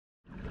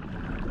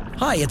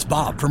Hi, it's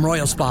Bob from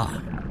Royal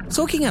Spa.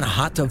 Soaking in a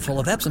hot tub full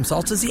of Epsom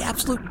salts is the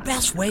absolute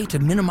best way to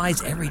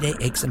minimize everyday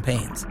aches and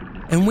pains.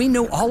 And we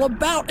know all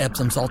about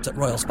Epsom salts at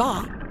Royal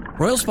Spa.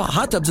 Royal Spa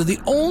hot tubs are the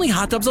only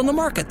hot tubs on the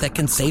market that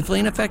can safely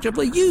and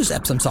effectively use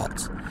Epsom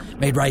salts.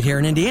 Made right here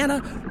in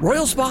Indiana,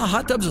 Royal Spa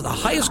hot tubs are the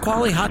highest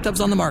quality hot tubs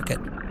on the market.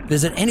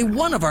 Visit any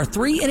one of our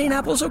 3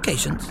 Indianapolis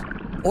locations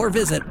or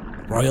visit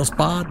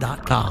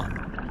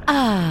royalspa.com.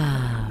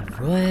 Ah,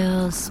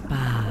 Royal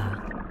Spa.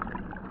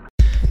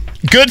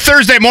 Good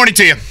Thursday morning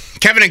to you.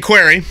 Kevin and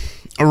Query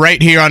right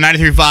here on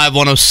 93.5,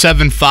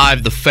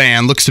 107.5 The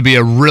Fan. Looks to be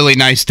a really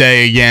nice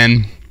day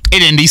again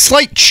in Indy.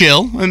 Slight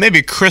chill, and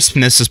maybe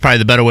crispness is probably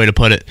the better way to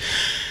put it.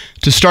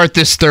 To start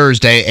this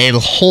Thursday, a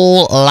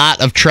whole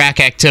lot of track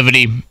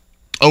activity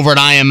over at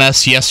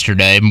IMS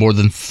yesterday. More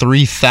than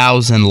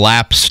 3,000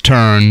 laps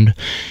turned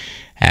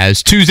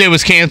as Tuesday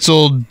was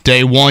canceled.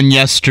 Day one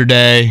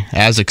yesterday,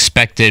 as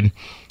expected.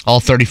 All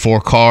 34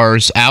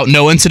 cars out.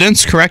 No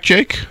incidents, correct,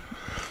 Jake?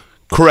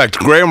 Correct.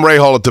 Graham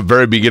Rahal at the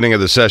very beginning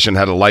of the session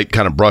had a light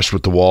kind of brush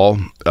with the wall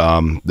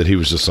that he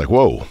was just like,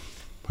 whoa,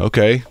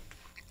 okay.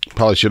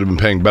 Probably should have been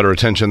paying better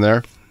attention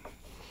there.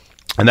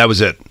 And that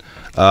was it.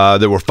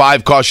 There were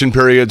 5 caution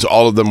periods.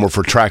 All of them were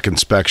for track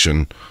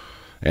inspection.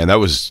 And that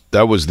was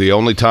the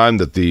only time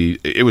that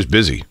it was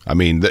busy. I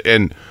mean,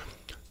 and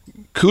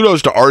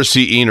kudos to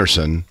R.C.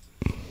 Enerson,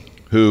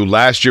 who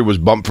last year was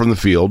bumped from the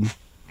field.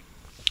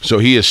 So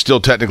he is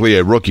still technically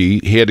a rookie.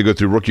 He had to go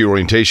through rookie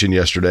orientation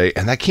yesterday,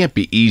 and that can't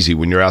be easy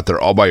when you're out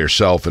there all by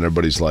yourself and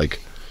everybody's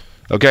like,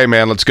 okay,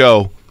 man, let's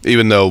go,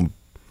 even though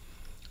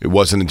it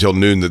wasn't until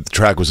noon that the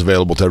track was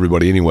available to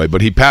everybody anyway.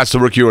 But he passed the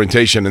rookie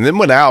orientation and then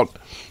went out,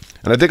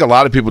 and I think a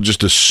lot of people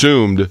just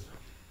assumed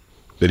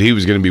that he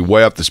was going to be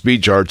way up the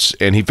speed charts,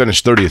 and he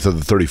finished 30th of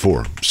the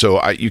 34.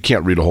 So you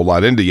can't read a whole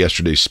lot into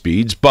yesterday's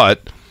speeds,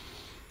 but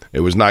it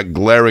was not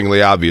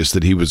glaringly obvious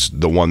that he was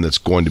the one that's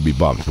going to be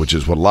bumped, which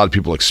is what a lot of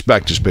people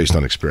expect just based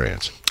on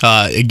experience.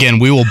 Again,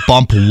 we will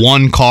bump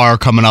one car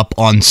coming up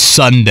on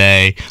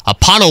Sunday.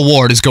 Pato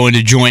O'Ward is going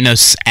to join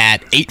us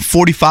at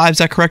 8:45. Is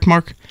that correct,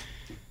 Mark?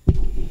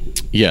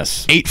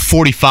 Yes.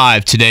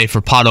 8:45 today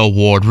for Pato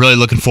O'Ward. Really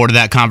looking forward to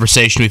that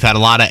conversation. We've had a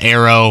lot of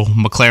Aero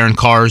McLaren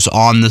cars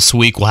on this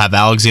week. We'll have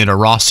Alexander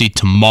Rossi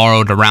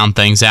tomorrow to round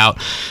things out.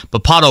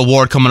 But Pato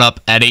O'Ward coming up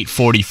at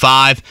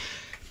 8:45.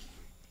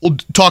 We'll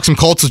talk some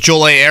Colts with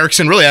Joel A.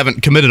 Erickson. Really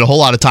haven't committed a whole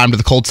lot of time to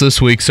the Colts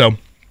this week, so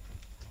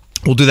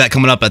we'll do that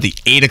coming up at the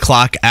 8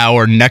 o'clock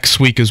hour. Next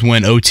week is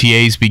when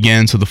OTAs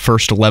begin, so the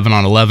first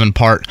 11-on-11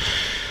 part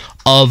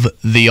of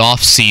the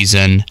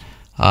offseason.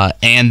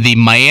 And the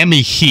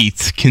Miami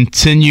Heat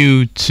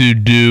continue to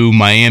do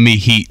Miami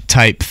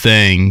Heat-type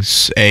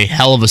things. A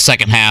hell of a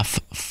second half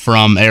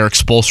from Eric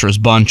Spoelstra's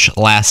bunch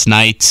last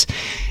night.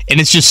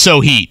 And it's just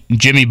so Heat.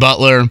 Jimmy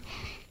Butler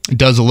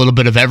does a little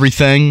bit of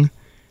everything.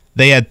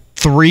 They had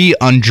 3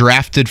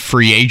 undrafted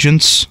free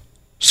agents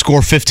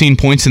score 15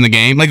 points in the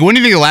game. Like, when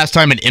do you think the last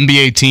time an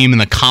NBA team in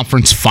the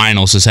conference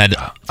finals has had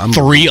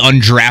 3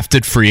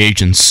 undrafted free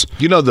agents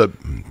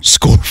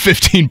score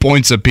 15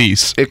 points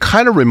apiece? It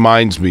kind of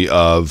reminds me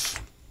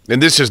of,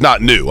 and this is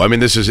not new. I mean,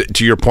 this is,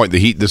 to your point, the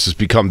Heat, this has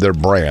become their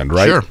brand,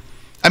 right? Sure.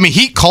 I mean,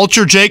 Heat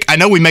culture, Jake, I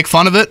know we make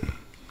fun of it.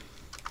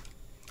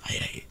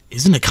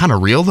 Isn't it kind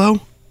of real,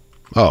 though?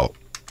 Oh.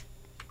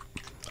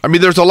 I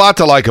mean, there's a lot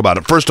to like about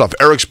it. First off,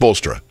 Eric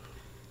Spoelstra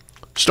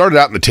started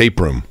out in the tape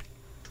room.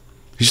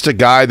 He's just a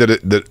guy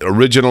that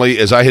originally,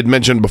 as I had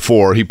mentioned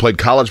before, he played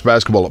college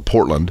basketball at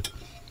Portland.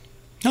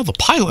 No, the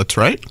Pilots,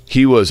 right?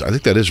 He was, I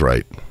think that is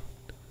right.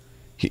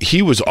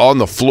 He was on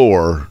the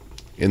floor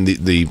in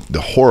the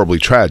horribly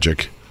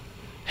tragic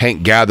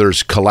Hank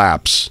Gathers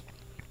collapse.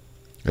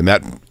 And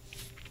that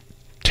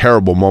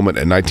terrible moment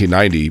in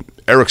 1990,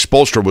 Eric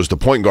Spoelstra was the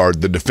point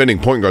guard, the defending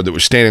point guard that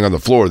was standing on the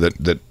floor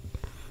that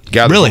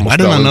Gathers. Really? I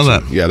did not know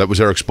that. Yeah, that was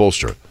Eric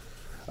Spoelstra.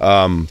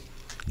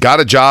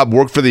 Got a job,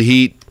 worked for the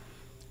Heat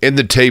in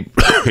the tape,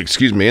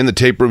 in the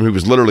tape room. He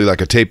was literally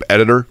like a tape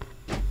editor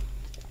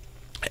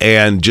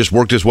and just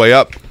worked his way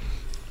up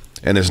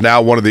and is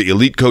now one of the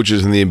elite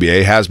coaches in the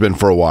NBA, has been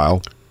for a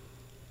while.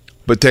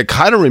 But they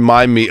kind of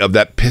remind me of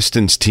that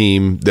Pistons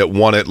team that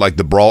won it like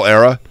the Brawl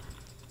era.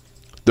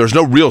 There's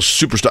no real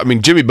superstar. I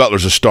mean, Jimmy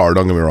Butler's a star,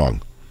 don't get me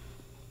wrong.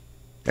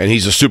 And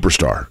he's a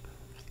superstar.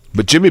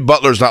 But Jimmy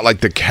Butler's not like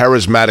the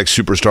charismatic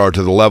superstar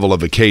to the level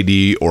of a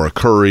KD or a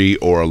Curry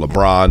or a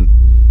LeBron.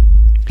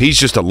 He's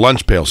just a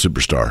lunch pail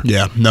superstar.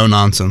 Yeah, no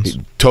nonsense.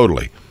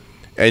 Totally.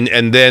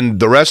 And then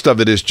the rest of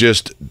it is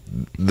just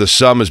the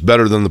sum is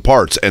better than the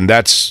parts. And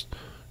that's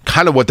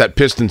kind of what that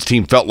Pistons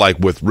team felt like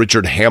with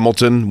Richard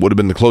Hamilton, would have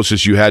been the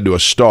closest you had to a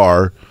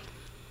star.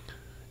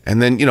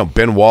 And then,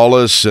 Ben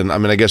Wallace, and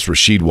I guess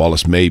Rasheed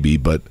Wallace maybe,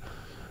 but,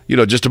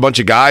 just a bunch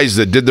of guys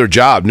that did their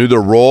job, knew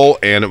their role,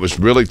 and it was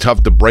really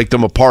tough to break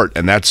them apart.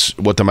 And that's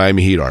what the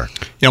Miami Heat are.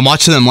 I'm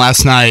watching them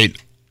last night.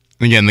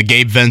 Again, the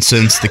Gabe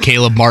Vincents, the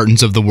Caleb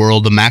Martins of the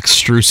world, the Max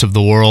Strus of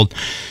the world.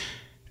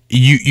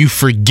 You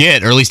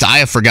forget, or at least I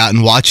have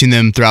forgotten, watching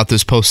them throughout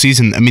this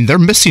postseason. I mean, they're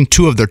missing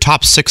 2 of their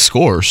top 6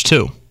 scorers,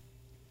 too.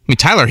 I mean,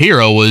 Tyler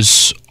Hero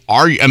was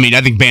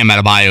I think Bam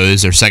Adebayo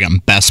is their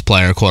second best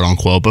player, quote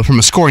unquote. But from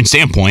a scoring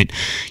standpoint,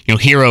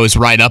 Hero is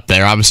right up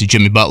there. Obviously,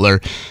 Jimmy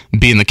Butler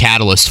being the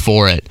catalyst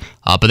for it.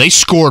 But they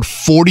scored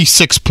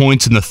 46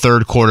 points in the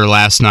third quarter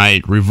last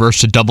night,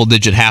 reversed a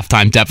double-digit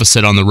halftime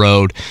deficit on the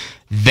road.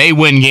 They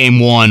win game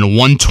one,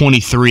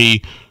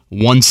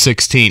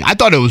 123-116. I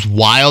thought it was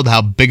wild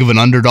how big of an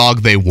underdog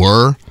they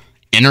were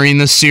entering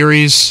this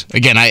series.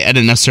 Again, I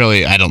don't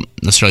necessarily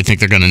think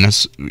they're going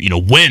to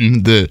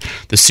win the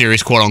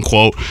series, quote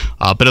unquote.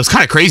 But it was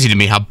kind of crazy to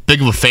me how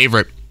big of a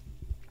favorite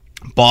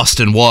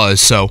Boston was.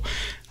 So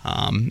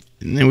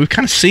we've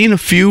kind of seen a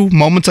few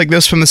moments like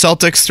this from the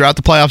Celtics throughout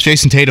the playoffs.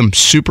 Jason Tatum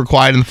super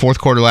quiet in the fourth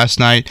quarter last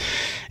night,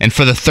 and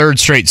for the third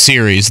straight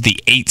series, the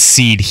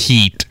 8-seed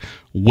Heat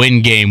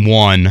win game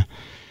one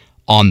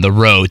on the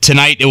road.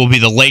 Tonight it will be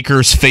the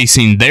Lakers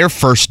facing their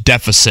first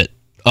deficit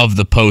of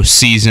the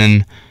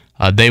postseason.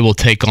 They will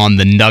take on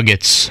the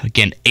Nuggets.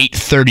 Again,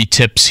 8:30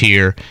 tips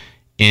here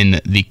in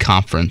the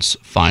conference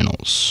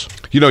finals.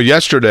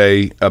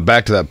 Yesterday,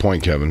 back to that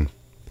point, Kevin,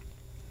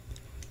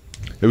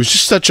 it was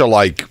just such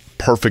a,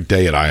 perfect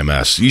day at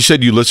IMS. You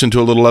said you listened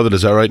to a little of it,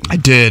 is that right? I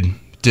did.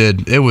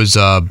 It was,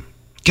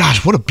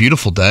 gosh, what a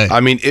beautiful day. I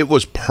mean, it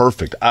was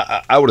perfect.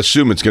 I would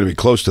assume it's going to be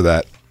close to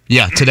that.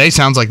 Yeah, today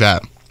sounds like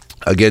that.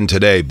 Again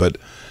today, but...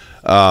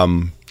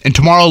 And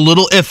tomorrow, a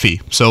little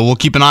iffy. So we'll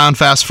keep an eye on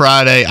Fast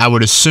Friday. I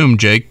would assume,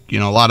 Jake, a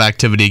lot of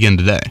activity again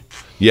today.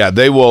 Yeah,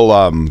 they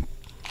will,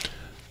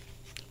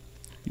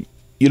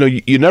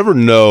 you never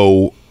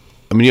know.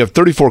 I mean, you have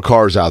 34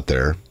 cars out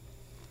there,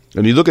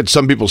 and you look at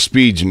some people's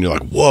speeds, and you're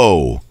like,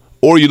 whoa.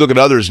 Or you look at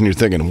others, and you're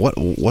thinking,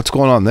 what's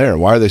going on there?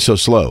 Why are they so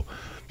slow?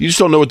 You just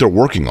don't know what they're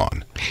working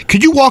on.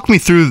 Could you walk me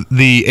through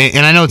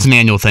and I know it's an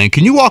annual thing,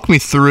 can you walk me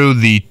through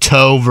the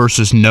toe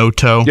versus no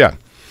toe? Yeah.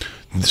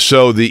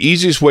 So the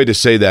easiest way to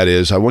say that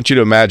is, I want you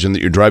to imagine that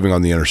you're driving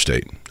on the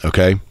interstate,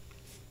 okay?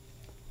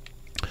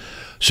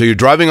 So you're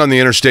driving on the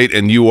interstate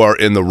and you are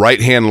in the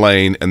right-hand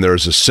lane and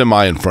there's a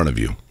semi in front of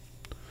you.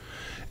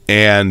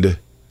 And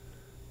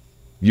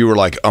you were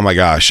like, oh my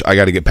gosh, I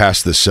got to get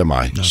past this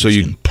semi. No, so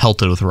you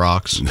pelted with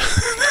rocks.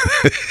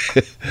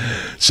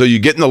 So you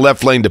get in the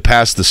left lane to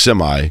pass the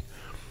semi,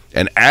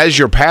 and as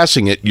you're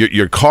passing it,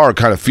 your car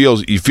kind of feel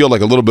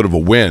like a little bit of a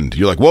wind.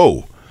 You're like,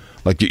 whoa.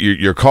 Like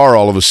your car,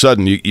 all of a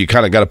sudden, you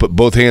kind of got to put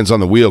both hands on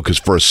the wheel because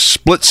for a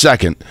split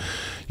second,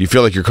 you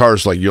feel like your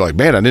car's you're like,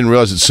 man, I didn't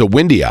realize it's so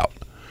windy out.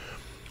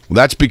 Well,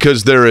 that's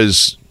because there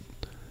is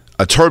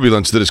a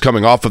turbulence that is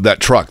coming off of that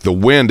truck. The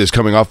wind is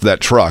coming off of that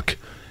truck,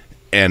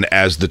 and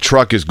as the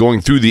truck is going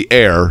through the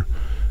air,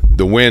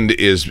 the wind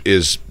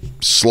is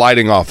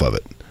sliding off of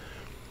it.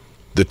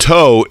 The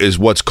toe is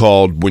what's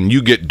called when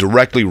you get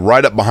directly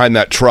right up behind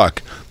that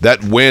truck,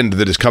 that wind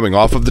that is coming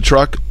off of the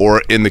truck,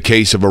 or in the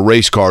case of a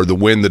race car, the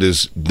wind that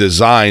is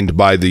designed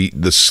by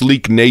the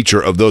sleek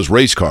nature of those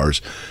race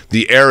cars,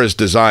 the air is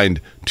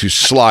designed to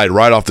slide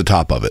right off the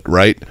top of it,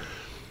 right?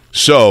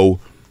 So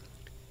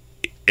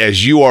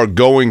as you are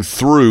going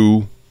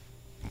through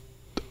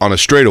on a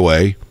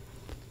straightaway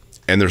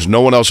and there's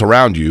no one else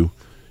around you,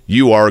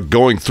 you are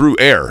going through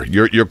air.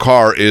 Your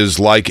car is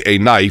like a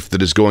knife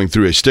that is going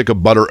through a stick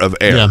of butter of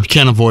air. Yeah, you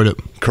can't avoid it.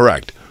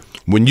 Correct.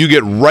 When you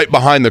get right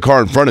behind the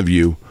car in front of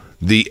you,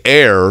 the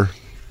air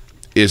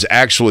is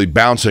actually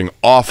bouncing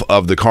off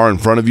of the car in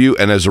front of you,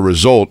 and as a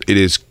result, it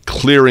is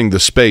clearing the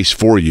space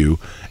for you,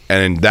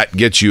 and that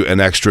gets you an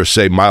extra,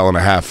 say, 1.5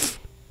 miles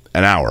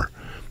an hour.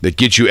 That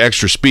gets you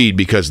extra speed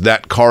because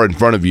that car in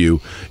front of you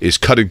is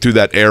cutting through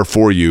that air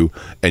for you,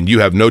 and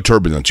you have no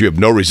turbulence. You have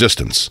no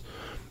resistance.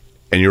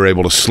 And you're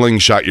able to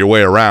slingshot your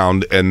way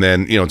around, and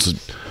then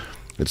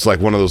it's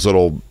like one of those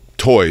little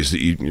toys that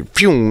you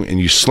and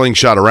you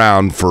slingshot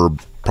around for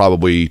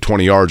probably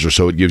 20 yards or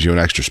so. It gives you an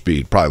extra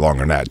speed, probably longer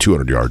than that,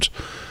 200 yards.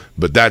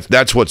 But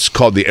that's what's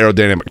called the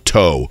aerodynamic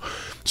toe.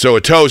 So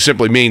a toe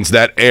simply means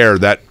that air,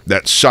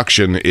 that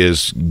suction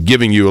is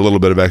giving you a little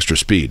bit of extra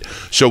speed.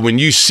 So when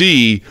you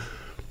see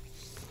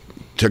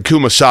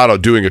Takuma Sato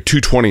doing a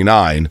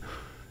 229,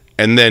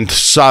 and then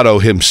Sato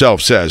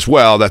himself says,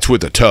 well, that's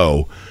with a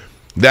toe.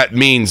 That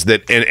means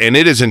that, and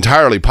it is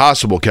entirely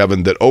possible,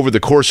 Kevin, that over the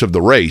course of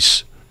the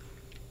race,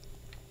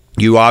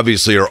 you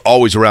obviously are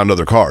always around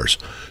other cars.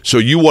 So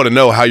you want to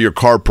know how your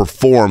car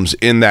performs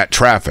in that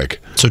traffic.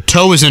 So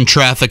toe is in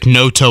traffic,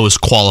 no toe is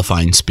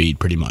qualifying speed,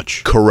 pretty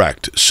much.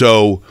 Correct.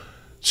 So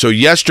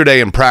yesterday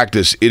in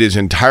practice, it is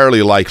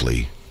entirely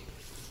likely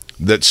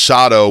that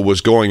Sato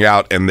was going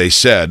out and they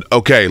said,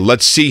 okay,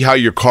 let's see how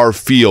your car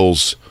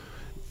feels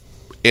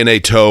in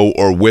a tow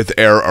or with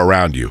air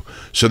around you.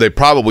 So they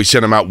probably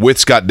sent him out with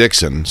Scott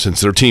Dixon,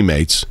 since they're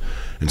teammates,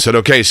 and said,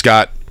 okay,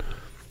 Scott,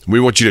 we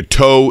want you to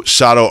tow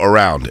Sato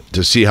around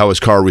to see how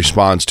his car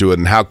responds to it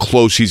and how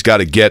close he's got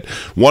to get.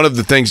 One of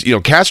the things,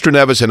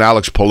 Castroneves and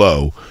Alex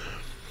Palou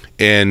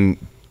in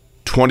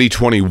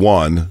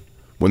 2021,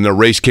 when the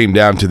race came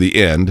down to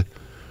the end,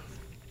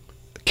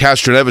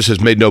 Castroneves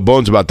has made no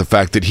bones about the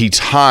fact that he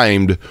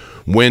timed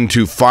when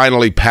to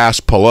finally pass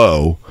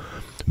Palou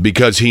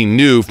because he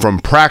knew from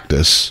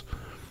practice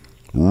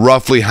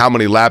roughly how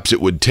many laps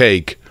it would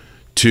take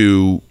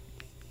to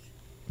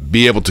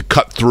be able to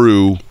cut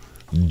through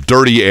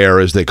dirty air,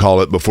 as they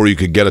call it, before you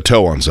could get a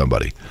toe on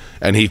somebody.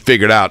 And he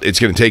figured out it's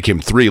going to take him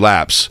 3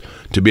 laps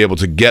to be able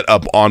to get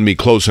up on me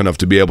close enough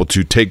to be able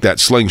to take that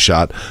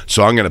slingshot.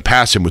 So I'm going to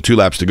pass him with 2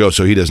 laps to go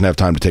so he doesn't have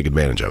time to take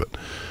advantage of it.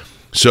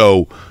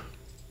 So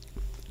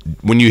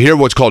when you hear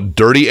what's called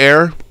dirty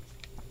air,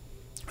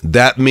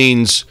 that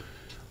means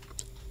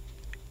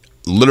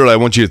literally I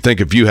want you to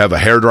think if you have a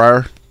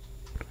hairdryer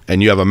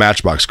and you have a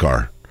Matchbox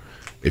car.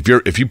 If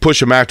you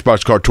push a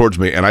Matchbox car towards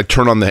me and I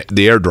turn on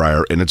the air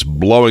dryer and it's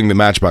blowing the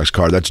Matchbox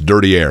car, that's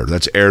dirty air.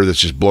 That's air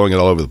that's just blowing it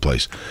all over the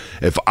place.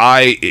 If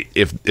I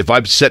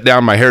set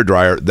down my hair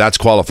dryer, that's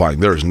qualifying.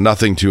 There is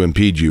nothing to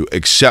impede you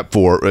except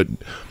for just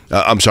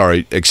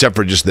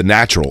the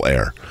natural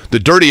air. The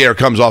dirty air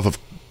comes off of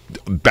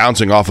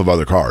bouncing off of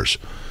other cars,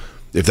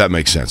 if that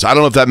makes sense. I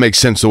don't know if that makes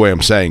sense the way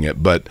I'm saying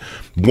it, but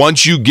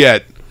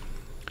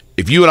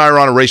if you and I are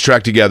on a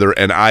racetrack together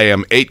and I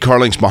am 8 car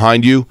lengths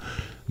behind you,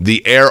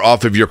 the air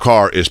off of your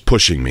car is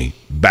pushing me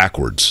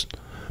backwards.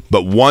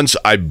 But once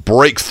I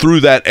break through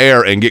that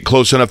air and get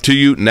close enough to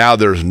you, now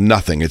there's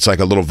nothing. It's like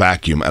a little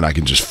vacuum, and I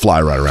can just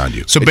fly right around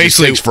you. So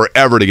basically, it takes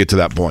forever to get to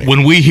that point.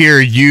 When we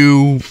hear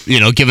you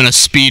giving us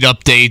speed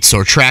updates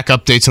or track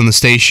updates on the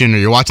station, or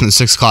you're watching the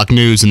 6 o'clock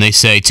news, and they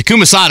say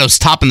Takuma Sato's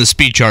topping the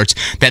speed charts,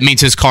 that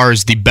means his car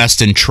is the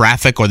best in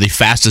traffic or the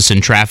fastest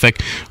in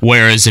traffic.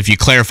 Whereas if you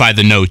clarify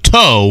the no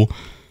toe,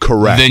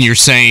 correct, then you're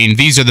saying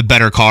these are the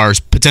better cars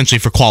potentially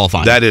for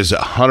qualifying. That is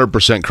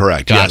 100%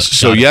 correct. Yes.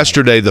 So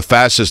yesterday, the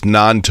fastest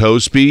non-toe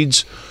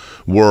speeds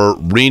were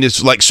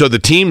Renus. So the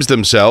teams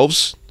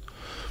themselves,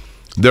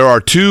 there are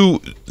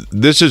 2.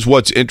 This is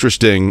what's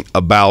interesting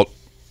about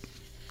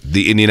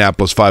the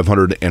Indianapolis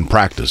 500 and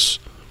practice.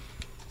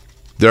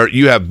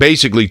 You have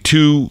basically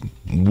 2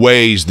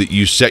 ways that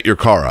you set your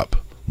car up.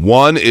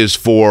 One is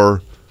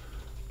for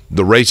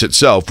the race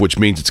itself, which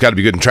means it's got to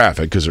be good in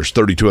traffic because there's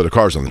 32 other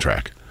cars on the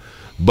track.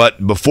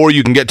 But before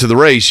you can get to the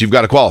race, you've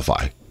got to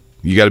qualify.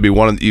 You got to be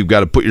you've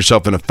got to put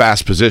yourself in a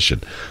fast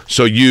position.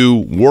 So you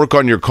work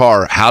on your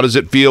car. How does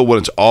it feel when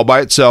it's all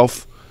by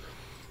itself?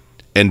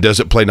 And does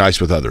it play nice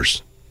with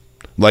others?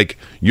 Like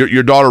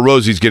your daughter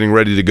Rosie's getting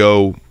ready to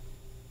go.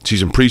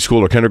 She's in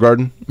preschool or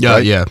kindergarten. Yeah,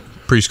 right? Yeah,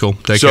 preschool.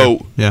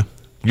 Daycare. Yeah.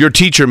 Your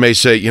teacher may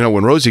say,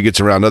 when Rosie gets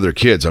around other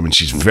kids,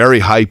 she's very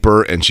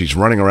hyper and she's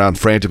running around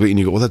frantically. And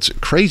you go, well, that's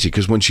crazy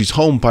because when she's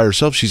home by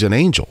herself, she's an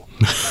angel.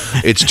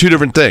 It's 2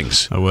 different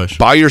things. I wish.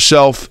 By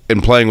yourself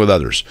and playing with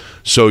others.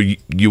 So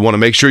you want to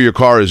make sure your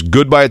car is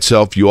good by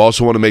itself. You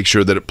also want to make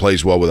sure that it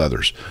plays well with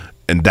others.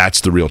 And that's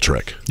the real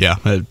trick. Yeah,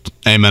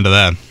 amen to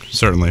that.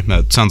 Certainly.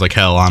 That sounds like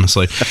hell,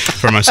 honestly,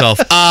 for myself.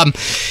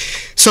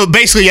 So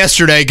basically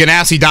yesterday,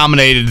 Ganassi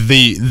dominated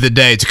the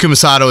day. Takuma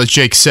Sato, as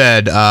Jake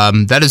said,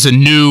 that is a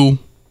new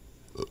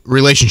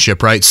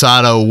relationship, right?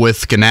 Sato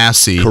with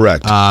Ganassi.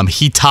 Correct.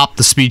 He topped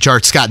the speed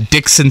chart. Scott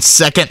Dixon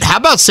second. How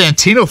about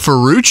Santino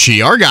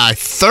Ferrucci, our guy,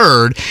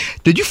 third?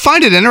 Did you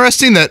find it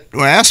interesting that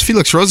when I asked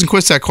Felix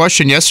Rosenquist that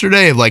question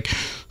yesterday of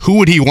who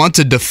would he want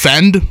to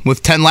defend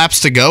with 10 laps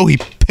to go, he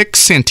picked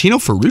Santino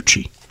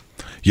Ferrucci.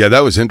 Yeah,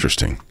 that was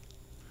interesting.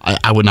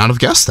 I would not have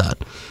guessed that.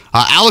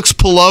 Alex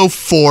Palou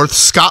fourth,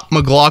 Scott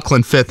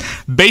McLaughlin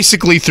fifth.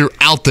 Basically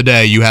throughout the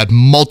day, you had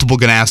multiple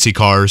Ganassi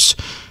cars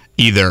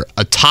either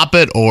atop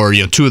it or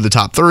 2 of the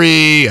top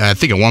 3. I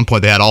think at one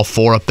point they had all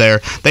 4 up there.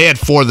 They had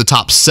 4 of the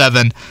top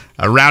 7.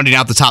 Rounding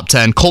out the top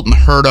 10, Colton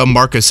Herta,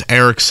 Marcus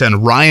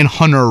Erickson, Ryan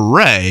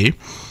Hunter-Ray,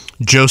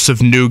 Joseph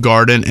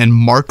Newgarden, and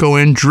Marco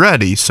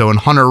Andretti. So in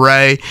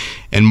Hunter-Ray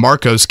and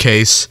Marco's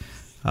case,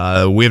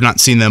 we have not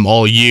seen them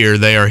all year.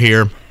 They are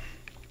here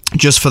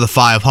just for the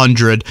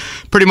 500.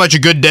 Pretty much a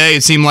good day,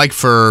 it seemed like,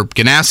 for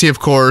Ganassi, of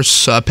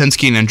course,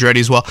 Penske and Andretti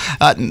as well.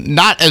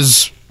 Not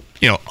as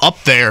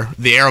up there,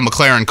 the Arrow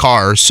McLaren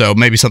cars, so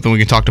maybe something we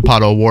can talk to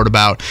Pato O'Ward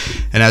about.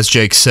 And as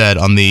Jake said,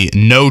 on the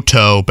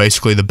no-toe,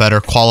 basically the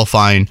better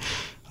qualifying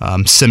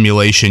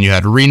simulation, you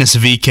had Renus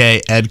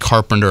VK, Ed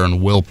Carpenter,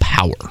 and Will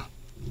Power.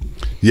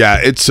 Yeah,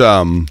 it's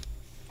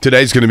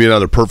today's going to be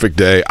another perfect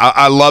day.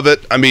 I love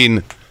it.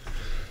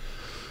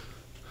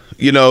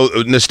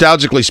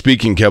 Nostalgically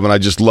speaking, Kevin, I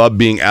just love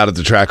being out at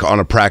the track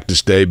on a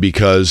practice day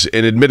because,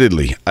 and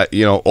admittedly,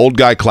 old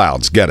guy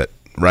clouds, get it,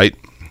 right?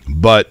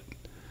 But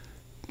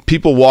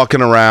people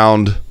walking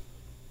around,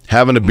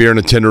 having a beer and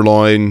a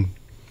tenderloin,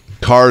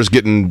 cars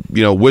getting,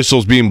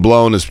 whistles being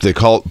blown as they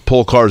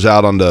pull cars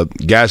out on the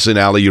gasoline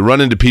alley. You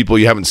run into people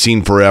you haven't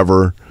seen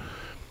forever.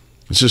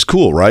 It's just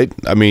cool, right?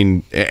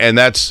 And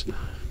that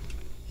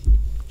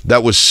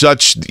was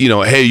such,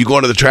 hey, you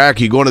going to the track?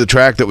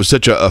 That was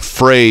such a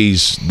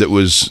phrase that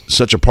was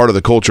such a part of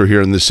the culture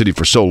here in this city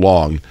for so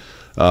long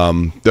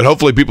that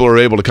hopefully people are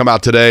able to come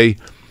out today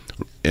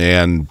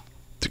and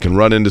can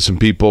run into some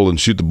people and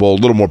shoot the bull. A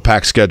little more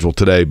packed schedule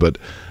today, but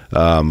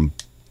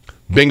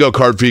bingo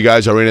card for you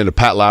guys. I ran into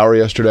Pat Lowry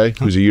yesterday,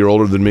 who's a year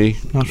older than me.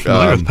 Not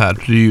familiar with Pat.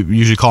 Do you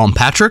usually call him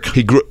Patrick?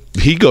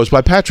 He goes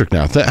by Patrick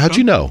now. How'd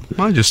you know?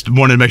 I just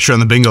wanted to make sure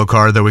on the bingo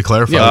card that we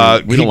clarify.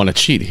 Yeah, we don't want to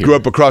cheat here. Grew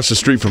up across the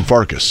street from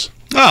Farkas.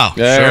 Oh,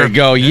 There we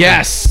go.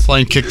 Yes.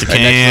 Playing kick the Right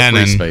can. next to And,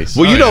 the free space.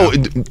 Well,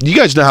 you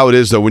guys know how it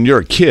is, though. When you're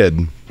a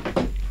kid,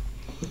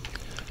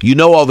 you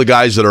know all the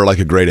guys that are like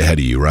a grade ahead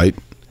of you, right?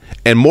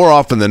 And more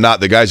often than not,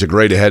 the guys a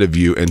grade ahead of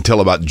you until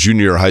about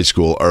junior high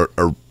school are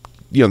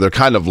they're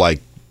kind of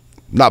like,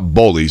 not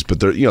bullies, but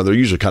they're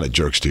usually kind of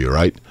jerks to you,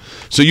 right?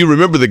 So you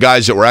remember the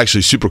guys that were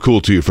actually super cool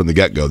to you from the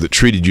get-go, that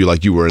treated you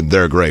like you were in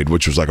their grade,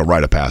 which was like a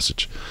rite of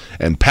passage.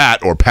 And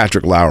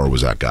Patrick Lauer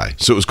was that guy.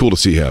 So it was cool to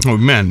see him. oh,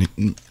 man,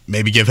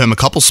 maybe give him a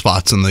couple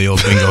spots in the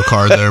old bingo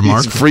card there,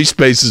 Mark. It's free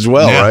space as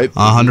well, right?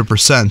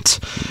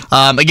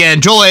 100%. Again,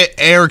 Joel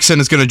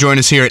Erickson is going to join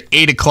us here at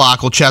 8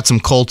 o'clock. We'll chat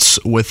some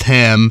Colts with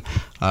him.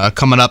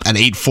 Coming up at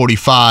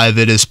 8:45,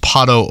 it is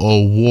Pato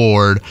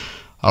O'Ward.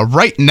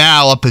 Right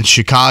now, up in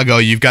Chicago,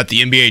 you've got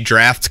the NBA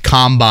Draft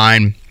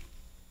Combine.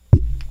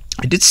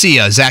 I did see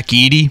Zach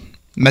Edey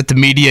met the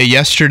media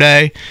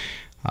yesterday.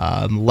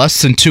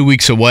 Less than 2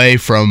 weeks away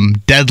from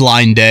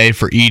deadline day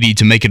for Edey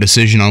to make a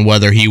decision on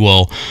whether he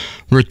will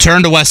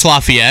return to West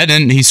Lafayette.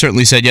 And he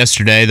certainly said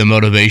yesterday the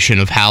motivation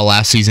of how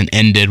last season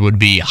ended would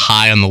be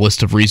high on the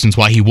list of reasons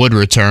why he would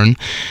return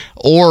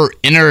or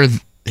enter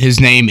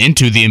his name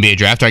into the NBA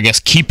draft, or I guess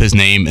keep his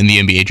name in the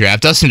NBA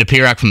draft. Dustin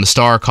Dopirak from the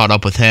Star caught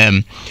up with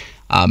him.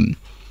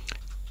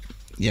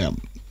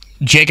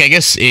 Jake, I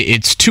guess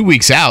it's 2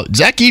 weeks out.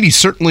 Zach Edey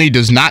certainly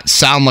does not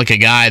sound like a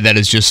guy that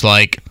is just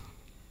like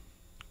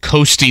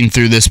coasting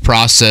through this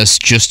process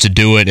just to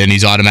do it, and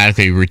he's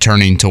automatically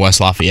returning to West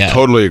Lafayette.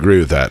 Totally agree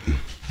with that.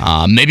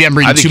 Maybe I'm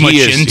reading too much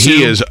into.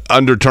 He is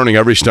underturning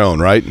every stone,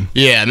 right?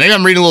 Yeah, maybe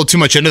I'm reading a little too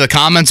much into the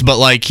comments, but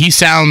like he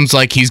sounds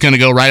like he's going to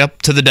go right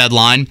up to the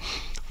deadline.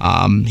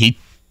 He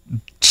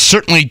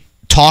certainly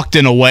talked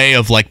in a way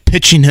of like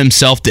pitching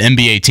himself to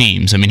NBA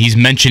teams. I mean, he's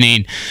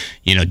mentioning,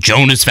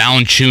 Jonas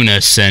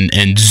Valanciunas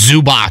and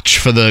Zubac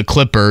for the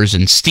Clippers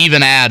and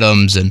Steven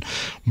Adams and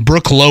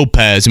Brook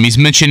Lopez. I mean, he's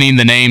mentioning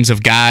the names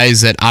of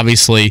guys that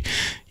obviously,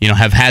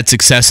 have had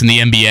success in the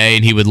NBA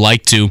and he would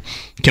like to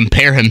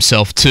compare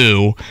himself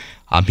to.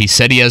 He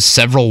said he has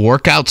several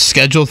workouts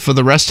scheduled for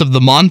the rest of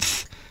the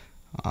month.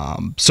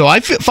 So I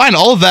find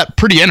all of that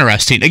pretty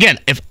interesting. Again,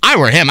 if I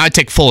were him, I'd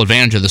take full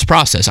advantage of this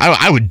process.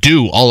 I would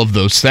do all of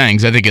those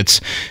things. I think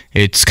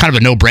it's kind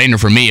of a no-brainer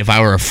for me if I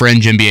were a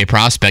fringe NBA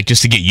prospect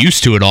just to get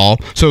used to it all.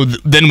 So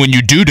then when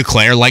you do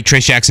declare, like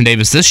Trace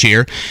Jackson-Davis this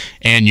year,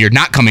 and you're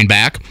not coming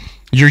back,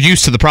 you're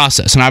used to the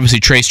process. And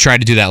obviously Trace tried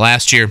to do that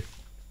last year,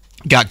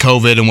 got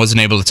COVID, and wasn't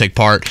able to take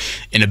part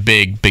in a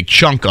big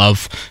chunk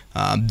of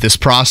this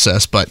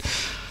process. But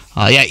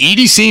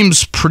Edey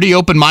seems pretty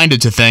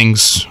open-minded to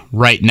things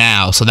right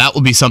now, so that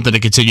will be something to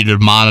continue to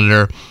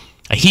monitor.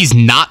 He's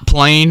not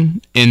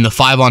playing in the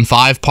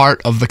 5-on-5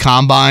 part of the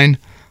Combine.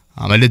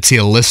 I did see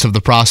a list of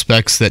the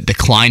prospects that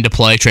declined to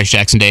play. Trace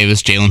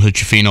Jackson-Davis, Jalen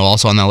Hood-Schifino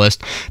also on that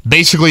list.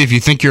 Basically, if you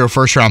think you're a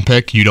first-round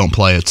pick, you don't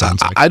play, it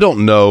sounds like. I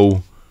don't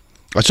know.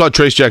 I saw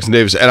Trace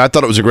Jackson-Davis, and I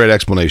thought it was a great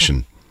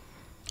explanation.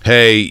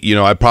 Hey,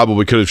 I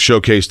probably could have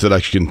showcased that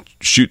I can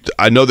shoot.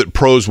 I know that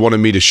pros wanted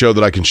me to show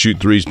that I can shoot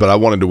threes, but I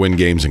wanted to win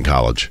games in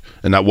college,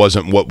 and that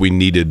wasn't what we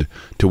needed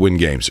to win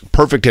games.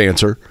 Perfect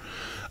answer.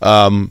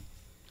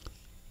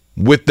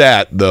 With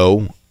that,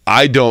 though,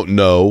 I don't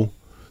know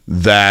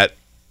that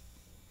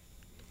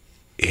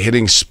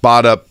hitting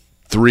spot-up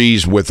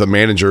threes with a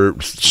manager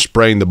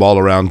spraying the ball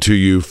around to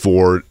you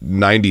for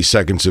 90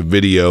 seconds of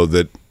video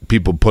that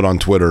people put on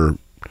Twitter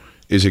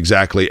is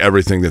exactly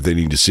everything that they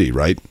need to see,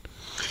 right?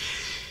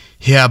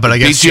 Yeah, but I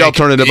guess beats the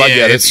alternative. I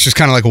get it. It's just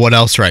kind of like what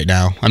else right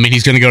now? I mean,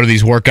 he's going to go to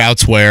these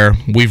workouts where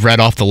we've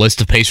read off the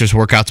list of Pacers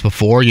workouts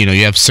before. You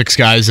have 6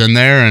 guys in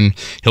there, and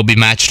he'll be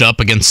matched up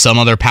against some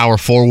other power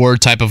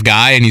forward type of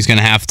guy, and he's going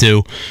to have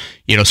to,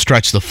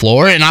 stretch the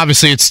floor. And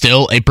obviously, it's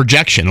still a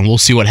projection, and we'll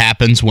see what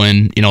happens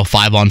when a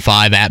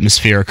 5-on-5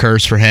 atmosphere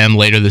occurs for him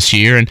later this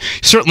year. And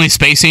certainly,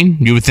 spacing,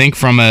 you would think,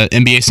 from an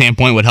NBA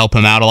standpoint, would help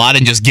him out a lot,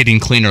 and just getting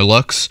cleaner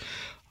looks.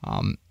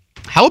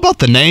 How about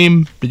the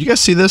name? Did you guys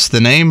see this? The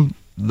name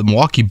the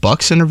Milwaukee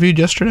Bucks interviewed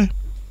yesterday?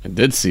 I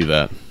did see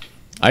that.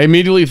 I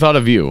immediately thought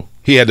of you.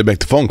 He had to make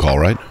the phone call,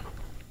 right?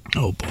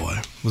 Oh, boy.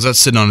 Was that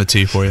sitting on a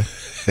tee for you?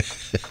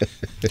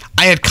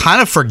 I had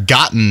kind of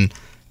forgotten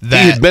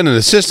that. He had been an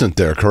assistant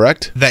there,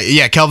 correct?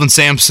 Kelvin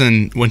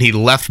Sampson, when he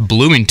left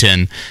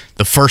Bloomington,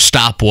 the first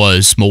stop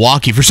was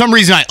Milwaukee. For some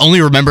reason, I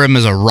only remember him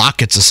as a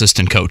Rockets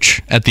assistant coach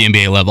at the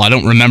NBA level. I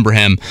don't remember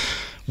him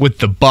with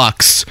the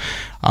Bucks.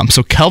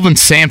 So Kelvin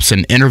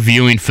Sampson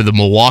interviewing for the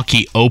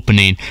Milwaukee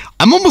opening.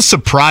 I'm almost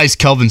surprised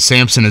Kelvin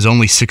Sampson is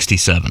only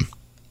 67.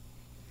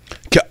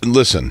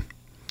 Listen.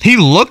 He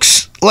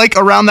looks like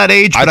around that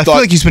age, but I feel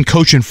like he's been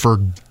coaching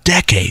for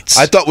decades.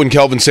 I thought when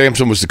Kelvin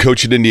Sampson was the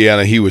coach at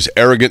Indiana, he was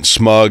arrogant,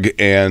 smug,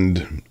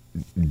 and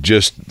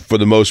just, for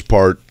the most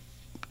part,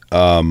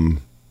 what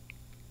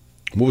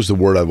was the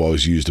word I've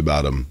always used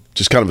about him?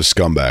 Just kind of a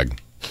scumbag.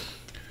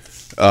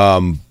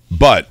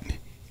 But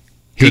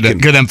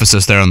Good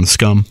emphasis there on the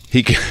scum.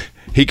 He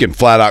can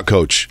flat out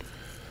coach.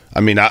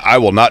 I mean, I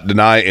will not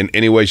deny in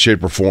any way,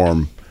 shape, or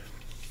form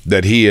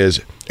that he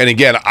is. And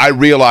again, I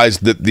realize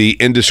that the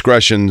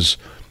indiscretions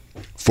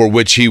for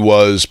which he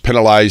was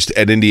penalized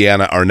at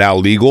Indiana are now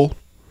legal.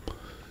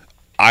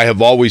 I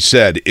have always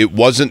said it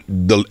wasn't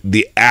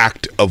the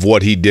act of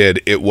what he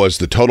did, it was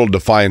the total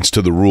defiance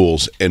to the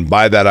rules. And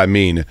by that I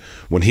mean,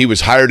 when he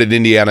was hired at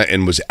Indiana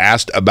and was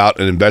asked about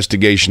an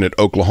investigation at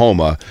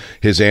Oklahoma,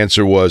 his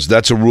answer was,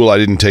 that's a rule I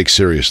didn't take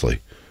seriously.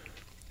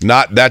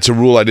 Not, that's a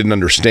rule I didn't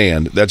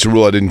understand. That's a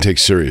rule I didn't take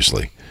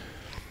seriously.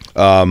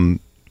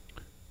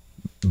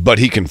 But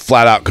he can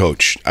flat out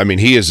coach. I mean,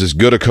 he is as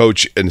good a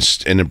coach, and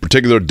in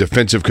particular,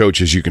 defensive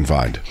coach, as you can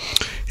find.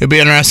 It'll be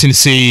interesting to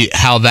see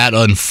how that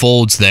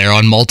unfolds there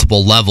on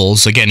multiple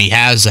levels. Again, he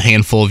has a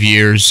handful of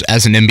years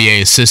as an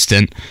NBA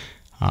assistant.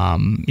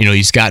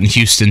 He's gotten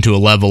Houston to a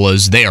level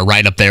as they are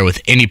right up there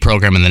with any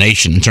program in the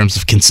nation in terms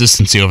of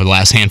consistency over the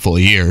last handful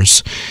of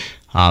years.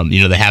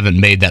 They haven't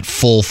made that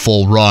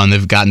full run.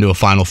 They've gotten to a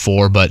Final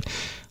Four, but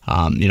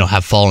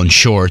have fallen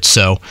short.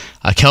 So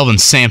Kelvin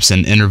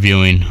Sampson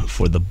interviewing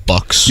for the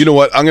Bucks. You know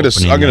what? I'm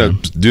gonna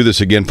do this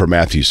again for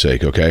Matthew's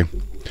sake. Okay.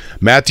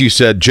 Matthew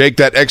said, Jake,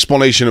 that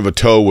explanation of a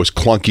toe was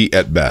clunky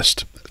at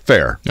best.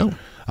 Fair. No.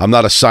 I'm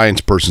not a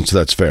science person, so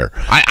that's fair.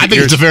 I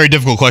think it's a very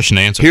difficult question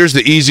to answer. Here's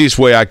the easiest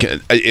way I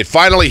can. It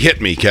finally hit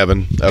me,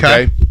 Kevin.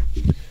 Okay.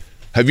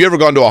 Have you ever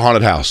gone to a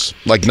haunted house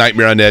like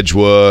Nightmare on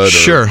Edgewood?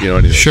 Sure.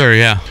 Anything? Sure.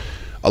 Yeah.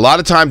 A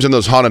lot of times in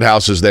those haunted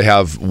houses, they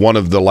have one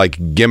of the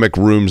gimmick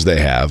rooms they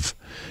have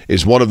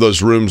is one of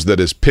those rooms that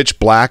is pitch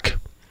black,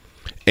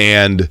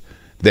 and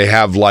they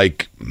have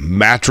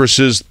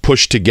mattresses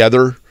pushed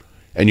together,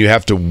 and you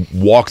have to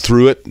walk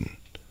through it.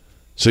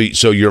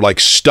 So you're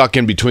stuck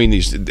in between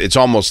these. It's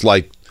almost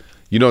like,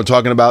 you know what I'm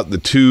talking about?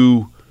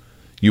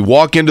 You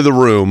walk into the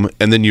room,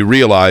 and then you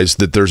realize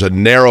that there's a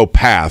narrow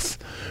path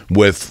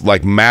with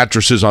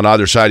mattresses on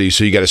either side of you,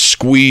 so you got to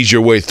squeeze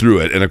your way through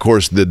it. And of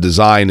course, the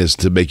design is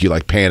to make you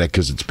panic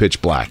because it's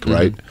pitch black,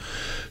 right?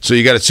 So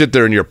you got to sit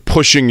there and you're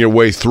pushing your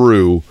way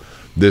through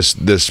this.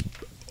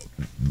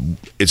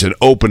 It's an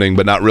opening,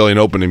 but not really an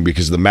opening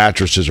because the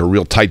mattresses are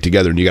real tight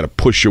together, and you got to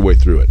push your way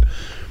through it.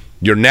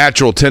 Your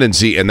natural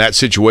tendency in that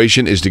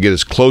situation is to get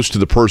as close to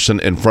the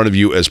person in front of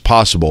you as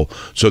possible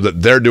so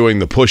that they're doing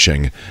the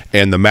pushing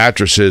and the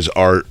mattresses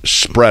are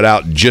spread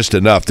out just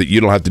enough that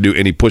you don't have to do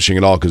any pushing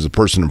at all because the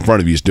person in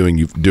front of you is doing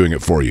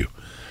it for you.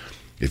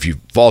 If you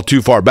fall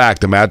too far back,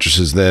 the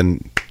mattresses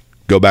then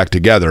go back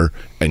together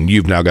and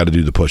you've now got to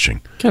do the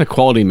pushing. What kind of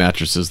quality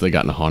mattresses they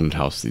got in a haunted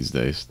house these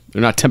days?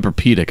 They're not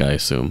Tempur-Pedic, I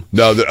assume.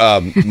 No,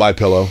 My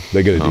Pillow.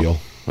 They get a deal.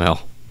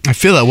 Well, I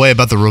feel that way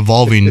about the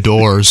revolving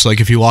doors.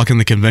 If you walk in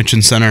the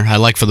convention center, I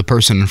like for the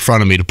person in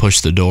front of me to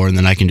push the door, and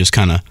then I can just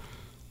kind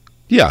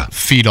of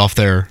feed off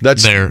their.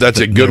 That's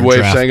a good way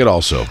of saying it.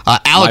 Also,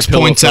 Alex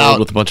points out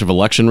with a bunch of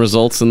election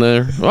results in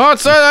there. Oh,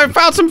 I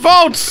found some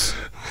votes.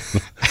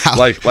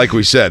 like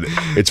we said,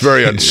 it's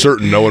very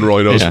uncertain. No one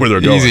really knows where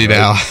they're going. Easy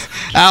now.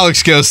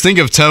 Alex goes, think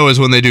of toe as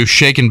when they do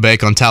shake and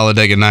bake on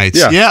Talladega Nights.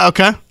 Yeah,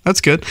 okay.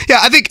 That's good. Yeah,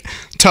 I think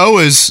toe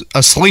is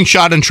a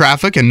slingshot in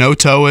traffic, and no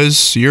toe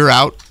is you're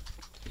out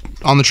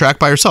on the track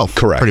by yourself.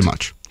 Correct. Pretty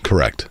much.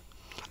 Correct.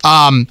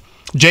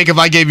 Jake, if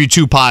I gave you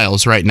two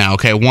piles right now,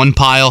 okay, one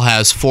pile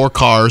has 4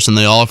 cars, and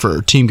they all are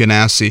for Team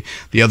Ganassi.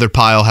 The other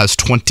pile has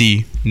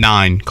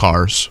 29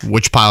 cars.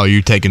 Which pile are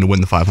you taking to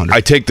win the 500?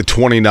 I take the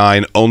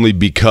 29 only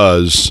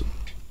because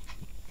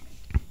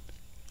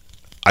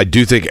I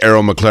do think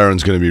Arrow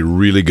McLaren's going to be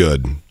really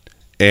good.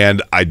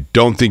 And I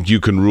don't think you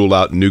can rule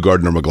out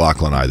Newgarden or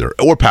McLaughlin either,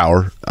 or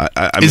Power.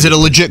 I Is it a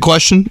legit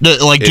question? Do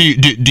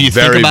you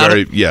think about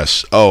it?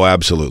 Yes. Oh,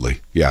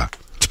 absolutely. Yeah.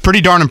 It's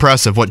pretty darn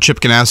impressive what Chip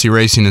Ganassi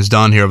Racing has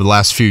done here over the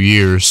last few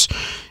years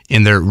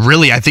in their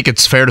really, I think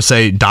it's fair to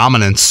say,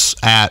 dominance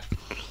at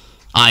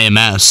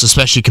IMS,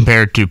 especially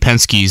compared to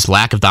Penske's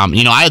lack of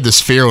dominance. I had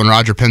this fear when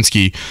Roger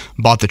Penske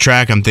bought the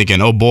track. I'm thinking,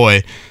 oh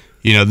boy,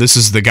 this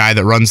is the guy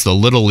that runs the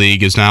Little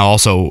League is now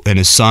also, and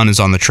his son is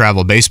on the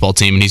travel baseball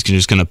team, and he's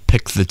just going to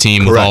pick the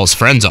team with all his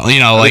friends on.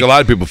 I think a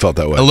lot of people felt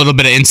that way. A little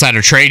bit of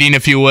insider trading,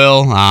 if you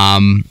will.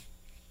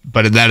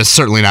 But that has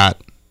certainly not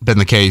been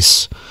the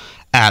case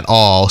at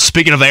all.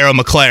 Speaking of Arrow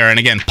McLaren,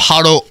 again,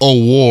 Pato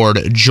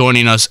O'Ward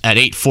joining us at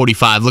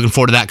 8:45. Looking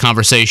forward to that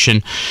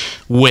conversation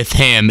with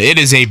him. It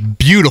is a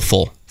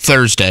beautiful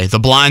Thursday. The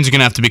blinds are going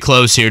to have to be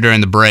closed here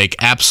during the break.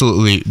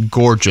 Absolutely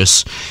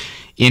gorgeous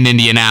in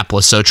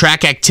Indianapolis. So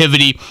track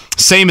activity,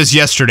 same as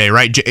yesterday,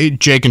 right,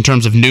 Jake, in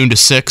terms of noon to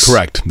 6?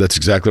 Correct. That's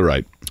exactly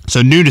right.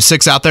 So noon to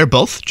 6 out there.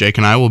 Both Jake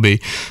and I will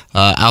be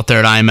out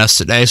there at IMS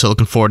today, so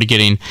looking forward to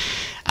getting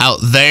out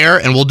there.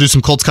 And we'll do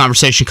some Colts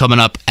conversation coming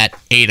up at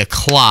 8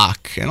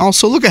 o'clock. And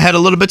also look ahead a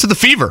little bit to the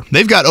Fever.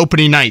 They've got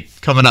opening night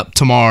coming up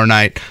tomorrow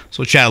night,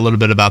 so we'll chat a little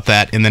bit about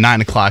that in the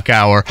 9 o'clock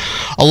hour.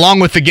 Along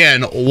with,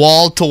 again,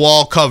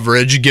 wall-to-wall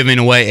coverage, giving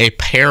away a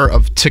pair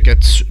of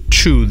tickets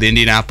to the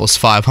Indianapolis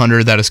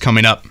 500. That is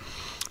coming up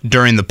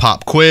during the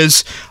pop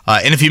quiz.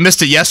 And if you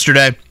missed it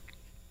yesterday,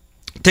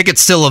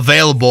 tickets still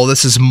available.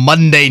 This is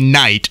Monday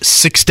night,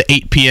 6 to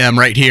 8 p.m.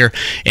 right here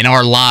in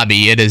our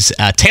lobby. It is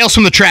Tales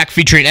from the Track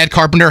featuring Ed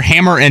Carpenter.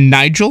 Hammer and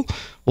Nigel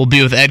will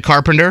be with Ed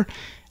Carpenter.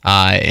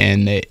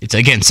 And it's,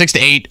 again, 6 to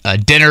 8,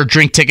 dinner,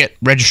 drink ticket,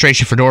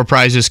 registration for door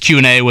prizes,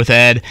 Q&A with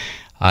Ed,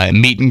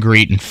 meet and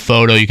greet and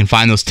photo. You can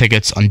find those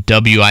tickets on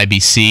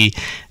WIBC.com.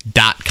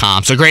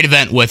 So a great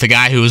event with a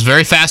guy who was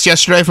very fast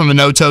yesterday from a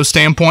no-toe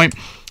standpoint,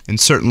 and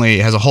certainly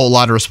has a whole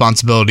lot of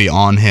responsibility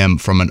on him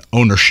from an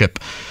ownership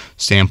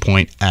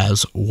standpoint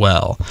as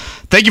well.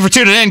 Thank you for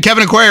tuning in.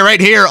 Kevin and Query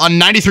right here on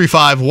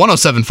 93.5,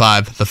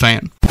 107.5, The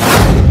Fan.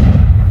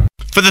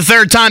 For the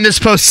third time this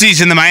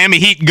postseason, the Miami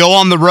Heat go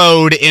on the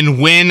road and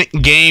win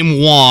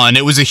Game 1.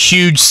 It was a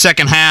huge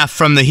second half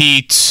from the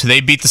Heat. They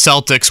beat the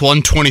Celtics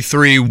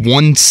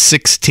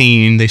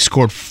 123-116. They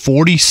scored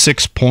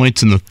 46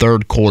 points in the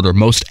third quarter,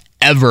 most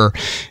ever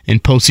in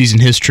postseason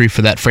history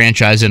for that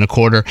franchise in a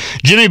quarter.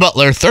 Jimmy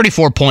Butler,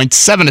 34 points,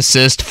 7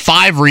 assists,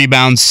 5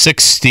 rebounds,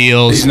 6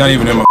 steals. He's not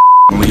even in my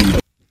league.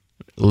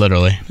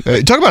 Literally.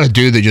 Talk about a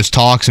dude that just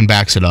talks and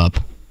backs it up.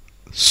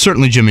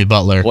 Certainly Jimmy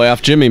Butler.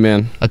 Playoff Jimmy,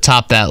 man.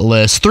 Atop that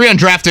list. 3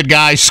 undrafted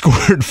guys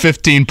scored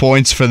 15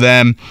 points for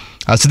them.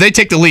 So they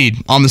take the lead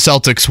on the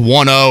Celtics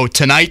 1-0.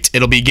 Tonight,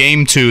 it'll be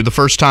Game 2, the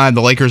first time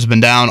the Lakers have been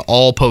down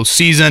all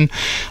postseason.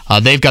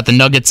 They've got the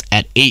Nuggets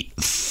at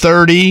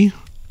 8:30.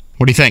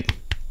 What do you think?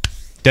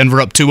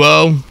 Denver up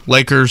 2-0.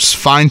 Lakers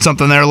find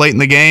something there late in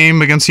the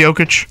game against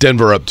Jokic?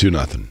 Denver up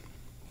 2-0.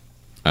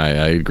 I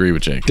agree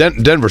with Jake.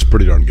 Denver's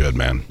pretty darn good,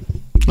 man.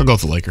 I'll go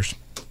with the Lakers.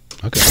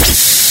 Okay.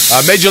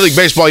 Major League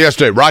Baseball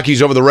yesterday.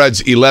 Rockies over the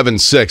Reds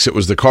 11-6. It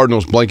was the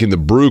Cardinals blanking the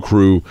Brew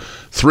Crew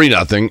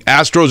 3-0.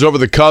 Astros over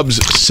the Cubs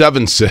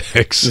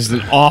 7-6. This is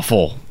an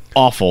awful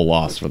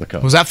loss for the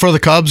Cubs. Was that for the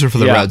Cubs or for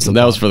the Reds?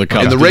 That was for the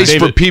Cubs. In the race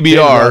for PBR, David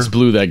Ross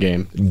blew that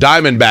game.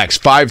 Diamondbacks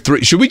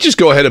 5-3. Should we just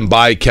go ahead and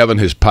buy Kevin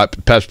his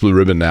Pabst Blue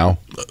Ribbon now?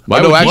 Whoa.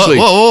 I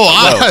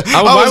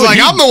was like,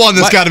 I'm the one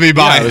that's got to be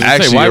buying. Yeah,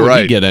 Actually, why you're would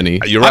right. he get any?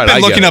 You're right.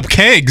 I've been looking up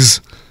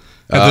kegs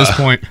at this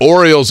point.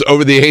 Orioles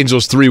over the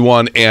Angels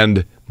 3-1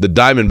 and the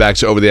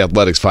Diamondbacks over the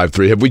Athletics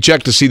 5-3. Have we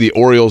checked to see the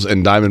Orioles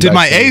and Diamondbacks? Did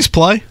my A's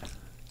play?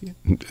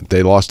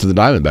 They lost to the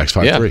Diamondbacks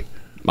 5-3. Yeah.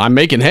 I'm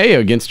making hay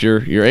against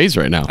your A's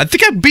right now. I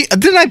think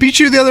didn't I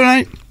beat you the other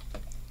night?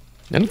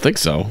 I don't think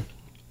so.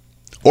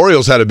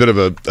 Orioles had a bit of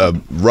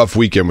a rough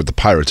weekend with the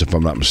Pirates, if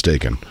I'm not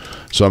mistaken.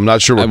 So I'm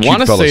not sure where I want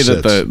to Cute Fella say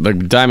sits. that the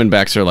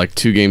Diamondbacks are like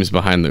 2 games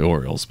behind the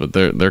Orioles, but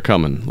they're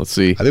coming. Let's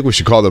see. I think we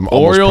should call them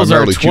almost Orioles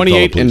are primarily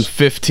Cute Fella,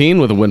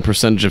 28-15 with a win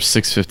percentage of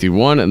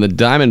 .651, and the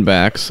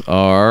Diamondbacks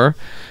are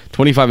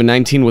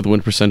 25-19 with a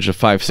win percentage of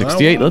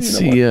 .568. Let's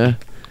see.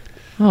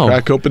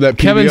 Crack open that PBR.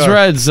 Kevin's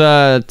Reds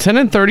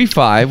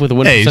 10-35 with a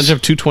win A's.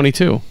 percentage of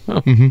 .222.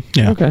 Oh,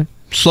 Yeah. okay,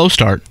 Slow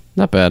start.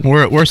 not bad.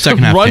 We're a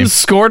second half Runs team.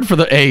 scored for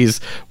the A's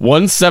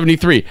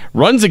 173.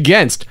 Runs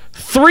against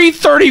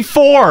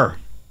 334.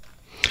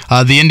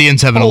 The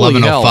Indians have an Holy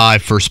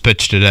 11:05 first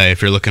pitch today.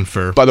 If you're looking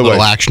for By the little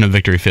way, action at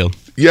Victory Field.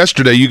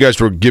 Yesterday, you guys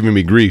were giving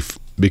me grief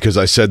because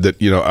I said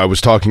that, I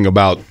was talking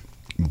about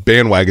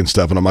bandwagon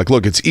stuff, and I'm like,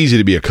 look, it's easy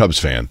to be a Cubs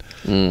fan.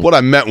 What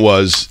I meant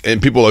was,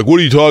 and people are like, what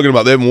are you talking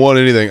about? They haven't won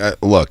anything.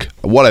 Look,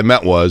 what I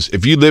meant was,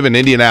 if you live in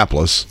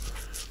Indianapolis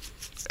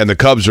and the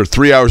Cubs are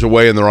 3 hours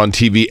away and they're on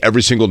TV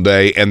every single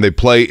day and they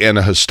play in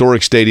a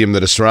historic stadium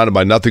that is surrounded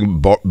by nothing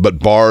but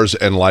bars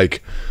and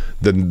like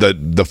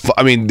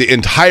the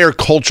entire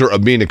culture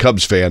of being a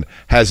Cubs fan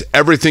has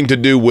everything to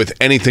do with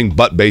anything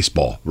but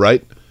baseball,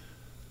 right?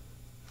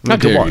 How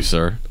Come dare on. you,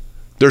 sir?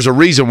 There's a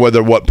reason what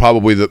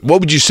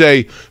would you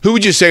say, who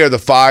would you say are the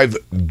 5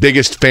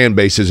 biggest fan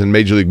bases in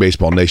Major League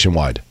Baseball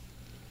nationwide?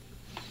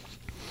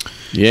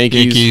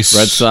 Yankees,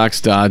 Red Sox,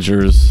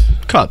 Dodgers,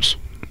 Cubs.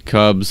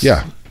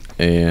 Yeah.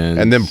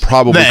 And then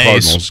probably The A's.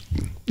 Cardinals.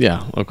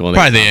 Yeah, Oakland.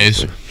 Probably the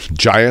A's.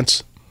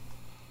 Giants.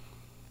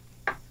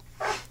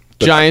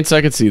 Giants,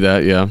 I could see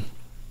that, yeah.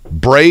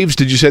 Braves,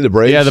 did you say the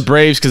Braves? Yeah, the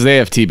Braves, because they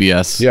have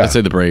TBS. Yeah. I'd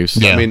say the Braves.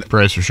 Yeah, mean-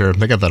 Braves for sure.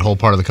 They got that whole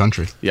part of the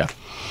country. Yeah.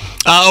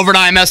 Over to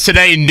IMS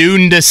today,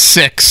 noon to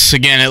 6.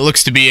 Again, it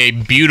looks to be a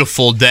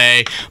beautiful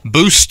day.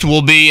 Boost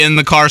will be in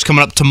the cars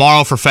coming up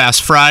tomorrow for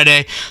Fast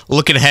Friday.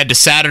 Looking ahead to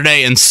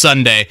Saturday and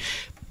Sunday.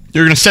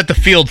 You're going to set the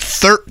field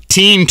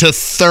 13 to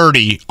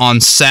 30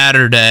 on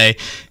Saturday.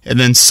 And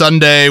then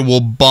Sunday we'll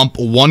bump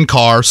 1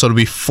 car, so it'll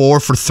be 4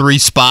 for 3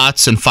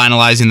 spots and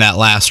finalizing that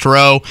last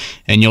row.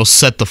 And you'll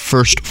set the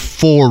first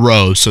 4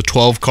 rows. So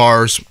 12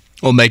 cars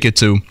will make it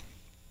to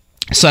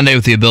Sunday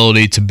with the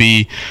ability to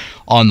be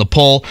on the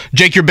pole.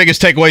 Jake, your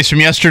biggest takeaways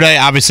from yesterday?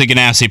 Obviously,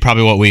 Ganassi,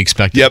 probably what we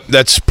expected. Yep,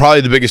 that's probably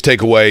the biggest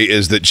takeaway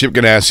is that Chip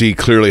Ganassi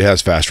clearly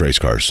has fast race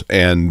cars,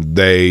 and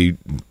they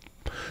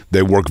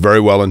work very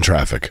well in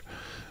traffic.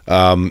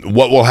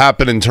 What will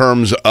happen in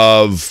terms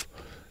of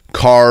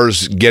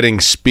cars getting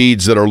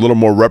speeds that are a little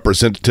more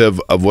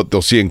representative of what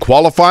they'll see in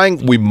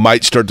qualifying, we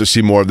might start to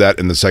see more of that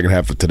in the second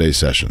half of today's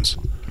sessions.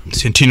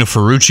 Santino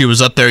Ferrucci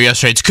was up there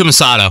yesterday. It's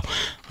Kumasato.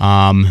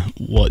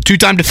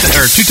 Two-time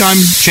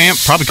champ.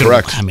 Probably could have.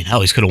 Correct. I mean,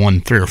 hell, he's could have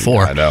won 3 or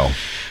 4. I know.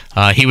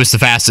 He was the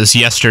fastest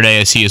yesterday,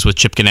 as he is with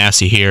Chip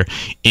Ganassi here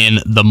in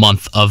the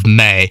month of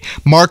May.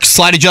 Mark,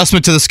 slight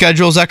adjustment to the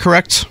schedule. Is that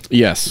correct?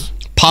 Yes.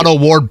 Pato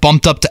O'Ward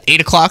bumped up to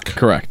 8 o'clock.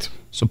 Correct.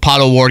 So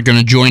Pato O'Ward going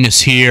to join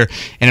us here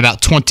in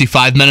about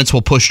 25 minutes.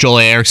 We'll push Joel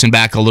Erickson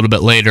back a little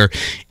bit later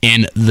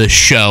in the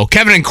show.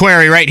 Kevin and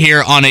Query right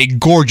here on a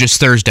gorgeous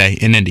Thursday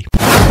in Indy.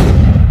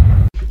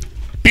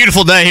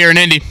 Beautiful day here in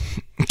Indy.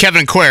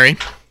 Kevin and Query.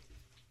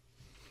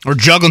 We're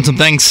juggling some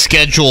things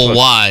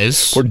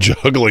schedule-wise. We're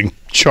juggling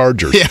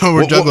chargers. Yeah,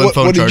 we're juggling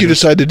phone chargers. What did you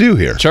decide to do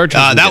here?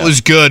 That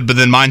was good, but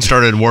then mine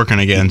started working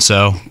again,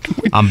 so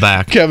I'm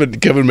back.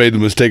 Kevin made the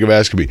mistake of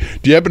asking me,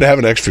 do you happen to have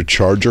an extra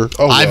charger?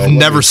 Oh, I've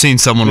never seen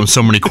someone with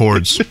so many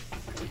cords.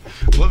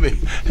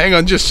 Hang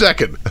on just a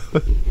second.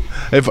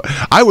 If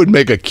I would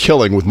make a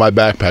killing with my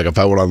backpack if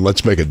I went on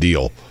Let's Make a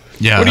Deal.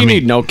 Yeah, what do you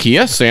need?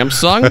 Nokia,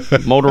 Samsung,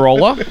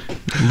 Motorola?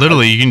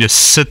 Literally, you can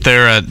just sit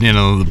there at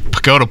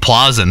Pagoda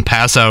Plaza and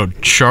pass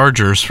out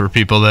chargers for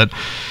people that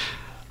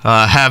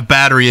have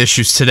battery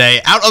issues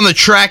today. Out on the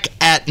track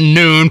at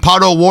noon,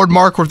 Pato O'Ward,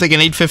 Mark, we're thinking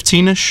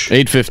 8:15-ish?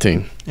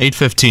 8:15.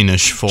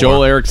 8:15-ish for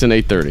Joel Erickson,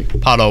 8:30.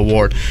 Pato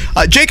O'Ward.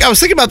 Jake, I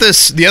was thinking about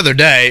this the other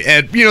day,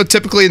 and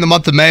typically in the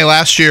month of May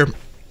last year,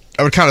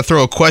 I would kind of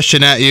throw a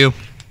question at you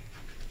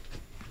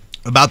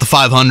about the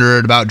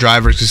 500, about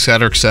drivers, et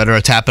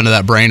cetera, tap into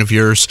that brain of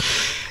yours,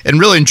 and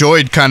really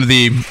enjoyed kind of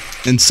the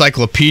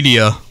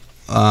encyclopedia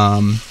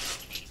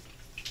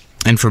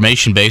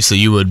information base that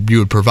you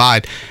would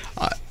provide.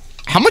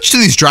 How much do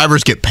these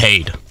drivers get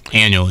paid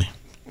annually?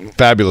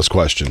 Fabulous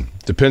question.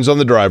 Depends on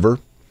the driver.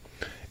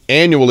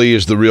 Annually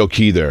is the real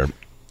key there.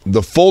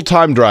 The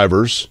full-time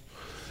drivers,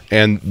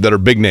 and that are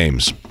big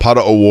names, Pato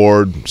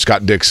O'Ward,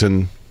 Scott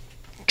Dixon,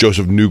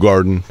 Joseph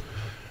Newgarden,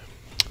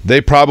 they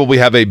probably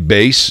have a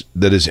base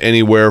that is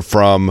anywhere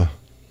from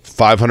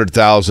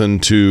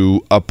 $500,000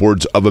 to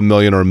upwards of $1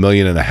 million or $1.5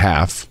 million.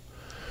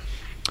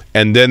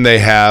 And then they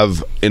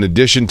have, in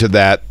addition to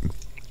that,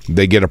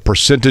 they get a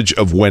percentage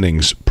of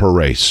winnings per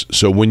race.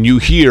 So when you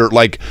hear,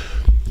 like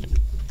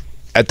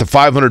at the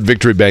 500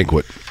 victory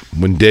banquet,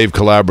 when Dave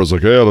Calabra's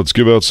like, hey, let's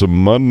give out some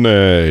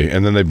money,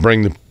 and then they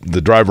bring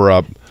the driver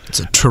up. It's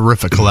a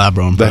terrific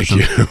Calabro impression.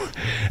 Thank you.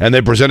 And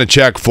they present a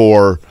check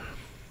for,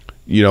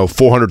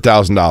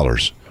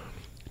 $400,000.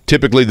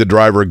 Typically, the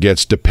driver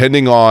gets,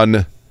 depending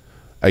on,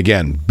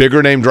 again,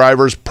 bigger name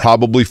drivers,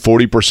 probably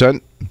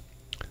 40%.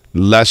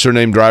 Lesser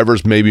name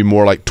drivers, maybe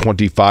more like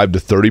 25 to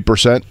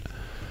 30%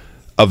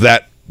 of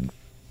that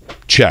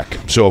check.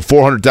 So a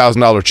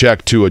 $400,000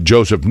 check to a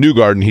Joseph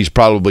Newgarden, he's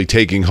probably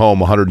taking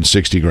home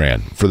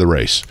 $160,000 for the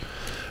race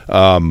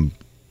on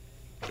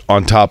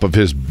top of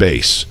his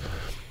base.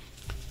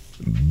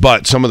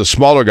 But some of the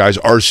smaller guys,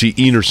 R.C.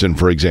 Enerson,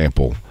 for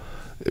example,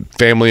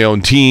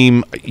 family-owned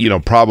team,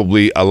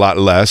 probably a lot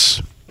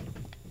less,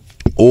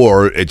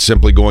 or it's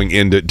simply going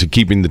into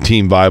keeping the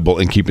team viable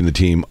and keeping the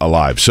team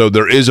alive. So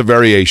there is a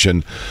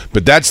variation,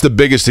 but that's the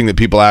biggest thing that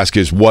people ask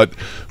is when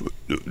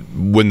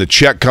the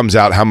check comes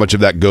out, how much of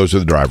that goes to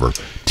the driver?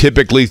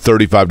 Typically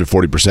 35 to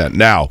 40%.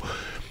 Now,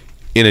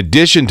 in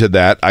addition to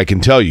that, I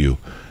can tell you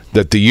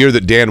that the year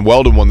that Dan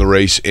Weldon won the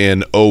race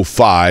in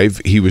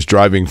 2005, he was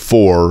driving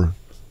for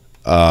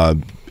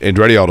Andretti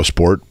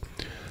Autosport.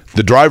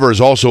 The driver is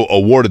also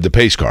awarded the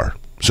pace car.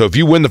 So if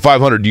you win the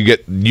 500, you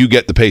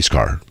get the pace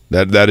car.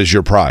 That is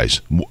your prize,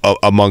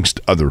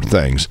 amongst other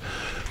things.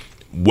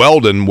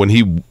 Weldon, when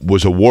he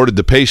was awarded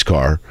the pace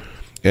car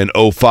in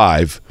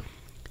 2005,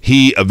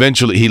 he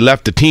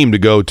left the team to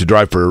go to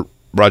drive for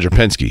Roger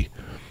Penske,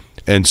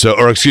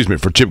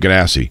 for Chip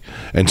Ganassi.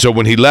 And so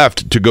when he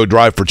left to go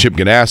drive for Chip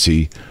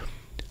Ganassi,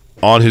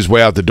 on his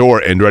way out the door,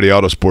 Andretti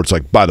Autosport's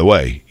like, by the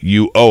way,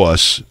 you owe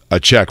us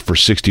a check for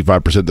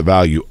 65% the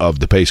value of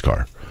the pace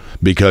car.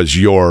 Because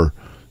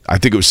I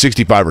think it was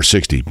 65 or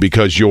 60,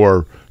 because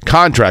your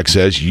contract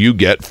says you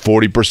get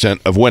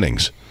 40% of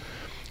winnings.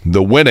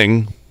 The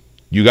winning,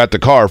 you got the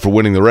car for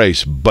winning the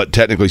race, but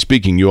technically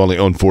speaking, you only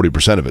own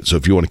 40% of it. So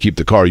if you want to keep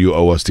the car, you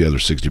owe us the other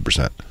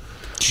 60%.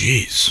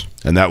 Jeez.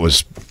 And that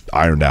was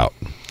ironed out.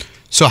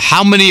 So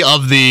how many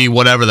of the,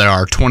 whatever there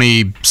are,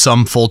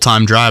 20-some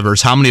full-time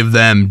drivers, how many of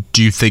them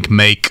do you think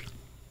make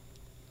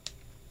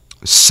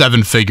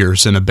 7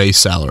 figures in a base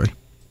salary?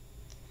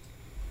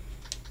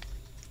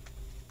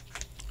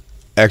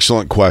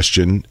 Excellent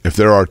question. If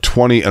there are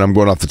 20, and I'm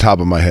going off the top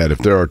of my head, if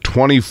there are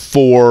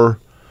 24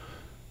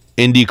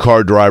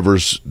 IndyCar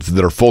drivers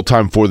that are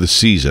full-time for the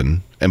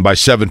season, and by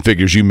 7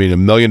 figures you mean $1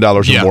 million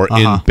or more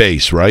in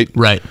base, right?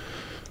 Right.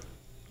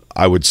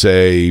 I would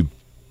say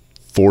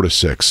 4 to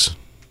 6.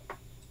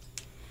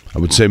 I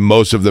would say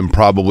most of them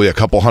probably a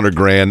couple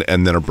 $100,000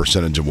 and then a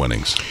percentage of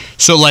winnings.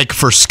 So, like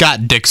for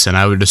Scott Dixon,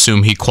 I would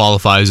assume he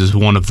qualifies as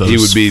one of those. He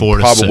would be 4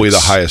 to probably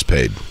 6. the highest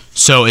paid.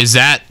 So is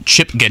that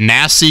Chip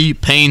Ganassi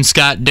paying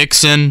Scott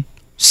Dixon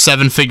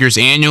 7 figures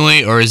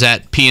annually, or is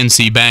that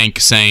PNC Bank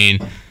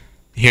saying,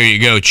 here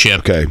you go,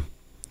 Chip? Okay.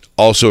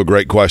 Also a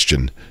great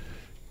question.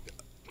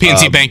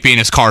 PNC Bank being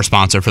his car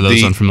sponsor, for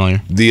those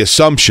unfamiliar. The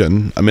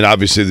assumption,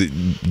 obviously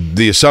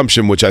the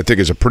assumption, which I think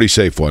is a pretty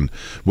safe one,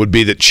 would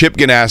be that Chip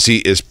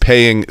Ganassi is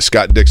paying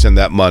Scott Dixon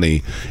that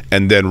money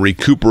and then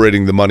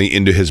recuperating the money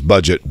into his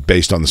budget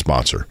based on the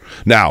sponsor.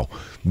 Now,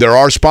 there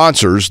are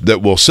sponsors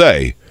that will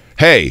say,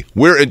 hey,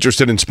 we're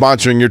interested in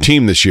sponsoring your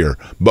team this year,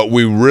 but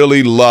we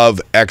really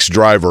love X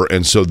driver,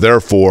 and so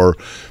therefore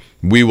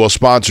we will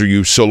sponsor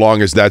you so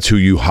long as that's who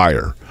you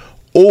hire.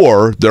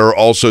 Or there are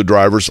also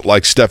drivers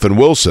like Stephen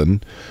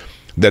Wilson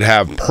that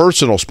have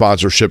personal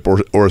sponsorship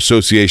or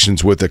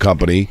associations with the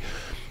company,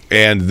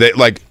 and they,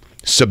 like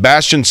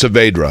Sebastian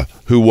Saavedra,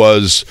 who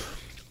was,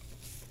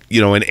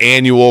 an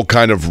annual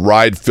kind of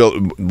ride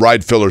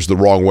filler's the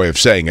wrong way of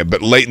saying it,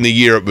 but late in the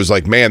year it was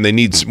like, man, we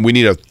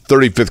need a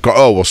 35th car.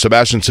 Oh, well,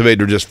 Sebastian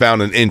Saavedra just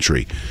found an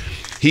entry.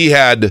 He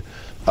had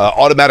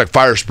automatic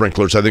fire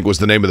sprinklers, I think was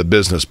the name of the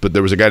business, but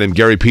there was a guy named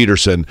Gary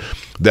Peterson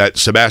that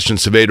Sebastian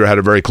Saavedra had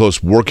a very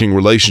close working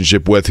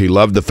relationship with. He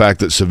loved the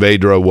fact that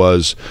Saavedra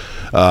was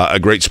a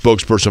great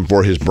spokesperson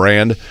for his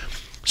brand.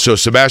 So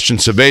Sebastian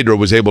Saavedra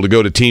was able to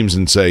go to teams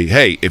and say,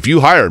 hey, if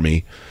you hire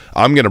me,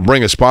 I'm going to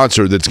bring a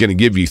sponsor that's going to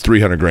give you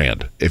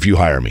 $300,000 if you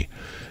hire me.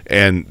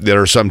 And there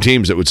are some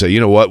teams that would say, you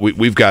know what, we're a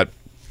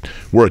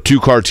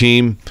 2-car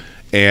team,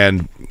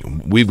 and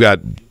we've got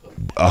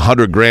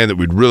 $100,000 that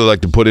we'd really like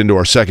to put into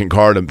our second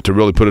car to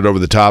really put it over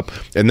the top.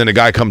 And then a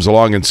guy comes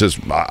along and says,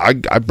 I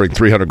bring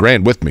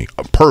 $300,000 with me.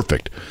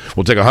 Perfect.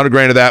 We'll take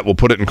 $100,000 of that. We'll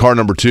put it in car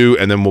number 2,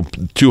 and then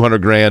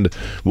 $200,000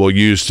 we'll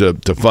use to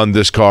fund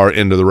this car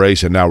into the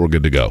race, and now we're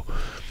good to go.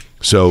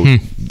 So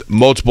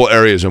multiple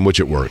areas in which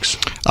it works.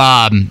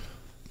 I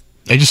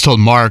just told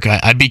Mark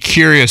I'd be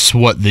curious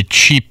what the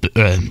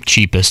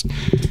cheapest.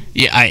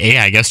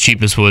 I guess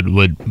cheapest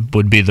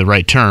would be the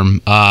right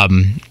term.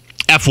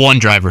 F1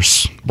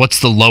 drivers. What's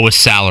the lowest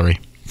salary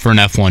for an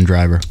F1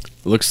 driver?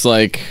 Looks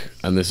like,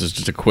 and this is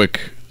just a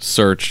quick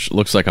search,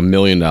 looks like $1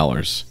 million.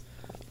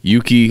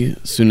 Yuki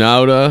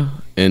Tsunoda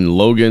and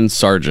Logan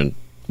Sargent,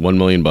 $1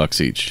 million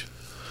each.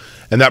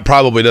 And that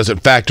probably doesn't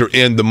factor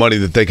in the money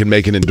that they can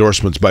make in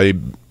endorsements by,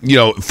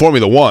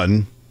 Formula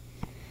One.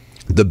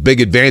 The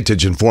big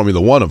advantage in Formula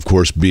One, of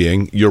course,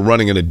 being you're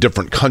running in a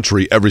different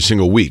country every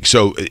single week.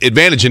 So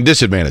advantage and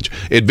disadvantage.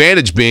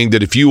 Advantage being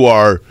that if you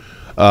are,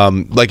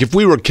 like if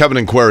we were Kevin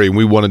and Query and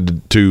we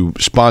wanted to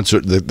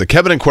sponsor the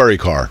Kevin and Query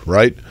car,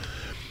 right?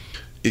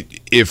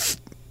 If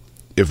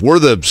we're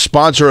the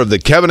sponsor of the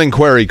Kevin and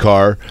Query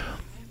car,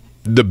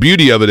 the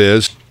beauty of it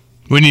is,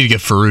 we need to get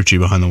Ferrucci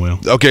behind the wheel.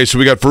 Okay, so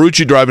we got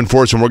Ferrucci driving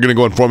for us, and we're going to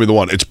go in Formula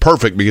One. It's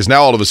perfect because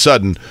now all of a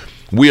sudden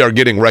we are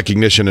getting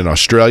recognition in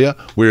Australia.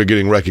 We are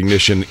getting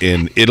recognition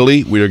in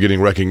Italy. We are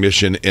getting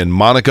recognition in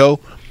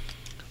Monaco.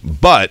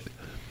 But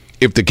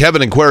if the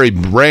Kevin and Query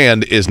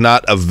brand is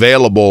not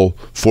available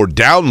for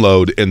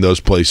download in those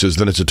places,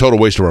 then it's a total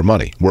waste of our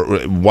money.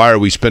 Why are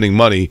we spending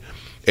money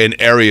in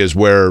areas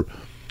where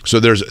 –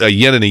 so there's a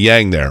yin and a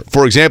yang there.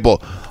 For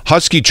example,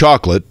 Husky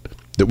Chocolate –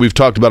 that we've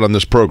talked about on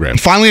this program.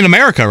 Finally in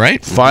America,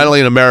 right? Finally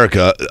in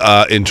America,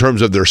 in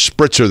terms of their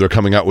spritzer they're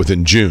coming out with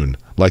in June,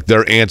 like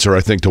their answer, I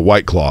think, to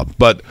White Claw.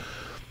 But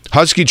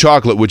Husky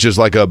Chocolate, which is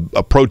like a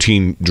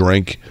protein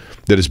drink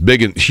that is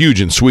big and huge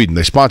in Sweden,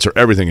 they sponsor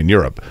everything in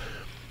Europe.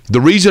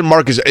 The reason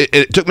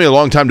it took me a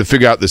long time to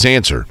figure out this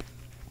answer.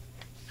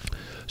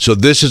 So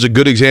this is a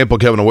good example,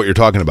 Kevin, of what you're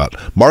talking about.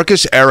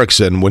 Marcus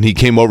Erickson, when he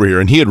came over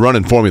here, and he had run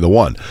in Formula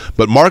One,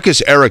 but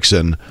Marcus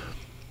Erickson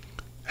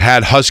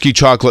had Husky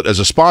Chocolate as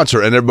a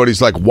sponsor, and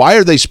everybody's like, why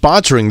are they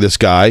sponsoring this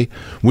guy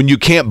when you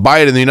can't buy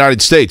it in the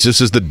United States? This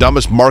is the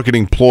dumbest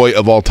marketing ploy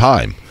of all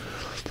time.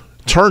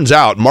 Turns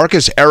out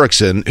Marcus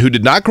Erickson, who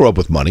did not grow up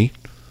with money,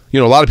 a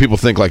lot of people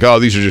think like, oh,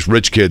 these are just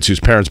rich kids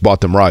whose parents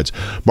bought them rides.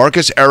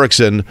 Marcus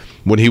Erickson,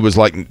 when he was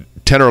like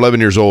 10 or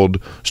 11 years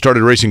old,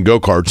 started racing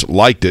go-karts,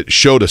 liked it,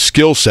 showed a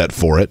skill set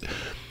for it.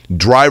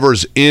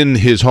 Drivers in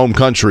his home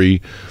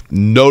country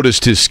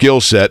noticed his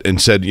skill set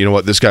and said, you know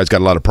what, this guy's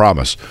got a lot of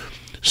promise.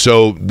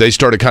 So they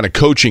started kind of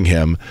coaching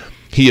him.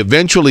 He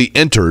eventually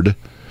entered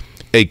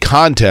a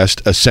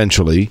contest,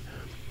 essentially,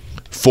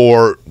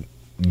 for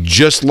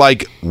just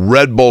like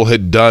Red Bull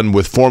had done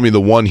with Formula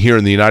One here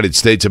in the United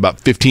States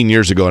about 15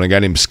 years ago, and a guy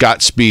named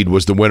Scott Speed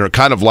was the winner,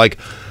 kind of like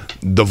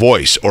The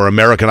Voice or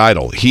American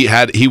Idol.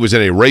 He was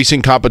in a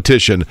racing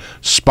competition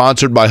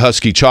sponsored by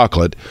Husky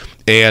Chocolate,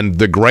 and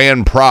the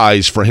grand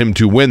prize for him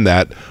to win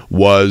that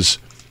was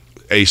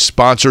a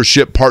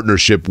sponsorship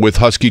partnership with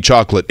Husky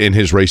Chocolate in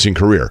his racing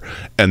career.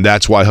 And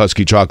that's why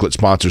Husky Chocolate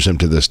sponsors him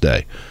to this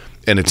day.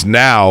 And it's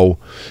now,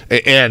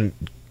 and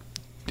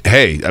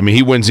hey, I mean,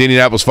 he wins the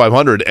Indianapolis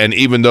 500, and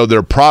even though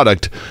their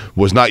product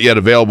was not yet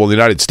available in the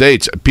United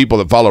States, people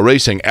that follow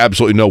racing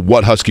absolutely know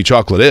what Husky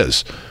Chocolate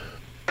is.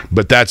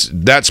 But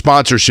that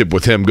sponsorship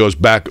with him goes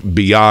back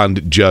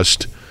beyond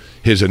just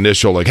his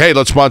initial, like, hey,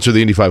 let's sponsor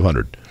the Indy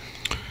 500.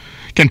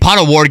 Ken,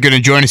 Pato O'Ward going to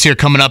join us here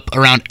coming up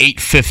around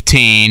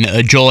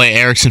 8:15. Joel A.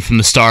 Erickson from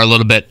the Star a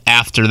little bit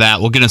after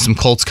that. We'll get into some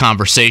Colts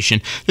conversation.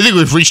 I think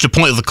we've reached a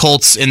point with the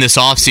Colts in this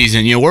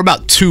offseason. We're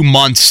about 2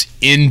 months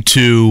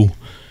into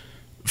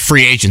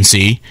free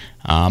agency.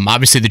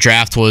 Obviously, the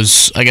draft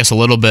was, I guess, a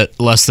little bit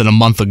less than a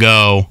month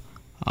ago.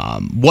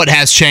 What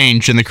has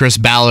changed in the Chris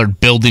Ballard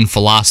building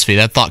philosophy?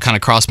 That thought kind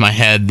of crossed my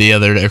mind the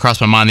other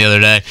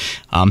day.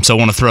 So I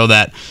want to throw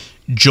that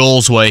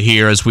Joel's way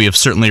here, as we have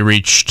certainly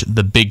reached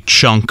the big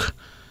chunk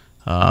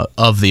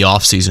of the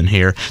offseason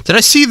here. Did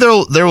I see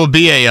there will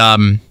be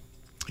a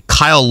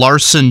Kyle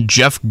Larson,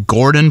 Jeff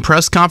Gordon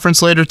press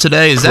conference later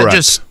today? Is Correct. that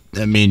just,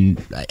 I mean,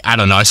 I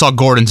don't know. I saw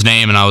Gordon's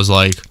name and I was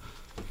like...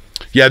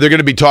 Yeah, they're going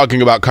to be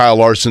talking about Kyle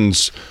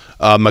Larson's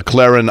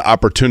McLaren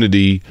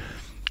opportunity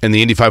in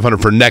the Indy 500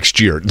 for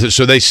next year.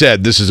 So they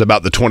said this is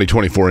about the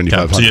 2024 Indy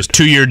 500. So just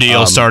 2-year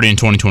deal starting in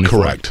 2024.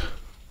 Correct.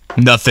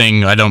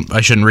 Nothing.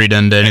 I shouldn't read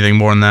into anything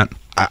more than that.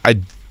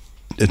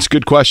 It's a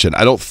good question.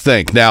 I don't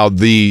think. Now,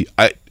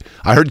 I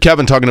heard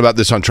Kevin talking about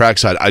this on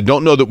Trackside. I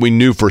don't know that we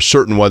knew for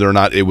certain whether or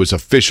not it was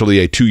officially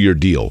a 2-year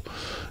deal.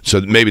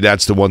 So maybe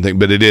that's the one thing.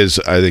 But it is,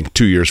 I think,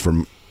 2 years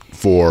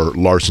for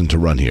Larson to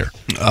run here.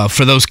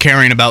 For those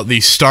caring about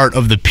the start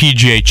of the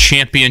PGA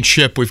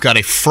Championship, we've got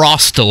a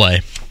frost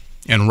delay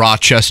in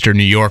Rochester,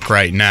 New York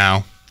right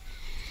now.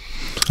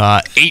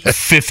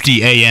 8:50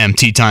 a.m.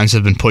 tee times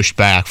have been pushed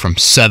back from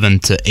 7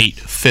 to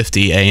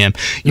 8:50 a.m.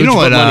 You know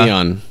what? Money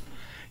on?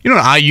 You know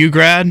an IU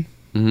grad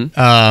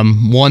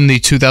won the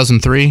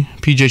 2003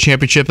 PGA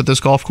Championship at this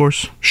golf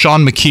course?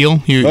 Sean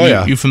McKeel.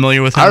 You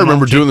familiar with him? I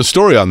remember doing the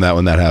story on that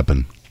when that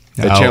happened.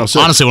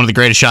 Honestly, one of the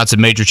greatest shots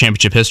in major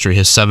championship history.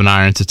 His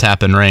 7-iron to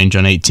tap-in range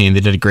on 18. They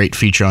did a great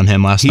feature on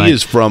him last night. He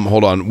is from.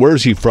 Hold on, where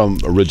is he from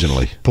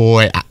originally?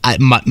 Boy,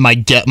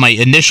 my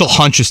initial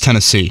hunch is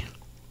Tennessee.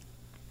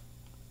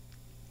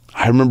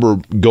 I remember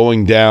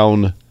going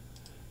down.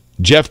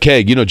 Jeff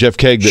Kaag, you know Jeff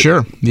Kaag?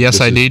 Sure, the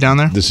SID down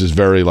there. This is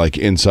very like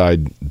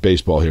inside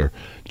baseball here.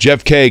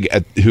 Jeff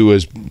Kaag, who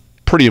is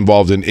pretty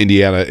involved in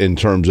Indiana in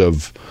terms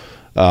of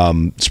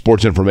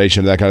sports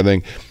information, that kind of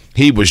thing.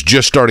 He was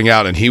just starting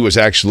out, and he was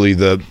actually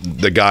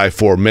the guy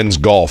for men's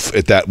golf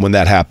when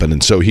that happened,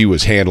 and so he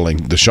was handling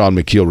the Sean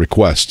McKeel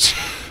requests.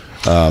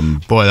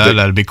 Boy,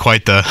 that'd be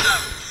quite the...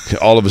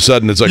 All of a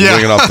sudden, it's like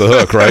ringing off the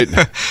hook, right?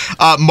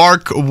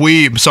 Mark,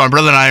 so my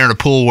brother and I are in a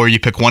pool where you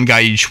pick one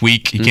guy each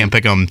week. You can't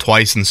pick them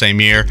twice in the same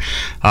year.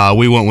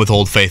 We went with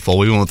Old Faithful.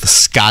 We went with the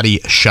Scotty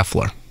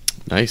Scheffler.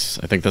 Nice.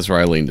 I think that's where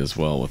I leaned as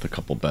well with a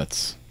couple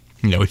bets.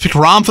 We picked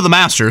Rahm for the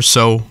Masters,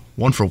 so...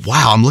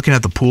 I'm looking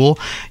at the pool.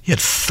 You had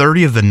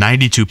 30 of the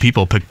 92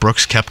 people pick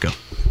Brooks Koepka.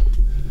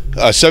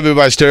 Seve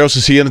Ballesteros,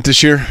 is he in it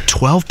this year?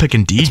 12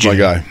 picking DJ. That's my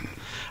guy.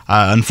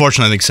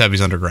 Unfortunately, I think Seve's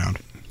underground.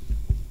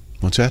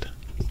 What's that?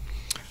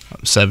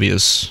 Seve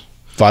is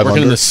 5 working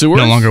under? in the sewers?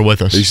 No longer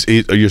with us.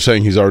 You're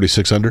saying he's already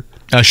 6 under?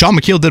 Sean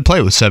McKeel did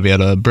play with Seve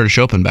at a British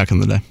Open back in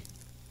the day.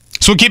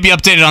 So we'll keep you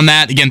updated on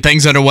that. Again,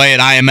 things underway at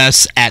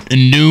IMS at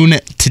noon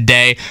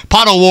today.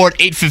 Pato O'Ward,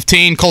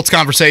 8:15. Colts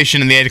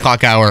conversation in the 8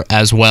 o'clock hour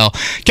as well.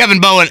 Kevin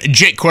Bowen,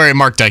 Jake Query,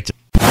 Mark Dykton.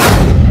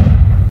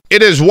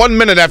 It is 1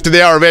 minute after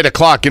the hour of 8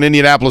 o'clock in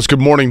Indianapolis. Good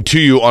morning to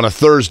you on a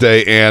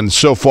Thursday, and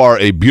so far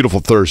a beautiful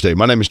Thursday.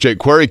 My name is Jake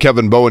Query.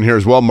 Kevin Bowen here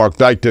as well. Mark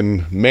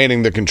Dykton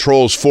manning the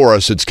controls for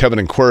us. It's Kevin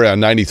and Query on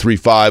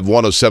 93.5,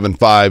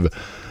 107.5,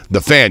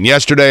 The Fan.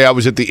 Yesterday, I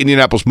was at the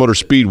Indianapolis Motor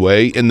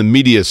Speedway in the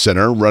Media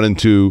Center, running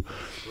to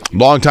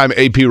longtime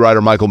AP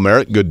rider Michael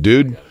Merritt, good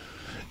dude.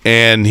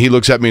 And he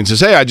looks at me and says,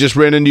 "Hey, I just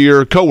ran into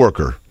your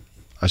coworker."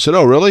 I said,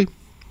 "Oh, really?"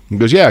 He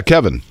goes, "Yeah,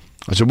 Kevin."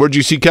 I said, "Where'd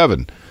you see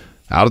Kevin?"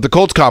 "Out at the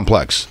Colts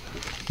complex,"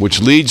 which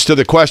leads to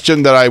the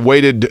question that I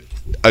waited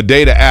a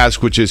day to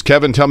ask, which is,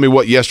 Kevin, tell me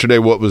what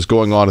was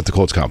going on at the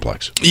Colts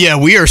complex. Yeah,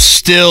 we are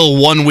still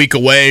 1 week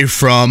away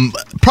from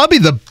probably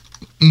the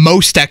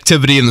most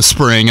activity in the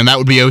spring, and that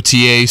would be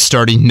OTA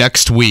starting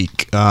next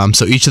week.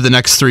 So each of the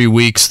next 3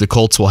 weeks, the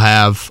Colts will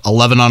have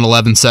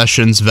 11-on-11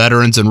 sessions,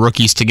 veterans and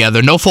rookies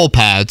together. No full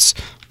pads,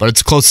 but it's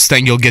the closest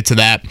thing you'll get to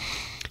that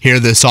here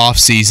this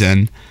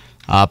offseason.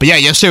 But yeah,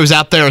 yesterday was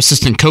out there.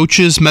 Assistant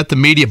coaches met the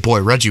media. Boy,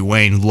 Reggie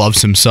Wayne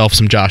loves himself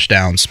some Josh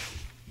Downs.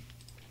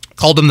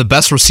 Called him the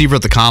best receiver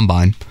at the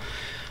Combine,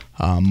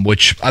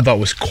 which I thought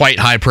was quite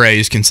high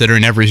praise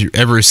considering every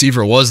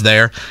receiver was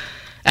there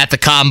at the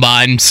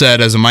Combine. Said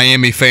as a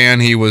Miami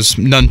fan, he was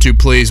none too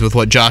pleased with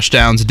what Josh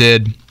Downs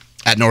did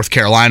at North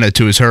Carolina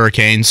to his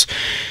Hurricanes.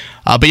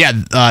 But yeah,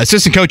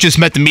 assistant coaches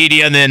met the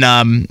media, and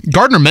then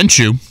Gardner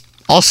Minshew,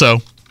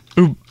 also,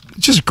 who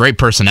just a great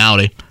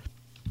personality,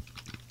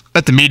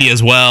 met the media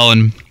as well.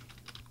 And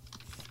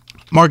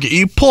Mark,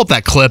 you pull up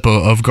that clip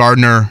of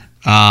Gardner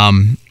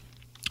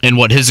and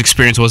what his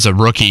experience was as a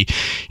rookie.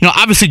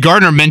 Obviously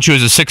Gardner Minshew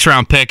is a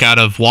 6th-round pick out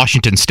of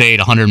Washington State,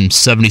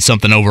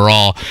 170-something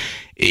overall.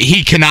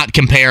 He cannot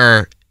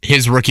compare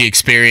his rookie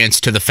experience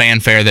to the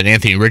fanfare that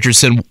Anthony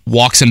Richardson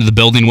walks into the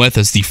building with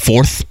as the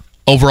 4th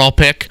overall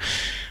pick.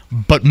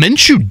 But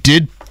Minshew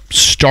did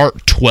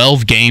start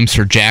 12 games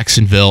for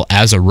Jacksonville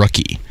as a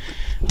rookie.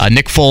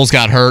 Nick Foles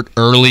got hurt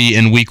early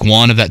in week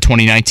 1 of that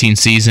 2019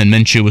 season.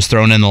 Minshew was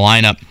thrown in the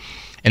lineup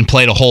and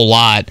played a whole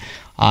lot.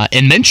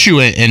 And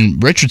Minshew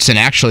and Richardson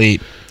actually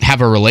have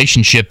a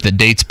relationship that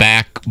dates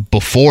back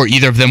before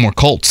either of them were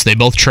Colts. They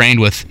both trained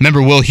with,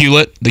 remember Will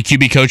Hewlett, the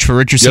QB coach for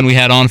Richardson we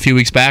had on a few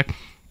weeks back?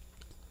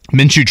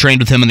 Minshew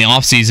trained with him in the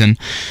offseason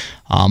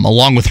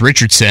along with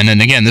Richardson. And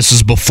again, this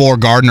is before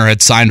Gardner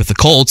had signed with the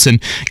Colts.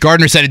 And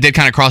Gardner said it did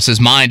kind of cross his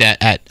mind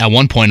at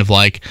one point of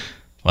like,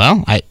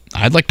 well,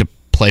 I'd like to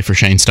play for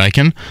Shane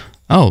Steichen.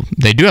 oh,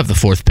 they do have the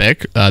 4th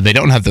pick. They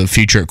don't have the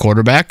future at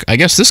quarterback. I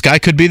guess this guy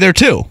could be there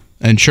too.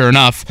 And sure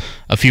enough,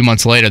 a few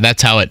months later,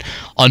 that's how it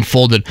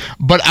unfolded.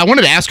 But I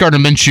wanted to ask Gardner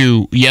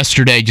Minshew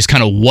yesterday just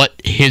kind of what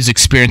his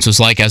experience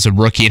was like as a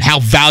rookie and how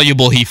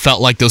valuable he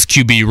felt like those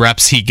QB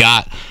reps he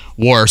got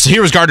were. So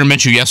here was Gardner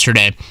Minshew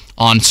yesterday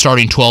on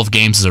starting 12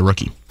 games as a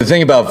rookie. The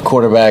thing about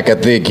quarterback, I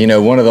think,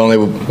 one of the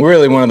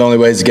only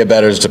ways to get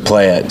better is to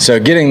play it. So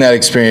getting that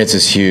experience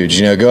is huge.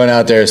 Going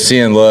out there,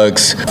 seeing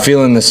looks,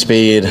 feeling the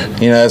speed,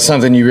 that's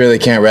something you really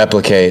can't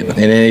replicate in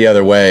any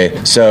other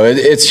way. So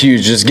it's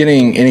huge. Just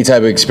getting any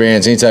type of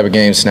experience, any type of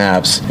game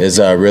snaps is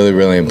really,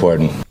 really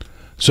important.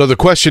 So the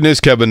question is,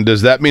 Kevin,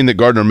 does that mean that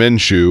Gardner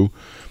Minshew,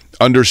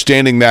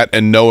 understanding that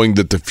and knowing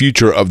that the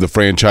future of the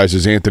franchise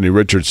is Anthony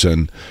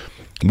Richardson,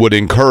 would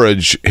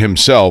encourage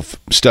himself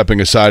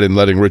stepping aside and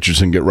letting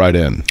Richardson get right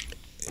in?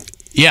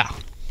 Yeah,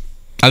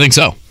 I think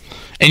so.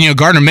 And,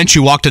 Gardner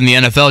Minshew walked in the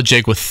NFL,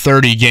 Jake, with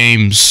 30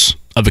 games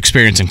of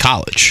experience in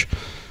college.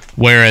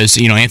 Whereas,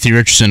 Anthony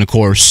Richardson, of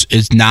course,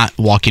 is not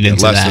walking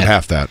into less that. Than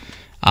half that.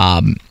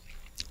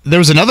 There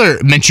was another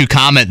Minshew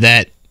comment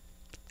that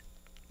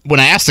when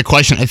I asked the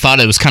question, I thought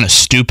it was kind of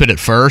stupid at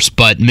first,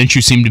 but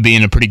Minshew seemed to be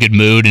in a pretty good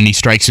mood, and he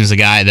strikes me as a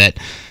guy that,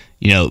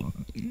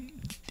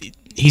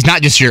 he's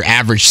not just your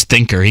average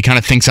thinker. He kind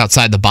of thinks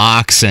outside the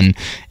box, and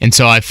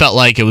so I felt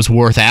like it was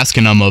worth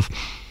asking him of,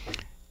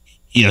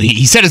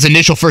 he said his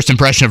initial first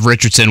impression of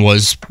Richardson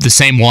was the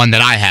same one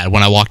that I had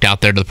when I walked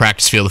out there to the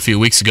practice field a few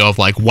weeks ago of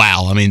like,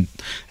 wow, I mean,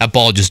 that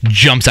ball just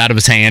jumps out of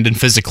his hand, and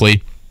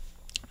physically,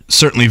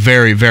 certainly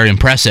very, very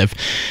impressive.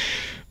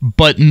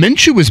 But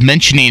Minshew was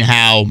mentioning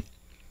how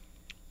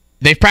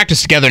they've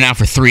practiced together now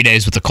for 3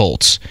 days with the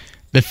Colts.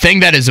 The thing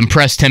that has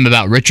impressed him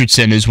about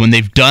Richardson is when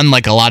they've done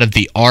like a lot of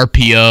the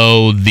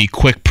RPO, the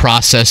quick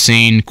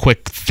processing,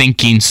 quick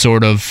thinking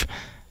sort of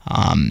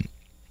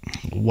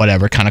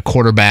whatever kind of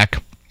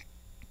quarterback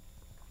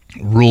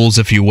rules,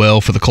 if you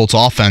will, for the Colts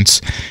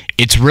offense,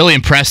 it's really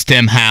impressed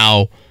him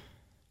how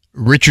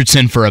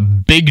Richardson, for a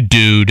big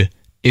dude,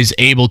 is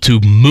able to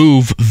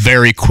move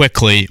very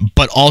quickly,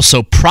 but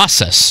also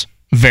process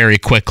very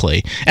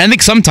quickly. And I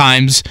think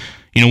sometimes,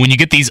 when you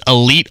get these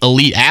elite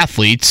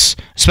athletes,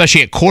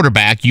 especially at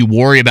quarterback, you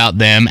worry about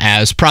them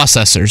as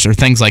processors or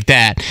things like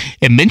that.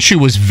 And Minshew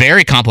was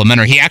very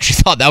complimentary. He actually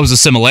thought that was a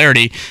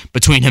similarity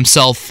between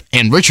himself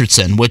and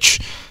Richardson, which,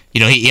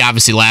 he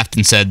obviously laughed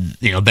and said,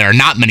 there are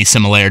not many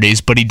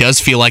similarities, but he does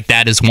feel like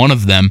that is one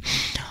of them.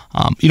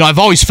 I've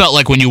always felt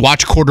like when you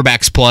watch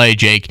quarterbacks play,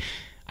 Jake,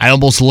 I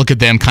almost look at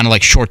them kind of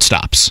like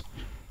shortstops.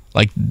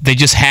 Like, they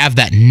just have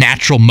that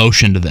natural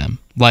motion to them.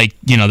 Like,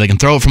 they can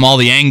throw it from all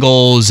the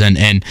angles, and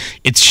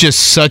it's just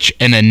such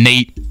an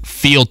innate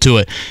feel to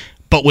it.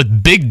 But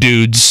with big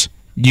dudes,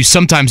 you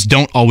sometimes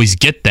don't always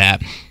get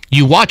that.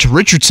 You watch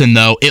Richardson,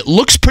 though, it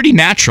looks pretty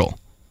natural.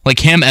 Like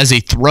him as a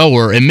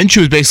thrower, and Minshew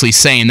was basically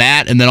saying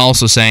that, and then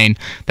also saying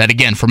that,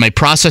 again, from a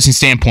processing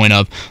standpoint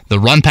of the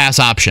run-pass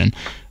option,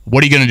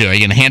 what are you going to do? Are you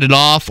going to hand it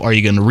off? Are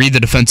you going to read the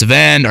defensive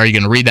end? Are you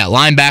going to read that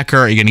linebacker?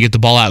 Are you going to get the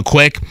ball out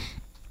quick?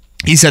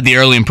 He said the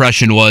early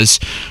impression was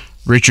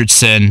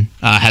Richardson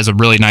has a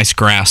really nice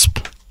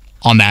grasp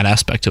on that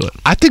aspect to it.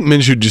 I think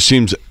Minshew just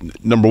seems,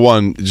 number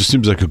one, it just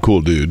seems like a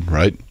cool dude,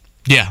 right?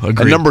 Yeah, agreed.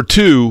 And number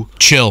two,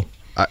 chill.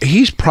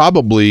 He's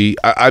probably,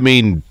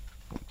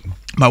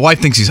 my wife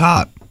thinks he's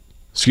hot.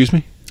 Excuse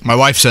me? My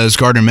wife says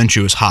Gardner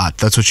Minshew is hot.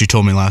 That's what she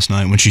told me last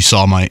night when she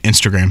saw my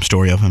Instagram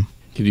story of him.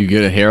 Could you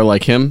get a hair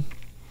like him?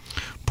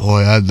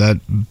 Boy, that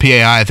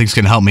PAI I think is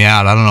going to help me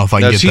out. I don't know if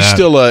I can get that. Is he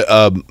still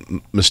a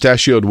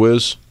mustachioed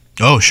whiz?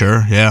 Oh,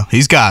 sure, yeah.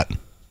 He's got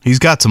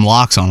some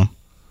locks on him.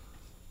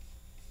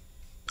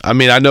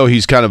 I know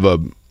he's kind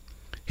of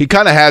he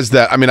kind of has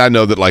that. I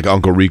know that like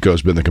Uncle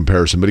Rico's been the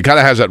comparison, but he kind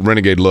of has that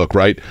renegade look,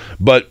 right?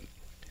 But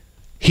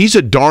he's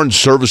a darn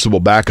serviceable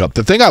backup.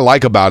 The thing I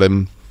like about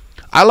him,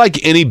 I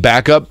like any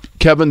backup,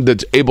 Kevin,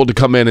 that's able to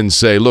come in and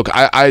say, look,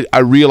 I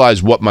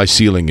realize what my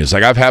ceiling is.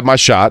 Like, I've had my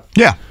shot.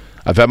 Yeah.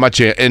 I've had my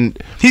chance, and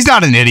he's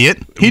not an idiot.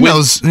 He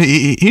knows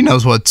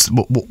what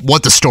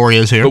the story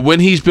is here. But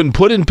when he's been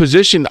put in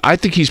position, I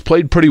think he's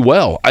played pretty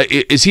well.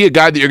 Is he a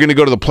guy that you're going to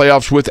go to the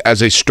playoffs with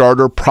as a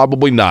starter?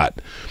 Probably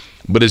not.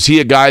 But is he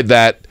a guy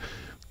that,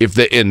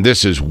 and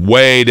this is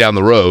way down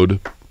the road,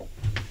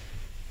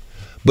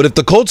 but if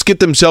the Colts get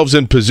themselves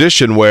in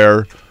position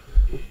where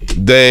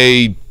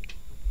they,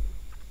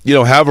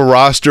 have a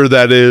roster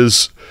that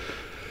is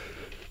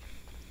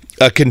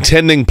a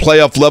contending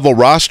playoff level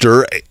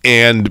roster,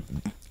 and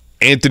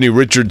Anthony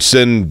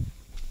Richardson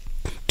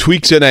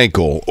tweaks an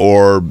ankle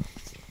or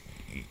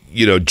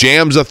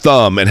jams a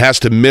thumb and has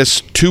to miss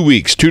 2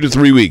 weeks, 2 to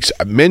 3 weeks,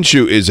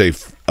 Minshew is a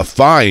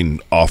fine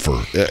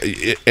offer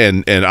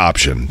and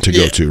option to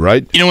go to,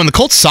 right? When the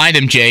Colts signed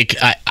him, Jake,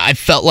 I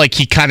felt like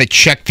he kind of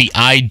checked the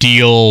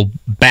ideal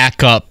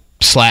backup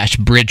 /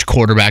 bridge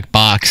quarterback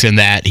box in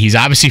that he's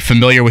obviously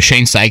familiar with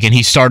Shane Steichen.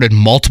 He started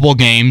multiple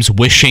games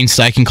with Shane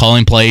Steichen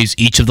calling plays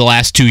each of the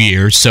last 2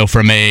 years. So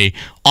from a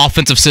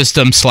offensive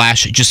system /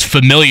 just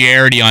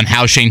familiarity on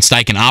how Shane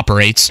Steichen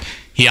operates,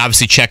 he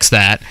obviously checks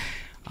that.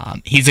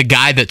 He's a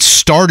guy that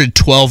started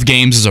 12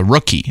 games as a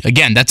rookie.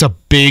 Again, that's a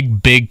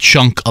big, big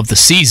chunk of the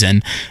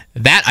season.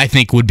 That, I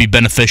think, would be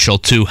beneficial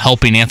to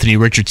helping Anthony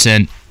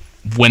Richardson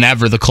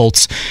whenever the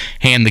Colts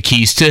hand the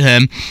keys to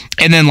him.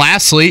 And then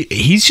lastly,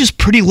 he's just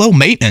pretty low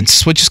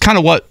maintenance, which is kind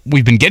of what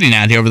we've been getting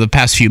at here over the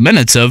past few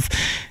minutes of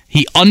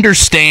he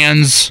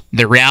understands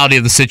the reality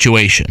of the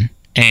situation.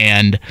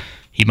 And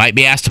he might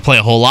be asked to play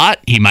a whole lot.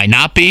 He might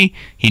not be.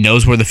 He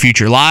knows where the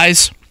future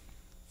lies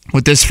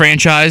with this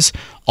franchise,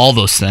 all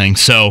those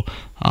things. So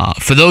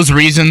for those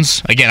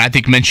reasons, again, I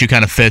think Minshew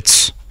kind of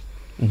fits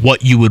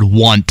what you would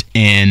want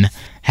in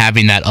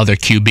having that other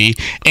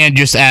QB. And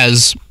just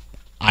as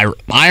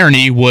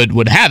irony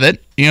would have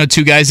it,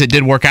 two guys that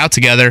did work out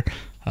together,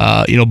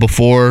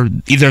 before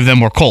either of them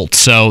were Colts.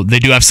 So they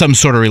do have some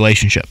sort of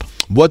relationship.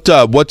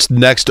 What's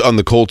next on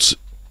the Colts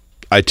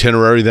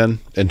itinerary then,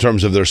 in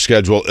terms of their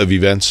schedule of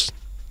events?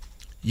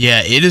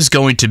 Yeah, it is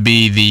going to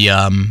be the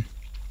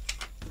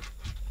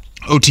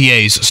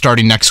OTAs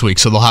starting next week.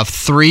 So they'll have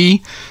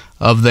 3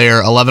 of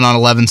their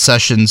 11-on-11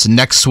 sessions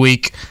next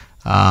week.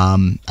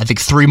 I think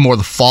 3 more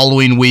the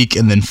following week,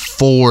 and then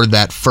 4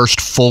 that first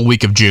full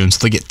week of June. So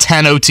they get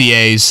 10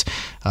 OTAs,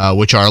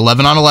 which are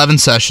 11-on-11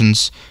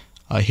 sessions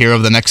here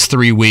over the next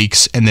 3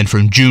 weeks. And then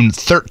from June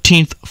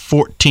 13th,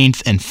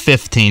 14th, and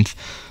 15th,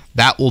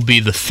 that will be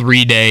the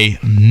 3-day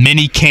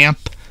mini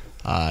camp.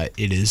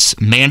 It is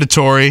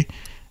mandatory.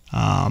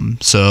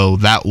 So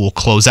that will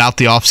close out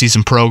the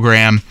offseason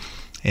program.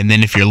 And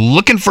then if you're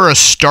looking for a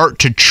start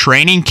to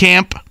training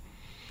camp,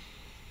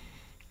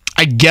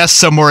 I guess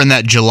somewhere in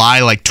that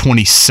July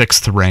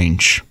 26th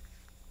range.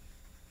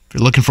 If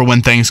you're looking for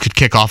when things could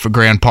kick off at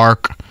Grand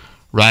Park,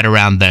 right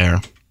around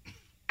there.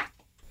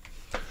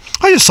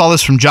 I just saw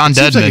this from John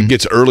Dedman. Seems like it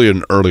gets earlier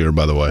and earlier,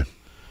 by the way.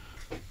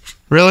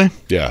 Really?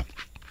 Yeah,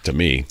 to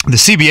me. The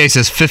CBA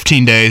says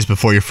 15 days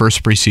before your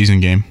first preseason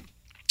game.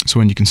 So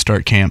when you can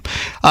start camp.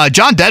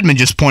 John Dedman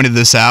just pointed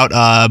this out,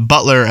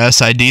 Butler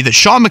SID, that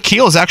Sean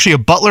McKeel is actually a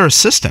Butler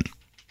assistant.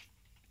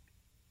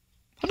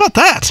 How about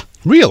that?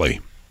 Really?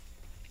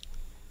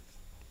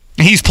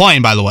 He's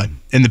playing, by the way,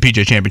 in the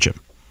PJ Championship.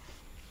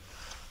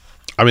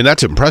 I mean,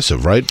 that's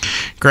impressive, right?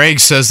 Greg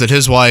says that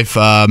his wife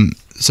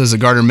says that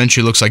Gardner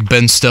Minshew looks like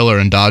Ben Stiller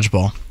in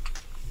dodgeball.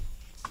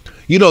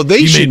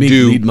 They should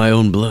bleed my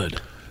own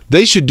blood.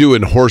 They should do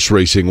in horse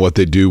racing what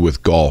they do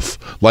with golf.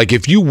 Like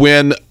if you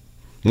win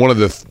one of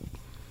the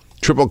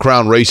Triple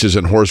Crown races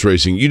in horse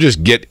racing, you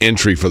just get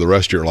entry for the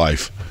rest of your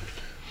life.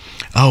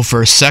 Oh,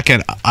 for a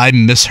second, I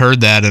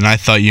misheard that, and I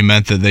thought you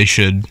meant that they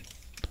should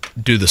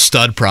do the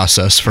stud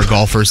process for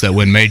golfers that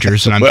win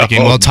majors. And I'm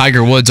thinking,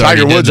 Tiger Woods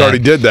already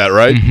did that,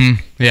 right?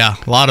 Mm-hmm. Yeah,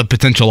 a lot of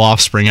potential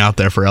offspring out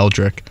there for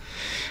Eldrick.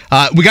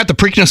 We got the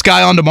Preakness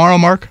guy on tomorrow,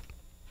 Mark?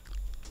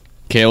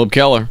 Caleb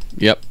Keller.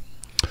 Yep.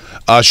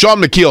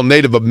 Sean McKeel,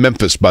 native of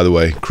Memphis, by the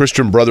way.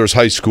 Christian Brothers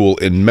High School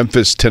in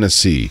Memphis,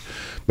 Tennessee,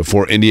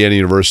 before Indiana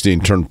University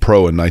and turned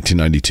pro in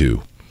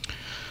 1992.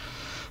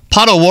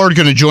 Pato O'Ward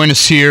going to join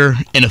us here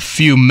in a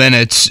few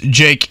minutes.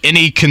 Jake,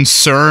 any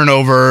concern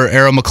over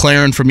Arrow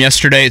McLaren from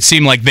yesterday? It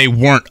seemed like they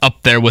weren't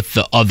up there with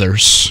the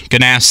others.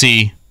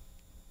 Ganassi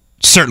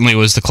certainly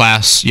was the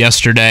class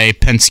yesterday.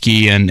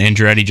 Penske and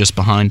Andretti just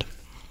behind.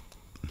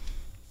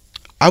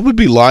 I would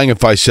be lying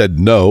if I said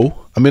no.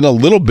 I mean, a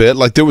little bit.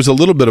 Like, there was a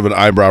little bit of an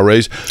eyebrow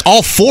raise.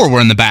 All 4 were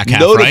in the back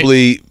half,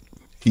 notably, right?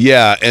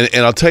 Yeah,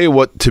 and I'll tell you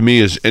what, to me,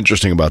 is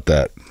interesting about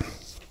that.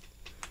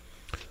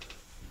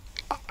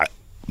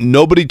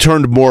 Nobody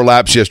turned more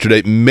laps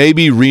yesterday.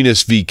 Maybe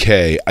Renus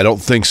VK. I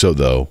don't think so,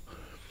 though.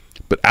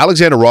 But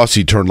Alexander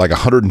Rossi turned like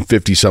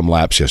 150-some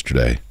laps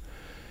yesterday.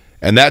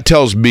 And that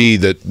tells me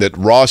that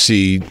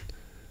Rossi,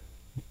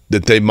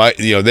 that they might,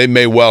 they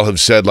may well have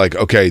said, like,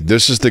 okay,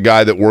 this is the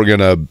guy that we're going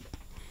to,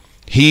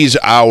 he's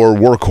our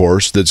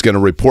workhorse that's going to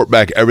report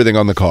back everything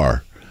on the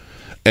car.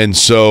 And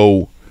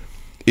so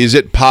is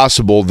it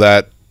possible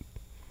that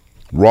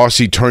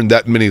Rossi turned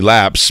that many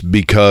laps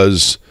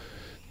because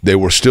they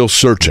were still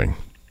searching?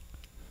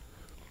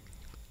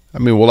 I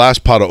mean, we'll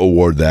ask Pato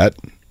O'Ward that.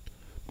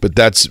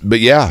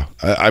 But yeah,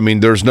 I mean,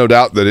 there's no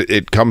doubt that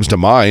it comes to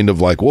mind of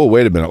like, whoa,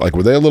 wait a minute. Like,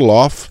 were they a little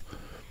off?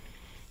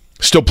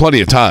 Still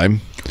plenty of time.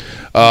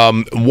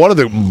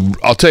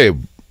 I'll tell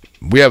you,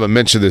 we haven't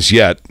mentioned this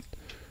yet.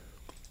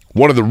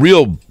 One of the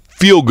real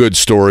feel-good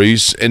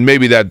stories, and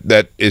maybe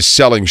that is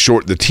selling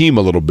short the team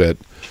a little bit,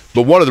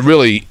 but one of the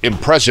really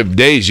impressive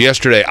days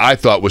yesterday, I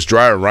thought, was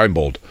Dreyer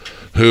Reinbold,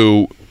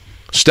 who,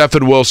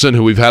 Stephen Wilson,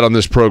 who we've had on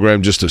this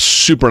program, just a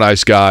super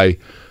nice guy.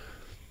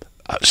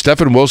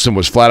 Stephen Wilson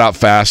was flat out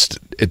fast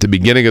at the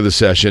beginning of the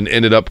session,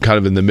 ended up kind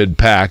of in the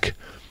mid-pack,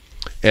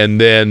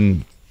 and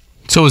then...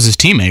 So was his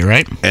teammate,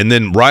 right? And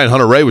then Ryan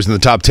Hunter-Reay was in the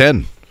top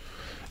 10.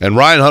 And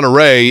Ryan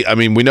Hunter-Reay, I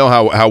mean, we know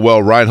how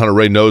well Ryan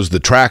Hunter-Reay knows the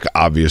track,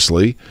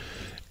 obviously.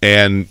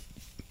 And,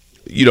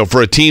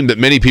 for a team that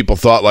many people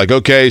thought, like,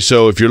 okay,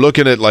 so if you're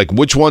looking at, like,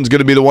 which one's going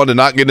to be the one to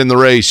not get in the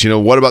race,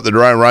 what about the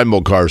Dreyer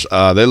Reinbold cars?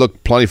 They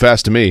look plenty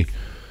fast to me.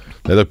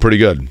 They look pretty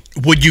good.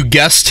 Would you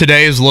guess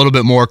today is a little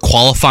bit more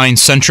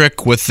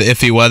qualifying-centric with the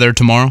iffy weather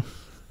tomorrow?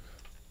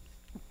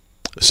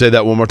 Say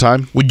that one more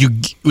time. Would you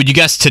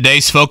guess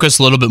today's focus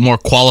a little bit more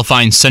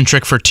qualifying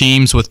centric for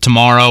teams with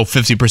tomorrow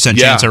 50%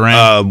 chance of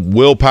rain?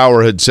 Will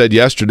Power had said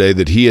yesterday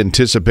that he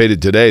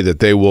anticipated today that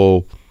they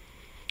will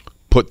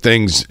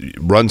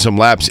run some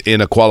laps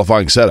in a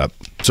qualifying setup.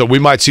 So we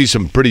might see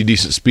some pretty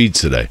decent speeds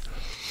today.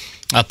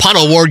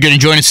 Pato O'Ward going to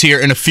join us here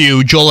in a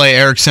few. Joel A.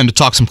 Erickson to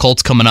talk some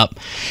Colts coming up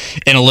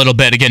in a little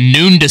bit. Again,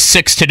 noon to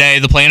 6 today.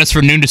 The plan is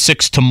for noon to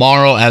 6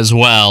 tomorrow as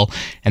well.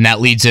 And that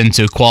leads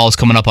into quals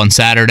coming up on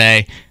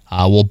Saturday.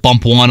 We'll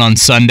bump one on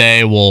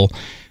Sunday. We'll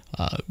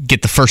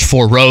get the first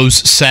 4 rows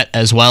set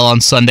as well on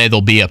Sunday.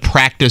 There'll be a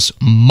practice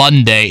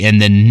Monday, and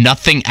then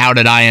nothing out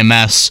at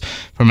IMS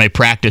from a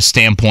practice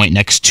standpoint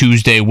next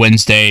Tuesday,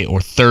 Wednesday,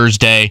 or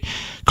Thursday.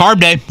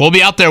 Carb day. We'll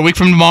be out there a week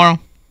from tomorrow.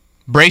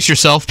 Brace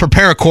yourself.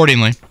 Prepare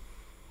accordingly.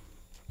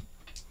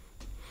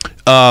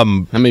 How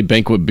many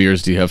banquet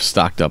beers do you have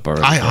stocked up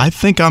already? I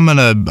think I'm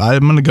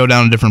gonna go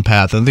down a different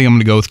path. I think I'm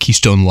gonna go with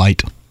Keystone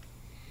Light.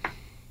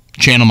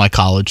 Channel my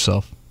college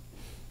self.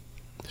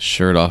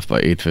 Shirt off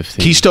by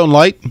 8:15. Keystone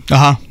Light?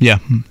 Yeah.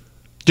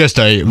 Just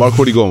a Mark,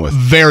 what are you going with?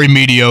 Very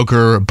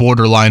mediocre,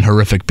 borderline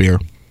horrific beer.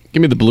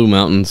 Give me the Blue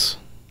Mountains.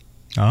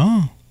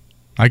 Oh,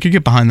 I could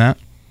get behind that.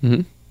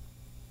 Mm-hmm.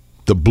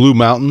 The Blue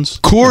Mountains?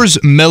 Coors,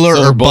 Miller,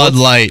 Silver or Bud Bullets?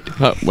 Light.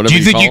 Do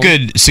you think you call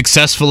them? could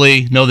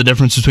successfully know the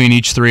difference between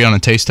each 3 on a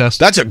taste test?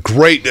 That's a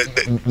great.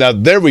 Now,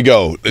 there we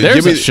go.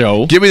 There's a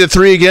show. Give me the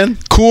 3 again.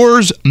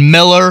 Coors,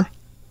 Miller,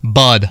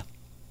 Bud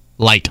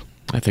Light.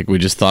 I think we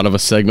just thought of a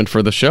segment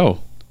for the show.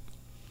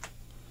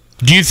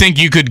 Do you think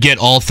you could get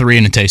all 3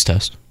 in a taste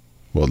test?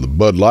 Well, the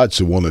Bud Light's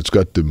the one that's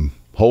got the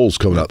holes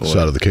coming out the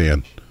side of the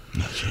can.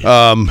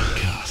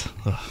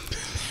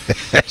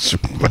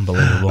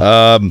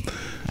 Unbelievable.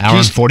 Hour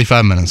and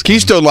 45 minutes.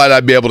 Keystone Light,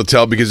 I'd be able to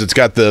tell because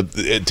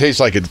it tastes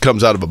like it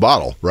comes out of a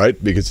bottle,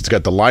 right? Because it's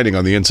got the lining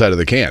on the inside of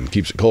the can,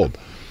 keeps it cold.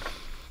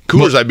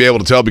 Coors, I'd be able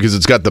to tell because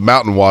it's got the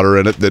mountain water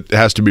in it that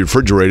has to be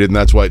refrigerated, and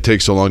that's why it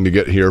takes so long to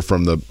get here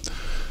from the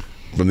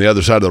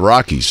other side of the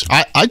Rockies.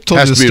 I told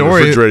has you to the be in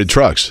story refrigerated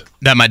trucks.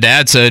 that my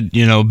dad said,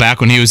 back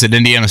when he was at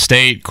Indiana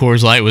State,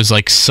 Coors Light was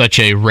like such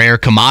a rare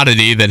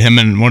commodity that him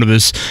and one of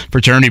his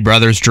fraternity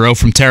brothers drove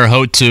from Terre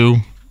Haute to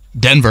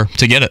Denver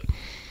to get it.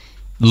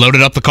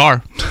 Loaded up the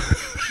car.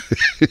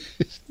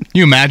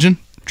 You imagine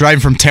driving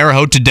from Terre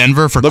Haute to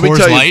Denver for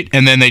Coors Light,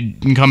 and then they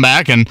can come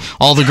back, and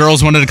all the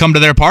girls wanted to come to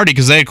their party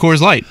because they had Coors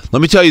Light. Let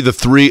me tell you the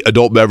 3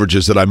 adult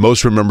beverages that I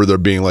most remember there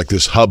being like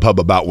this hubbub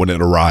about when it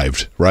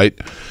arrived, right?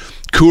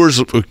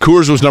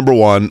 Coors was number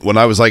 1. When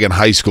I was like in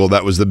high school,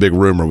 that was the big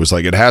rumor. It was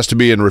like it has to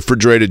be in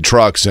refrigerated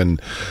trucks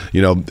and,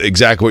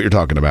 exactly what you're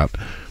talking about.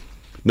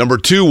 Number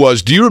 2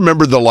 was, do you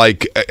remember and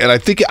I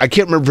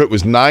can't remember if it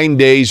was 9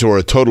 days or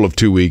a total of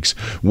 2 weeks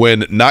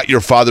when Not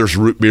Your Father's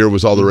root beer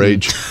was all the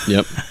rage?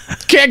 Yep.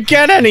 Can't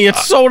get any.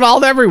 It's sold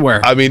out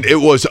everywhere. I mean, it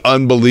was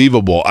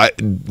unbelievable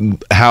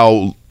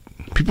how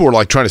people were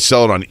like trying to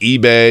sell it on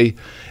eBay,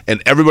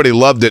 and everybody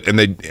loved it. And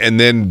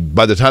then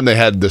by the time they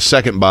had the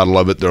second bottle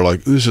of it, they're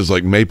like, this is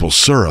like maple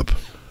syrup.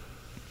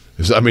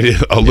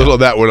 Little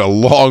of that went a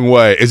long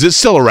way. Is it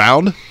still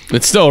around?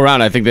 It's still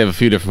around. I think they have a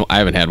few different. I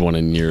haven't had one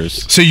in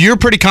years. So you're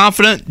pretty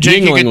confident,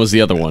 Jake? Yingling was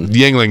the other one.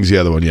 Yingling's the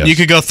other one, yes. You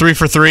could go 3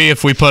 for 3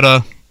 if we put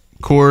a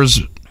Coors,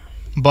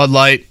 Bud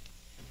Light,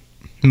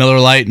 Miller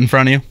Light in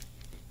front of you.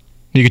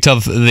 You could tell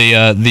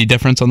the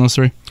difference on those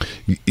 3?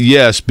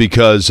 Yes,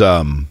 because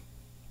I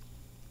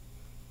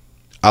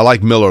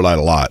like Miller Lite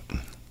a lot,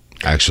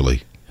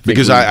 actually.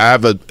 Because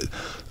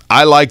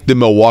I like the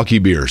Milwaukee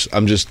beers.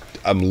 I'm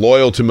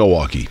loyal to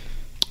Milwaukee.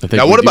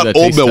 Now, what about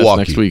Old Milwaukee?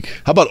 Next week.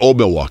 How about Old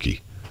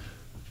Milwaukee?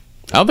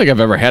 I don't think I've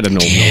ever had an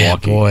Old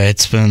Milwaukee. Boy,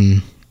 it's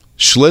been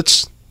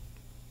Schlitz?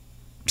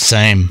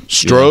 same.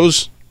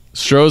 Stroh's? Yeah.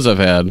 Stroh's I've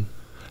had.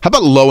 How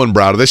about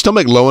Lowenbrow? Do they still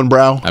make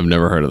Lowenbrow? I've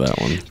never heard of that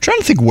one. I'm trying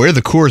to think where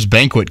the Coors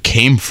Banquet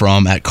came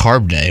from at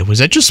Carb Day. Was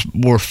that just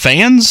were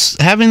fans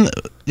having?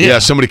 Yeah,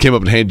 somebody came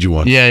up and handed you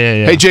one.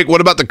 Yeah. Hey, Jake,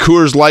 what about the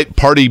Coors Light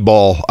Party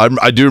Ball?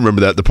 I do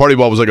remember that. The Party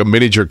Ball was like a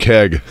miniature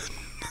keg.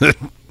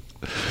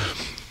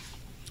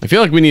 I feel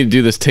like we need to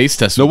do this taste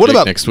test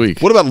next week.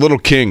 What about Little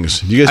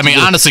Kings? You guys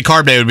honestly,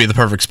 Carb Day would be the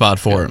perfect spot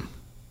for it.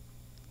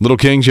 Little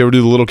Kings? You ever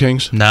do the Little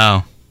Kings?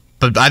 No.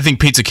 But I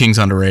think Pizza King's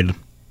underrated.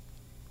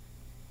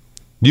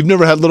 You've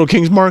never had Little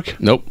Kings, Mark?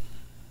 Nope.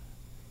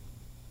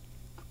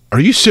 Are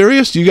you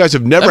serious? You guys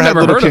have never had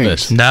Little heard Kings? of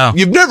this. No.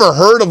 You've never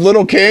heard of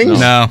Little Kings?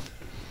 No.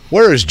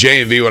 Where is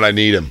J&V when I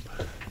need him?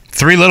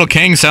 3 Little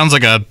Kings sounds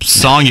like a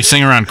song you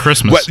sing around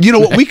Christmas. Well, you know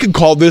what? We could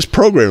call this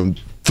program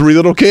 3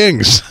 Little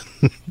Kings.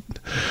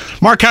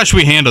 Mark, how should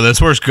we handle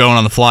this? We're just going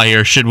on the fly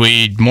here. Should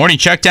we morning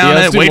check down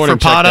it, wait for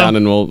Pato?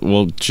 And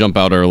we'll jump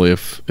out early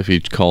if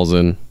he calls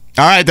in.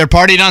 All right, they're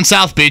partying on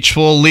South Beach.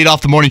 We'll lead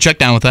off the morning check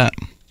down with that.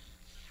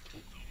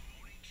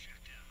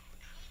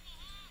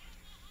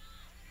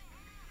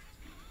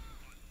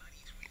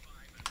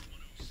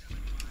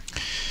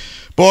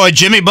 Boy,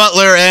 Jimmy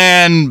Butler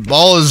and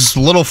all his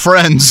little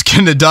friends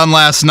getting it done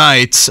last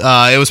night.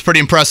 It was pretty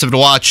impressive to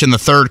watch in the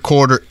third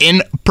quarter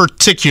in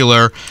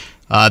particular.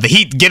 The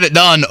Heat get it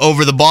done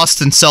over the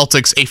Boston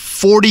Celtics, a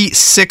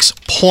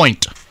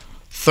 46-point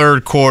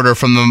third quarter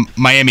from the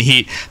Miami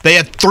Heat. They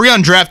had 3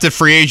 undrafted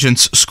free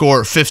agents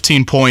score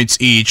 15 points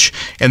each,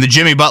 and the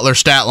Jimmy Butler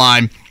stat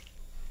line,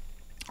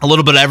 a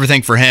little bit of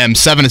everything for him.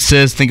 7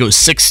 assists, I think it was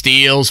 6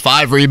 steals,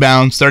 5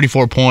 rebounds,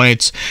 34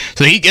 points.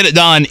 So he get it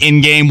done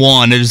in Game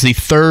 1. It is the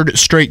 3rd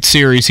straight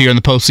series here in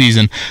the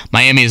postseason.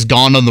 Miami has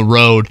gone on the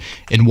road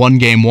and won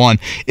Game 1.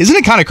 Isn't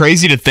it kind of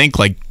crazy to think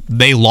like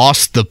they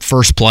lost the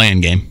first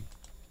play-in game?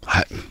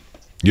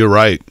 You're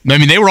right. I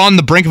mean, they were on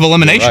the brink of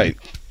elimination. You're right.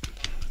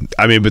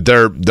 I mean, but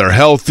they're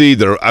healthy.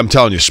 I'm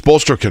telling you,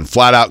 Spoelstra can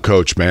flat out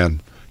coach,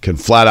 man. Can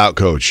flat out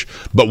coach.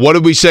 But what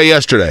did we say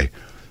yesterday?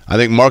 I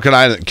think Mark and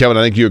I, Kevin,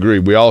 I think you agree.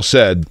 We all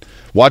said,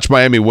 watch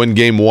Miami win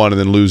Game 1 and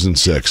then lose in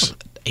 6.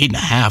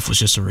 8.5 was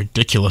just a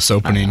ridiculous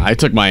opening. I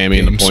took Miami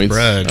in the points.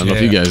 Spread, I don't know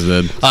if you guys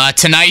did.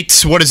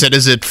 Tonight, what is it?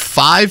 Is it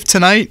 5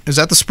 tonight? Is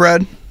that the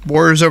spread?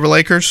 Warriors over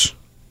Lakers?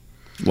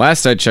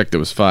 Last I checked, it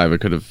was 5. It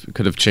could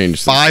have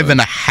changed.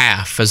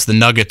 5.5 as the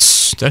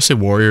Nuggets. Did I say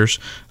Warriors?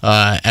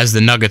 As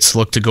the Nuggets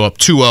look to go up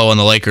 2-0 on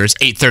the Lakers.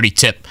 8:30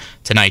 tip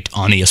tonight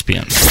on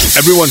ESPN.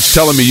 Everyone's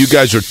telling me you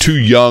guys are too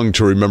young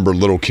to remember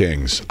Little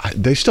Kings.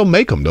 They still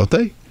make them, don't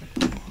they?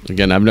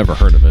 Again, I've never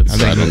heard of it,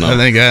 so I don't know. I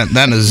think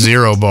that is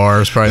 0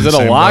 bars. Probably is the it a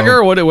same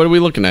lager? boat. What are we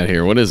looking at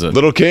here? What is it?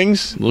 Little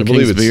Kings? Little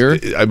Kings beer?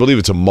 I believe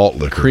it's a malt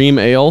liquor. Cream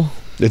ale?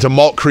 It's a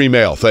malt cream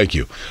ale. Thank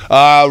you.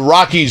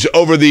 Rockies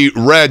over the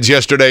Reds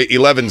yesterday,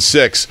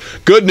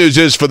 11-6. Good news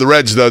is for the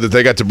Reds, though, that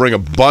they got to bring a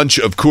bunch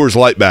of Coors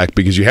Light back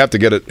because you have to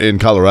get it in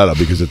Colorado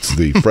because it's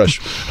the fresh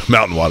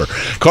mountain water.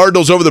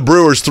 Cardinals over the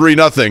Brewers,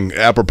 3-0,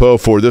 apropos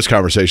for this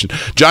conversation.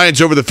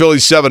 Giants over the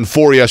Phillies,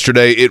 7-4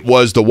 yesterday. It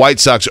was the White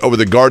Sox over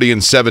the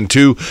Guardians,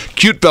 7-2.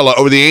 Cute Fella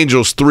over the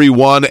Angels,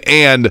 3-1.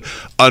 And,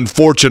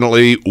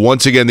 unfortunately,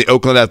 once again, the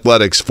Oakland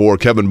Athletics for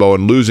Kevin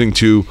Bowen losing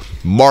to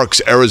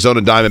Mark's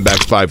Arizona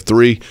Diamondbacks,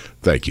 5-3.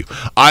 Thank you.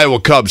 Iowa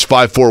Cubs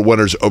 5-4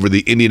 winners over the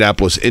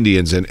Indianapolis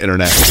Indians in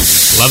International.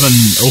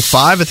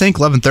 11:05, I think,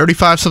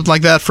 11:35, something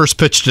like that. First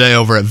pitch today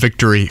over at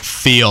Victory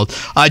Field.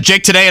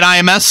 Jake, today at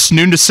IMS,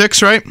 noon to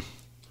 6, right?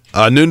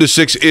 Noon to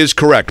 6 is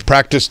correct.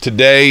 Practice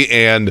today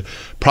and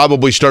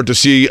probably start to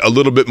see a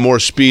little bit more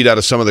speed out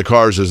of some of the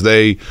cars as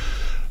they,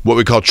 what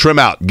we call trim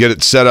out, get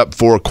it set up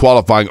for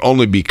qualifying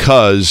only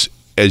because,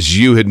 as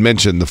you had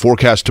mentioned, the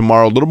forecast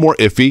tomorrow a little more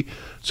iffy.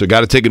 So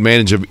got to take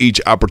advantage of each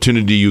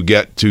opportunity you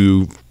get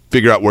to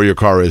figure out where your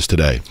car is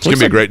today. It's going to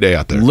be a great day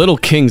out there. Little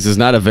Kings is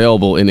not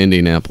available in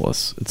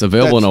Indianapolis. It's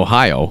available in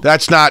Ohio.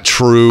 That's not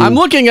true. I'm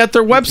looking at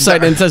their website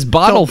and it says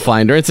Bottle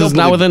Finder. It says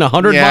not within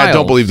 100 miles. Yeah,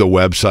 don't believe the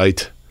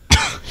website.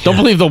 Don't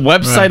believe the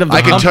website of the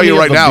I can tell you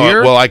right now.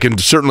 beer? Well, I can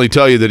certainly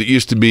tell you that it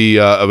used to be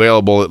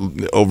available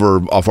over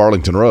off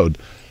Arlington Road.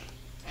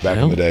 Back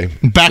in the day.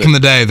 Back in the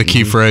day, the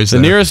key phrase. The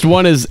nearest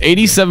one is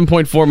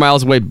 87.4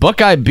 miles away.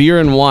 Buckeye Beer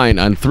and Wine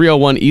on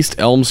 301 East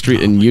Elm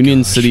Street in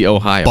Union City,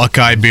 Ohio.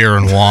 Buckeye Beer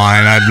and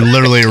Wine. I'd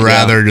literally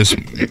rather just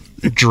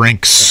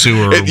drink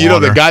sewer water. You know,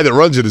 the guy that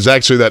runs it is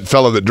actually that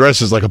fellow that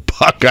dresses like a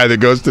Buckeye that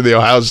goes to the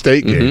Ohio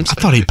State games. I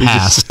thought he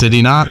passed. Did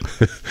he not?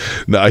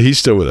 No, he's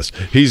still with us.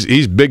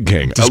 He's Big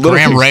King. Does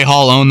Graham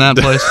Rahal own that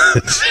place?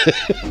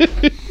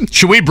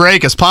 Should we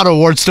break? Is Pato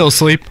O'Ward still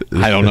asleep?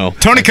 I don't know.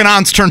 Tony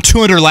Kanon's turned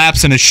 200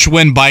 laps in his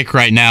Schwinn bike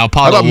right now.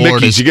 Pato How about O'Ward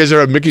Mickey's? is You guys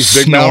ever have Mickey's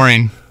Big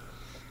snoring. Mouth?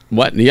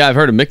 What? Yeah, I've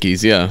heard of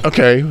Mickey's, yeah.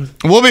 Okay.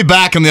 We'll be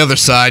back on the other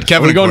side.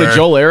 Kevin, Are we going to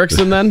Joel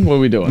Erickson then? What are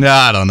we doing?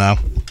 I don't know.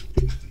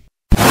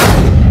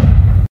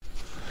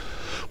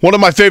 One of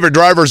my favorite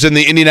drivers in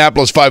the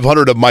Indianapolis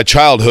 500 of my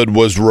childhood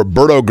was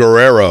Roberto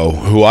Guerrero,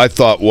 who I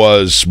thought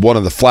was one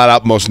of the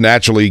flat-out most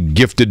naturally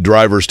gifted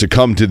drivers to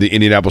come to the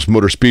Indianapolis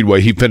Motor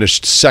Speedway. He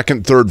finished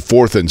second, third,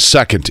 fourth, and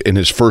second in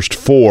his first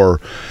 4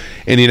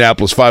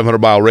 Indianapolis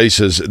 500-mile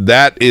races.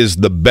 That is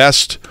the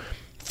best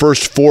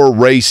first 4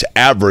 race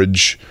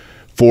average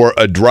for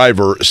a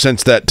driver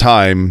since that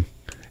time,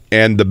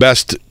 and the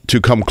best to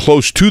come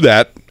close to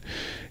that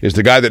is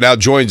the guy that now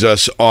joins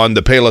us on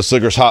the Payless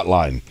Liquors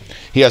hotline.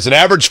 He has an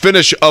average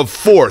finish of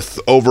 4th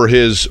over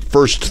his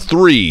first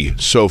 3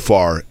 so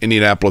far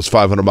Indianapolis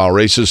 500-mile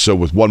races. So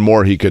with one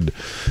more, he could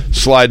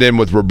slide in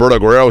with Roberto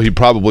Guerrero. He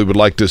probably would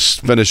like to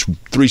finish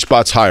 3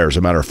 spots higher, as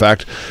a matter of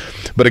fact.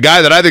 But a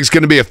guy that I think is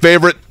going to be a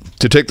favorite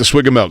to take the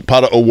swig of milk,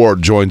 Pato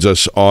O'Ward joins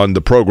us on the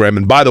program.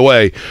 And by the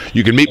way,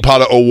 you can meet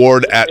Pato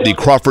O'Ward at the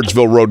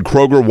Crawfordsville Road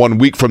Kroger 1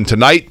 week from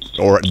tonight,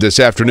 or this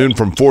afternoon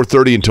from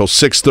 4:30 until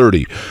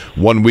 6:30,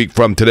 1 week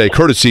from today,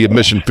 courtesy of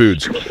Mission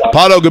Foods.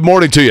 Pato, good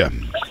morning to you.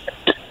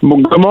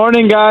 Good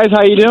morning, guys.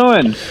 How you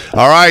doing?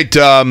 All right.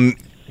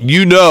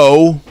 You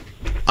know,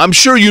 I'm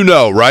sure you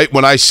know, right,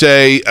 when I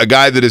say a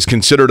guy that is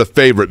considered a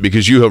favorite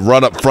because you have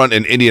run up front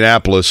in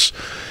Indianapolis.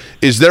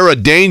 Is there a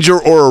danger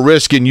or a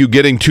risk in you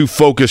getting too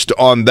focused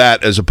on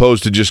that as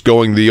opposed to just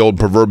going the old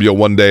proverbial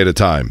one day at a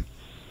time?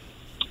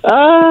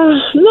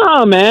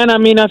 No, man. I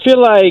mean, I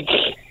feel like,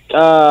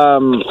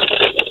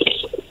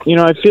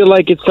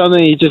 it's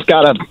something you just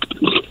gotta.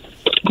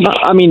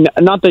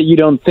 Not that you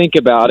don't think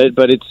about it,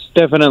 but it's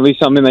definitely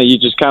something that you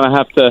just kind of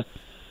have to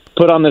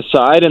put on the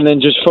side and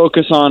then just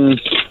focus on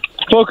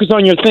focus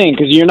on your thing,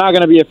 because you're not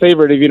going to be a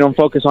favorite if you don't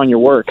focus on your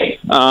work.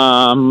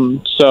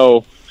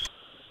 So,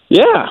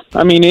 yeah,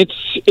 I mean,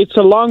 it's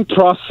a long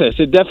process.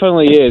 It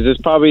definitely is.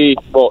 It's probably,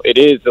 well, it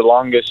is the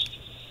longest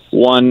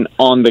one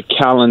on the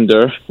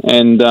calendar.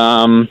 And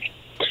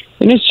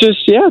it's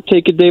just,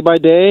 take it day by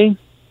day.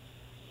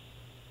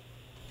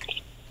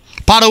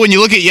 Pato, when you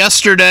look at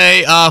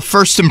yesterday,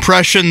 first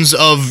impressions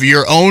of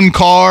your own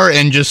car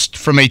and just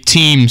from a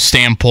team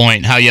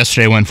standpoint, how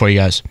yesterday went for you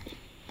guys?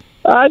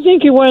 I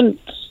think it went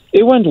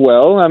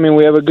well. I mean,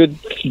 we have a good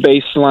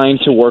baseline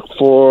to work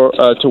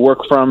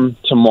from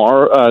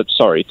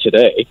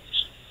today.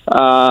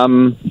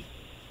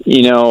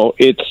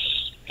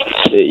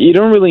 You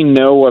don't really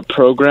know what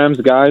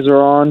programs guys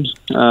are on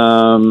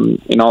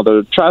in all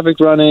the traffic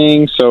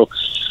running, so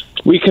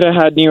we could have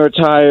had newer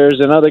tires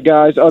than other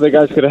guys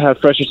could have had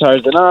fresher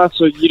tires than us,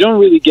 so you don't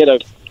really get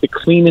the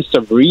cleanest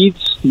of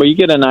reads, but you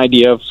get an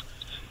idea of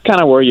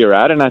kind of where you're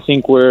at, and I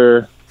think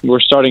we're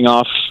starting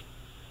off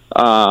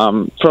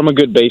from a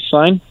good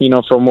baseline,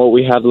 from what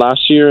we had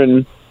last year,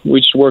 and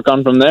we just work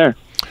on from there.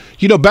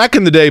 Back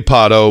in the day,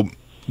 Pato,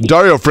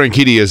 Dario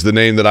Franchitti is the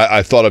name that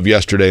I thought of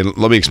yesterday.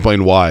 Let me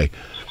explain why.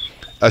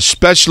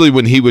 Especially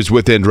when he was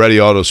with Andretti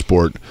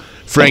Autosport,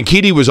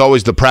 Franchitti was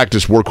always the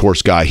practice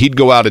workhorse guy. He'd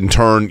go out and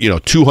turn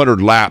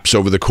 200 laps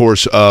over the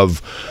course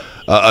of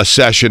a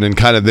session and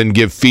kind of then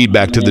give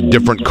feedback to the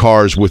different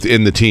cars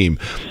within the team.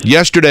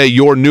 Yesterday,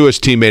 your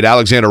newest teammate,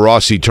 Alexander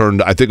Rossi,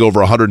 turned, I think,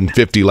 over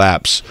 150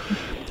 laps.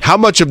 How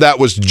much of that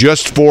was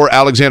just for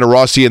Alexander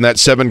Rossi in that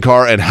 7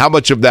 car, and how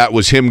much of that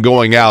was him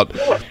going out,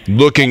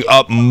 looking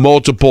up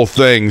multiple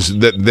things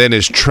that then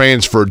is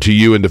transferred to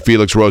you and to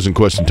Felix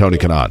Rosenquist and Tony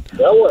Kanaan?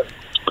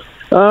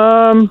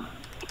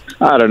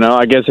 I don't know.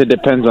 I guess it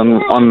depends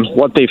on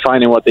what they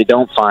find and what they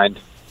don't find.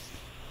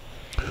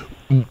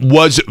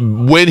 Was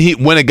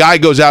when a guy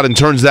goes out and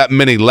turns that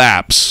many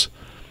laps,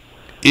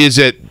 is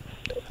it?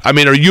 I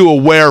mean, are you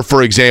aware,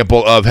 for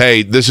example, of,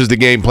 hey, this is the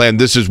game plan,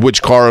 this is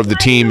which car of the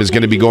team is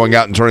going to be going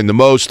out and turning the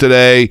most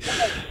today,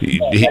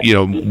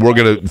 we're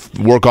going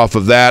to work off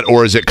of that,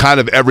 or is it kind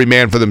of every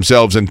man for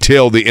themselves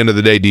until the end of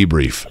the day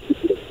debrief?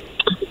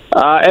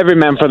 Every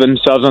man for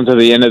themselves until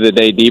the end of the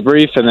day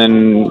debrief, and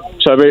then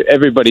so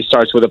everybody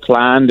starts with a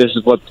plan. This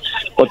is what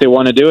they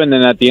want to do, and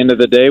then at the end of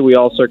the day, we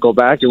all circle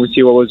back and we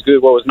see what was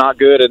good, what was not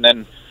good, and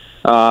then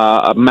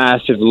a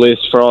massive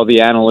list for all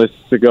the analysts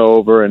to go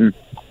over and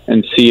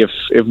see if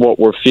what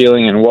we're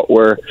feeling and what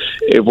we're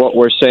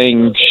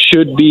saying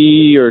should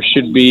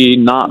be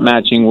not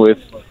matching with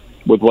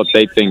what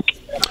they think.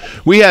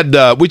 We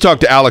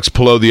talked to Alex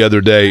Palou the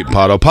other day,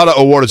 Pato. Pato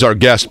O'Ward is our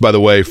guest, by the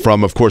way,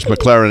 from, of course,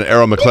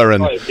 Aero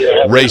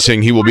McLaren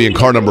Racing. He will be in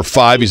car number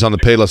 5. He's on the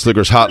Payless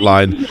Liquors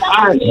hotline.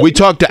 We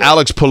talked to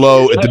Alex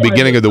Palou at the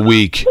beginning of the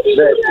week,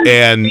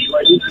 and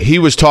he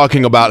was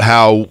talking about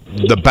how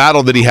the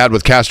battle that he had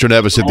with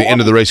Castroneves at the end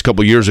of the race a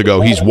couple years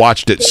ago, he's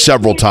watched it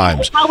several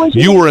times.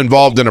 You were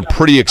involved in a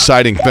pretty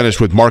exciting finish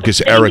with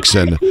Marcus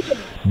Erickson.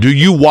 Do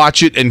you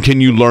watch it, and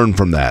can you learn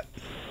from that?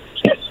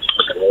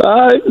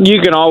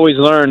 You can always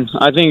learn.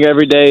 I think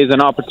every day is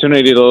an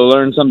opportunity to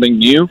learn something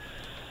new.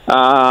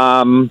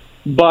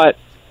 But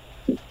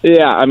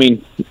yeah, I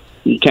mean,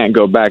 you can't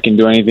go back and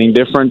do anything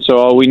different. So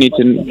all we need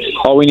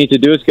to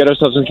do is get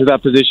ourselves into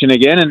that position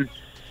again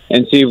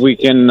and see if we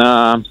can,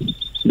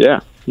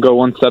 go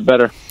one step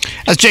better.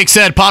 As Jake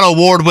said, Pato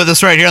O'Ward with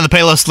us right here on the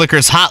Payless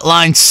Liquors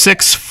hotline.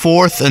 6th,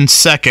 4th, and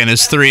 2nd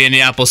is 3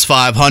 Indianapolis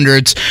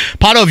 500s.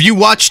 Pato, have you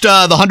watched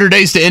the 100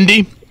 Days to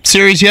Indy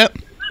series yet?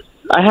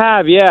 I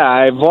have, yeah.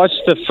 I've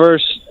watched the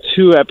first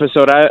 2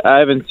 episodes. I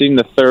haven't seen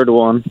the 3rd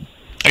one.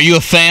 Are you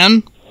a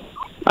fan?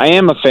 I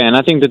am a fan.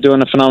 I think they're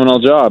doing a phenomenal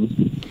job.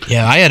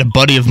 Yeah, I had a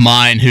buddy of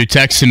mine who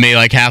texted me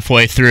like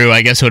halfway through.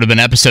 I guess it would have been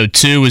episode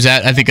 2.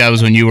 I think that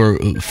was when you were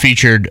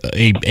featured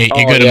a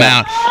good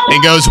amount.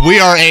 It goes, we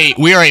are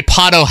a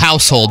Pato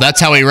household. That's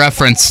how he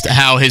referenced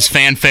how his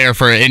fanfare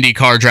for an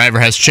IndyCar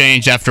driver has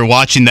changed after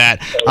watching that.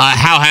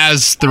 How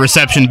has the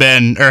reception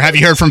been, or have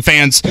you heard from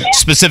fans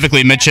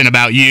specifically mention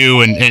about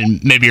you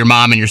and maybe your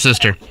mom and your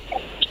sister?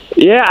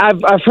 Yeah,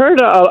 I've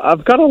heard.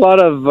 I've got a lot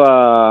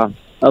of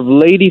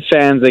lady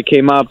fans that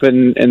came up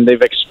and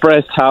they've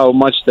expressed how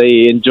much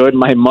they enjoyed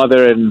my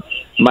mother and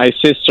my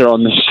sister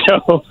on the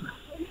show.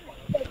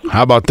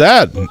 How about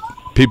that?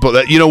 People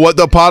that, you know what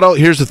though, Pato?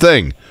 Here's the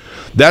thing.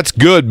 That's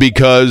good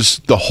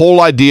because the whole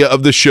idea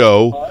of the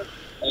show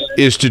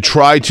is to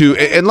try to,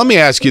 and let me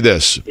ask you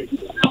this.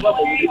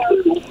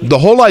 The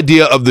whole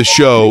idea of the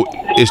show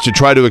is to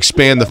try to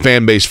expand the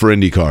fan base for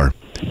IndyCar.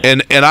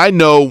 And I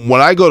know when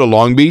I go to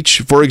Long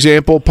Beach, for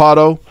example,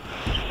 Pato,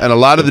 and a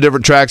lot of the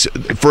different tracks,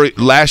 for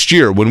last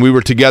year when we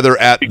were together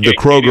at the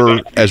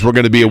Kroger, as we're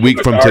going to be a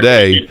week from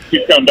today,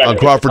 on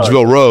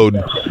Crawfordsville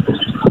Road,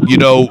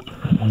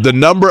 the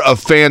number of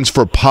fans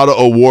for Pato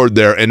O'Ward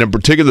there, and in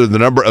particular the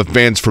number of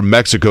fans from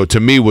Mexico, to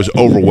me was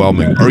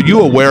overwhelming. Are you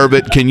aware of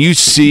it? Can you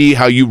see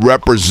how you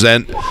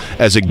represent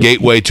as a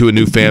gateway to a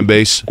new fan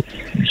base?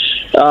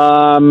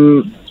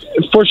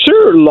 For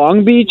sure,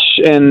 Long Beach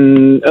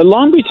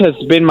has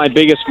been my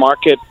biggest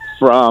market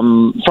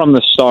from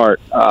the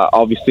start.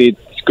 Obviously,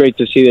 it's great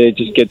to see that it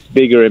just gets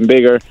bigger and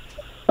bigger.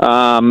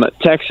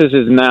 Texas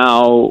is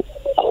now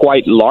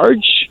quite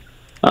large.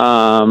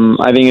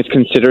 I think it's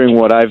considering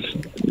what I've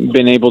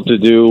been able to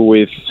do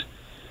with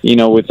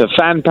the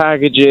fan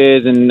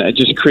packages and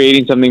just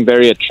creating something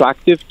very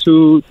attractive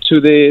to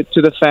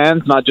the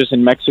fans, not just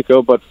in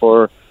Mexico, but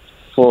for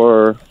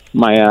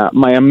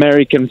my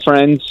American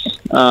friends.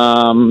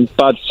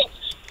 But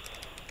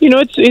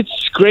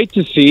it's great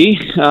to see.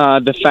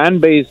 The fan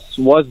base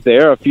was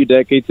there a few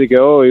decades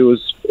ago. It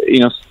was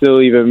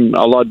still even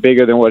a lot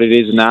bigger than what it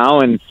is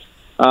now, and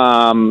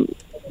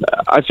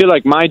I feel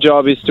like my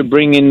job is to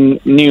bring in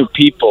new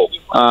people.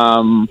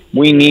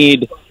 We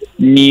need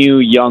new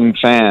young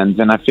fans,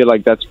 and I feel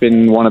like that's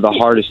been one of the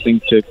hardest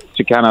things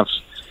to kind of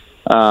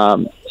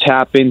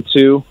tap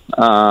into.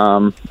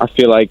 I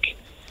feel like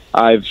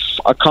I've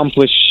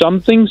accomplished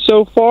something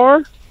so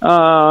far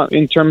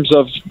in terms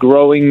of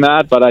growing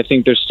that, but I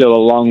think there's still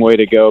a long way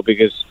to go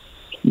because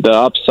the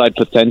upside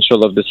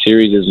potential of the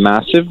series is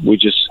massive. We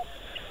just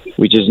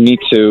need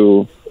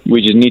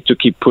to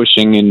keep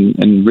pushing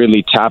and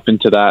really tap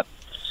into that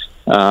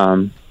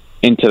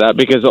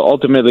because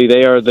ultimately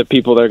they are the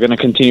people that are going to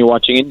continue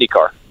watching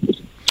IndyCar.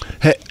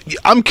 Hey,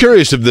 I'm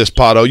curious of this,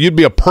 Pato. You'd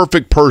be a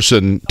perfect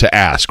person to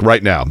ask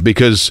right now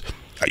because,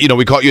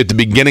 we caught you at the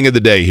beginning of the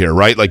day here,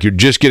 right? Like you're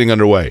just getting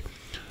underway.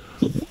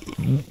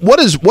 What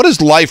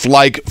is life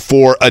like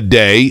for a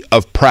day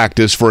of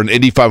practice for an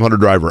Indy 500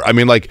 driver? I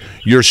mean, like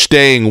you're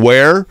staying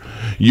where?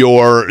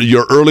 Your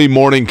early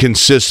morning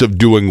consists of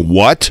doing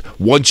what?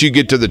 Once you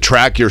get to the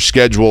track, your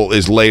schedule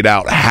is laid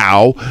out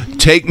how?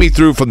 Take me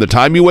through from the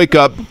time you wake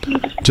up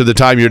to the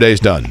time your day's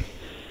done.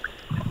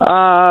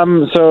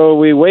 So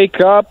we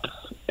wake up,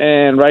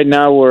 and right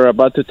now we're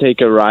about to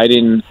take a ride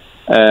in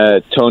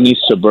Tony's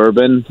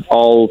Suburban,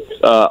 all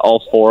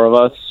four of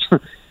us.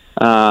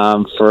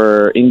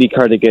 For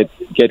IndyCar to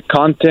get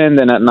content,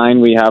 and at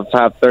 9 we have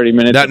 30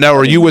 minutes. Now,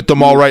 are you with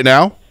them all right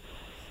now?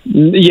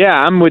 Yeah,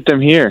 I'm with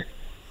them here.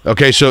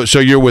 Okay, so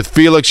you're with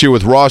Felix, you're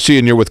with Rossi,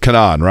 and you're with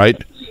Kanan,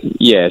 right?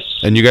 Yes.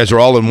 And you guys are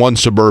all in one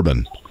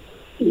Suburban.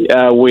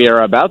 We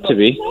are about to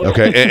be.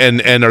 Okay,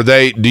 and are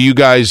they? Do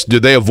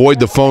they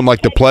avoid the phone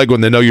like the plague when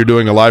they know you're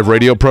doing a live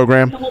radio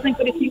program?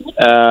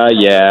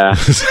 Yeah.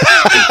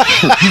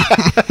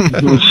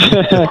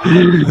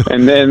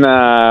 And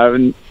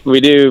then we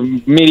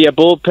do media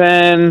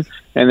bullpen,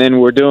 and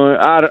then we're doing.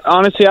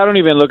 Honestly, I don't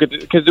even look at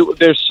it because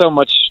there's so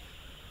much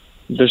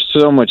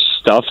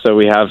stuff that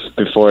we have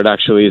before it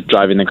actually is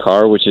driving the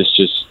car, which is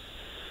just.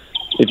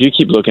 If you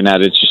keep looking at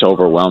it, it's just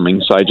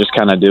overwhelming. So I just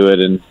kind of do it,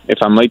 and if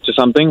I'm late to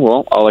something,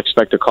 well, I'll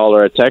expect a call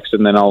or a text,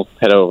 and then I'll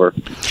head over.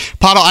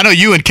 Pato, I know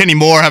you and Kenny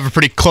Moore have a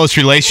pretty close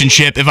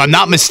relationship. If I'm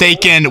not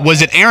mistaken,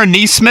 was it Aaron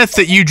Neesmith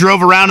that you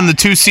drove around in the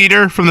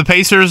two-seater from the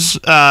Pacers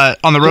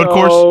on the road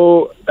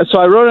course? So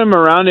I rode him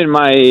around in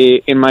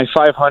my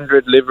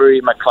 500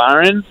 livery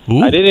McLaren.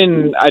 Ooh. I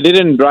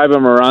didn't drive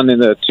him around in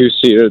the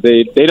two-seater.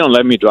 They don't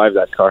let me drive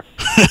that car.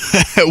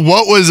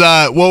 What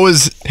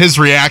was his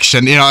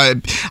reaction?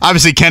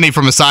 Obviously Kenny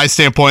from a size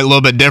standpoint a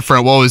little bit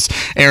different. What was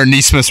Aaron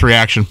Neesmith's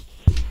reaction?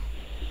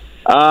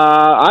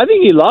 I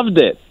think he loved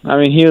it. I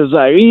mean, he was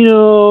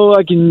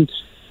like,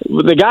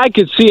 the guy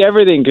could see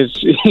everything because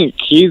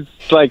he's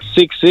like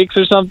 6'6"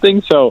 or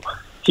something. So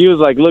he was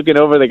like looking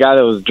over the guy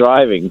that was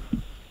driving.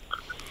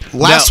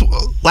 Last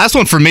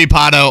one for me,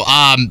 Pato.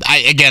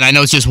 I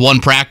know it's just one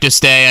practice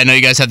day. I know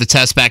you guys had the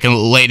test back in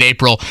late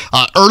April.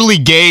 Early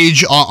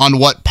gauge on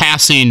what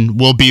passing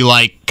will be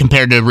like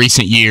compared to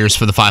recent years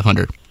for the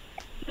 500.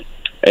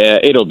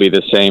 It'll be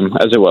the same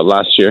as it was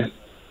last year.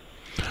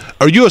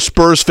 Are you a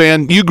Spurs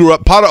fan? You grew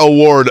up, Pato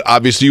O'Ward,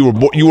 obviously you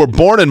were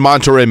born in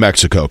Monterrey,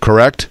 Mexico,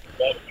 correct?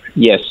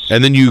 Yes.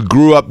 And then you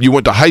grew up, you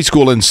went to high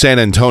school in San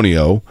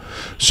Antonio.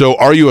 So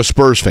are you a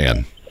Spurs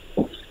fan?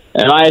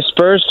 Am I a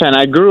Spurs fan?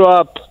 I grew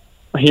up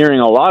hearing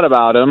a lot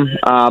about him,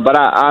 but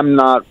I'm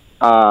not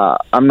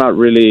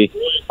really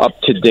up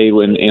to date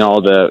in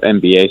all the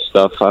NBA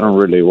stuff. I don't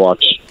really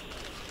watch.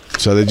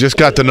 So they just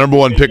got the number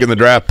one pick in the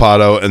draft,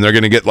 Pato, and they're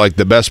going to get like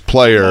the best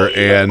player,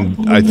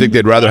 and I think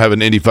they'd rather have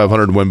an Indy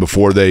 500 win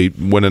before they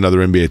win another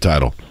NBA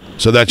title.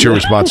 So that's your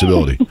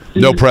responsibility.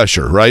 No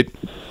pressure, right?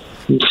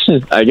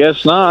 I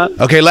guess not.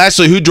 Okay,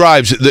 lastly, who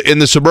drives in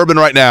the Suburban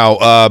right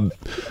now?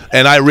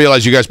 And I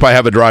realize you guys probably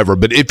have a driver,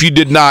 but if you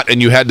did not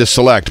and you had to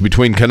select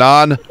between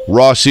Kanan,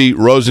 Rossi,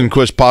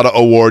 Rosenquist, Pato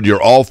O'Ward,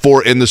 you're all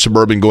four in the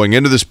Suburban going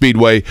into the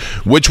Speedway.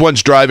 Which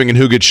one's driving and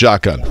who gets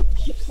shotgun?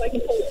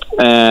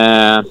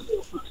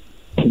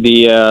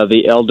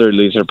 The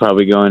elderlies are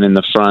probably going in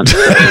the front.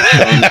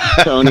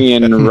 Tony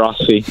and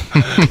Rossi.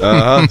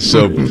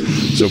 So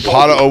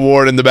Pato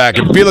O'Ward in the back.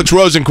 And Felix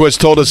Rosenquist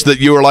told us that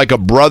you were like a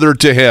brother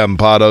to him,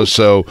 Pato.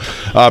 So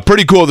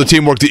pretty cool the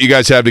teamwork that you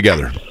guys have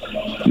together.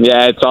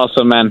 Yeah, it's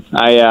awesome, man.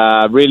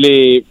 I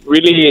really,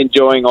 really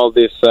enjoying all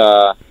this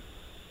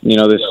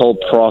this whole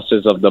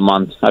process of the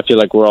month. I feel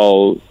like we're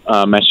all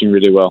meshing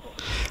really well.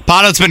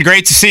 Pato, it's been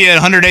great to see you at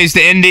 100 Days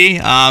to Indy.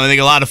 I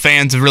think a lot of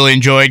fans have really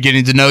enjoyed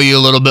getting to know you a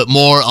little bit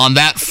more on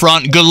that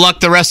front. Good luck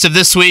the rest of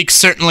this week,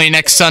 certainly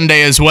next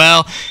Sunday as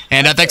well.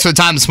 And thanks for the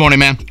time this morning,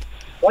 man.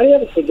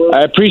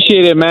 I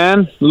appreciate it,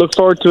 man. Look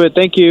forward to it.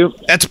 Thank you.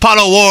 That's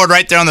Pato O'Ward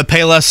right there on the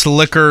Payless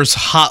Liquors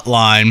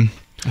hotline.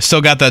 I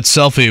still got that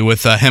selfie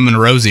with him and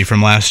Rosie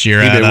from last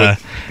year.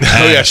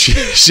 She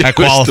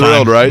was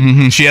thrilled, right?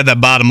 Mm-hmm. She had that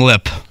bottom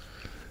lip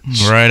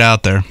right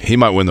out there. He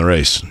might win the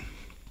race.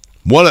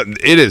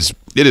 It is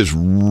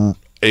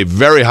a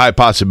very high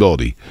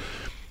possibility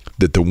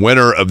that the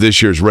winner of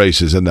this year's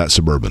race is in that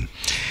Suburban.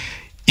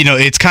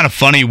 It's kind of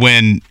funny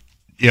when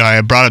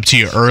I brought up to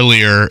you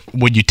earlier,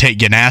 would you take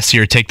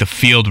Ganassi or take the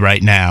field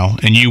right now?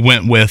 And you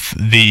went with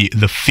the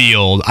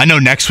field. I know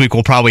next week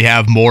we'll probably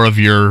have more of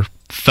your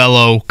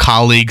fellow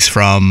colleagues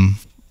from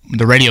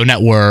the radio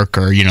network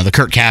or, the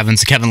Kurt Cavins,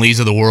 the Kevin Lees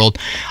of the world.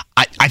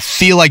 I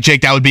feel like,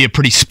 Jake, that would be a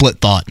pretty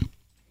split thought.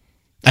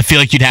 I feel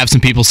like you'd have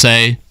some people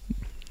say,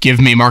 give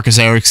me Marcus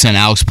Erickson,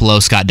 Alex Palou,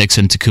 Scott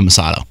Dixon, Takuma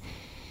Sato.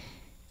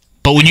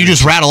 But when you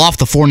just rattle off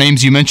the 4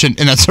 names you mentioned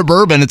in that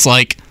Suburban, it's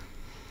like,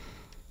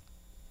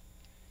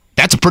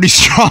 that's a pretty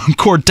strong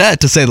quartet,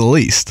 to say the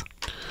least.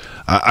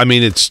 I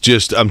mean, it's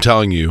just, I'm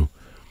telling you,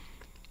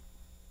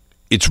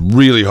 it's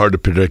really hard to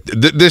predict.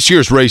 This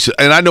year's race,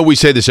 and I know we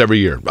say this every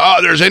year,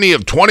 there's any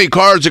of 20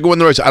 cars that go in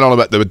the race. I don't know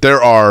about that, but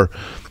there are,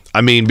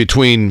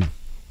 between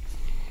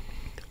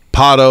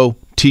Pato,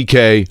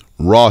 TK,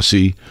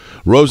 Rossi,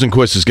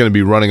 Rosenquist is going to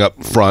be running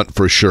up front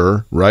for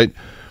sure, right?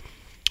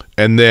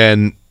 And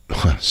then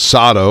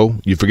Sato,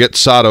 you forget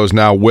Sato is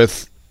now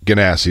with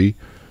Ganassi,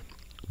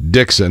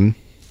 Dixon,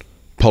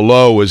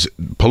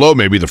 Palou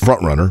may be the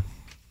front runner.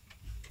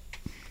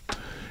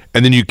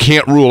 And then you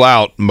can't rule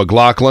out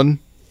McLaughlin,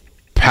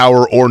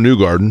 Power, or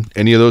Newgarden,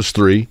 any of those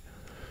 3.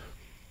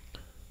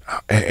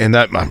 And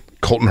that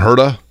Colton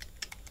Herta.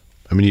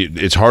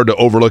 It's hard to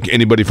overlook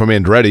anybody from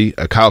Andretti,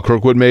 Kyle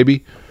Kirkwood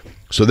maybe.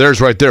 So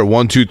there's right there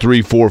 1, 2,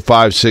 3, 4,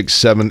 5, 6,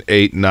 7,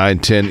 8, 9,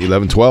 10,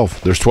 11,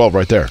 12. There's 12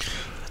 right there.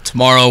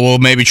 Tomorrow we'll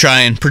maybe try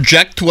and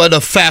project what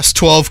a Fast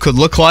 12 could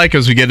look like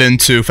as we get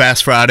into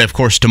Fast Friday. Of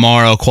course,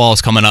 tomorrow, qual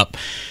is coming up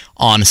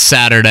on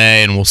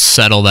Saturday, and we'll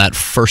settle that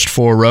first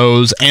 4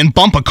 rows and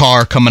bump a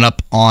car coming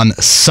up on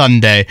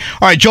Sunday.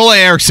 All right, Joel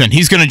Erickson,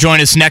 he's going to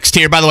join us next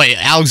here. By the way,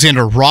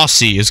 Alexander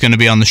Rossi is going to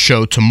be on the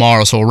show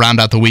tomorrow, so we'll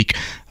round out the week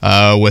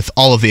with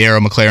all of the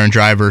Aero McLaren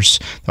drivers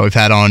that we've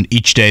had on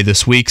each day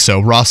this week. So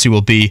Rossi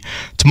will be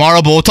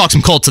tomorrow, but we'll talk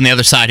some Colts on the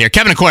other side here.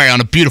 Kevin Aquari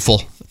on a beautiful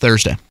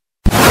Thursday.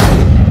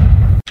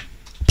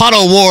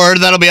 Pato O'Ward,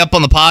 that'll be up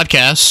on the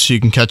podcast. You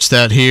can catch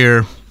that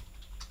here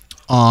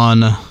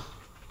on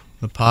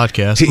the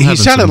podcast. He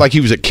sounded like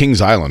he was at Kings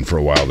Island for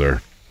a while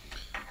there.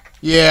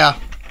 Yeah,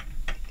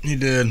 he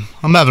did.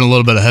 I'm having a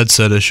little bit of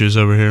headset issues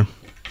over here.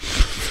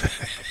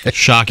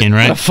 Shocking,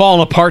 right?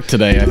 Falling apart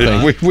today, I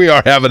think. We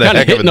are having a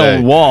heck of a day.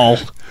 Hitting a wall.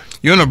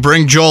 You want to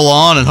bring Joel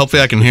on, and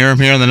hopefully I can hear him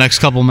here in the next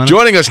couple minutes?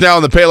 Joining us now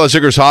on the Payless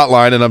Liquors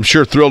hotline, and I'm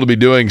sure thrilled to be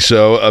doing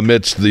so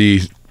amidst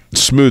the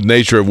smooth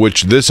nature of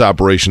which this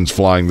operation's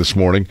flying this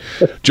morning.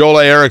 Joel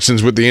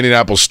Erickson's with the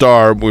Indianapolis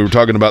Star. We were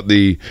talking about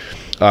the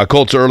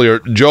Colts earlier.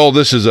 Joel,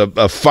 this is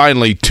a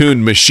finely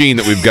tuned machine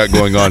that we've got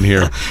going on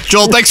here.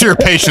 Joel, thanks for your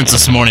patience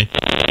this morning.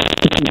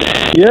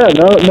 Yeah,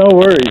 no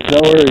worries.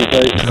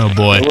 Oh,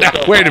 boy.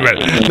 Wait a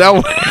minute.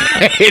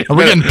 Are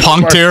we getting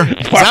punked here?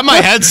 Is that my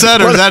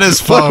headset or is that his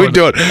phone? What are we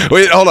doing?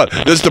 Wait, hold on.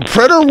 Does the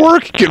printer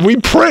work? Can we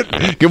print?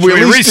 Can we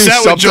at least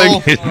reset do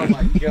something? with Joel? Oh,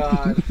 my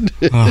God.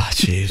 Oh,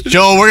 jeez.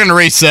 Joel, we're going to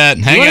reset.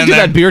 Hang you in want to do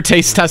there. that beer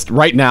taste test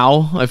right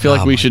now? I feel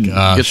like we should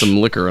get some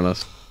liquor in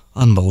us.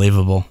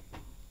 Unbelievable.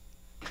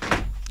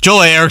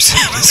 Joel Erickson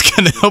is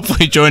going to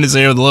hopefully join us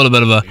here with a little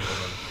bit of a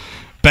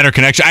better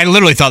connection. I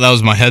literally thought that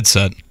was my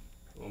headset.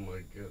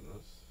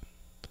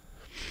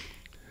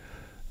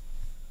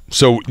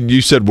 So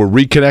you said we're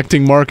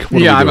reconnecting, Mark?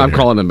 What yeah, I'm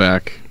calling him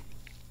back.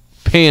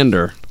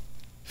 Pander.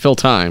 Fill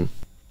time.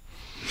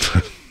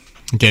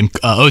 Again,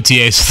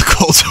 OTAs for the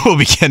Colts will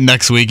begin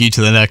next week. Each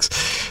of the next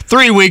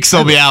 3 weeks,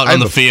 they'll be out on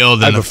the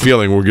field. I have a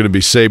feeling we're going to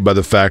be saved by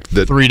the fact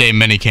that 3-day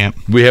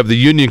minicamp. We have the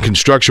Union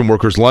Construction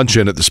Workers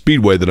Luncheon at the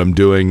Speedway that I'm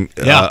doing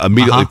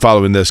immediately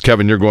following this.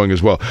 Kevin, you're going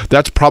as well.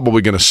 That's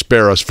probably going to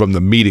spare us from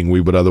the meeting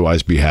we would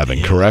otherwise be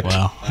having, correct?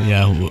 Well,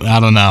 yeah, I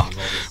don't know.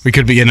 We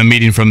could be getting a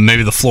meeting from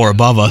maybe the floor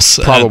above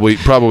us.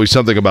 Probably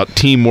something about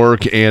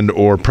teamwork and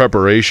or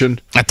preparation.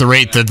 At the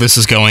rate that this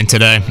is going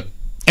today.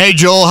 Hey,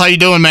 Joel, how you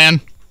doing, man?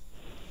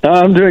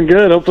 I'm doing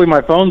good. Hopefully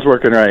my phone's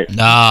working right.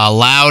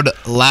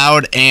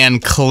 Loud and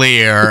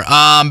clear.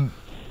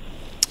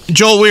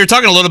 Joel, we were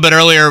talking a little bit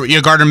earlier.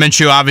 Gardner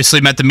Minshew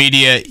obviously met the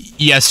media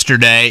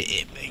yesterday.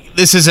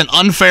 This is an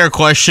unfair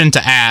question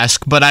to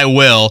ask, but I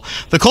will.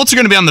 The Colts are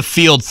going to be on the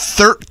field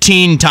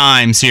 13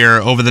 times here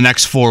over the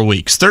next 4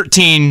 weeks.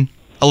 13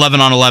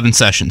 11-on-11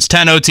 sessions,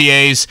 10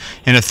 OTAs,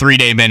 and a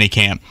 3-day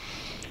minicamp.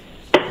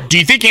 Do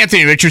you think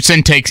Anthony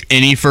Richardson takes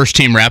any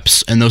first-team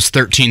reps in those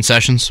 13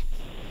 sessions?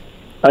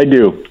 I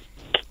do.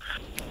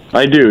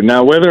 I do.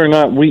 Now, whether or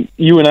not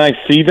you and I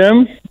see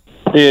them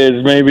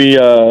is maybe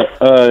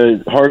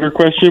a harder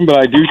question, but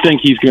I do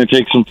think he's going to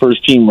take some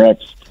first-team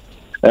reps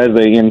as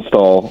they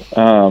install.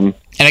 And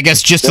I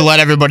guess just to let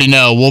everybody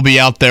know, we'll be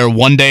out there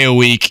 1 day a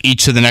week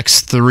each of the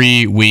next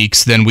 3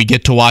 weeks. Then we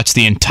get to watch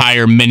the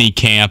entire mini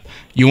camp.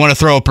 You want to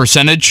throw a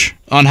percentage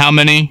on how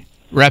many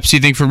reps you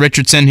think for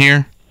Richardson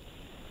here?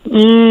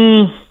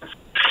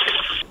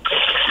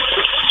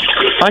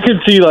 I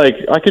could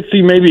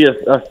see maybe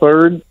a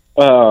third.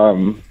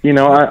 I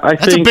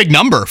That's think a big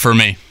number for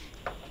me.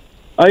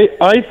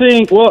 I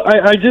think. Well,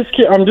 I'm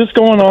just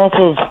going off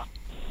of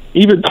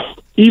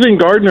even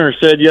Gardner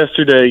said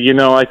yesterday.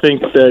 I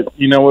think that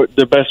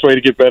the best way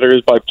to get better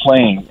is by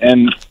playing,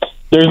 and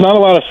there's not a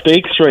lot of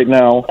stakes right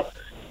now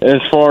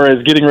as far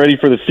as getting ready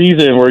for the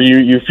season, where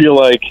you feel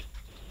like,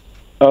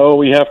 oh,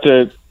 we have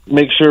to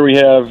make sure we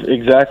have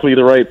exactly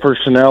the right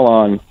personnel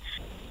on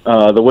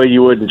the way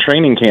you would in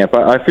training camp.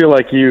 I feel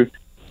like you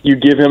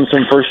give him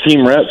some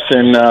first-team reps,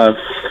 and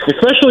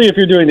especially if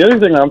you're doing the other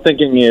thing I'm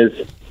thinking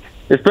is,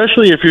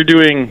 especially if you're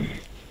doing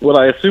what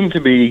I assume to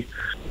be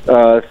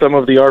some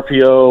of the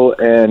RPO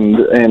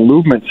and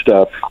movement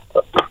stuff,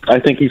 I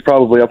think he's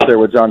probably up there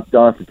with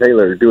Jonathan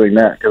Taylor doing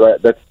that,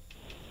 because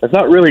that's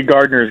not really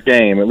Gardner's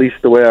game, at least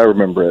the way I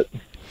remember it.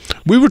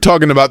 We were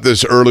talking about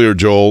this earlier,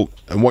 Joel,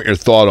 and what your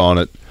thought on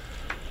it.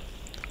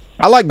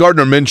 I like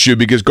Gardner Minshew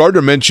because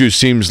Gardner Minshew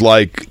seems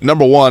like,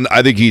 number one,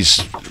 I think he's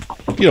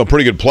a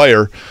pretty good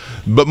player,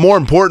 but more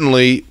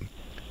importantly,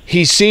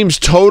 he seems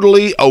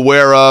totally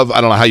aware of, I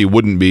don't know how you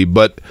wouldn't be,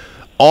 but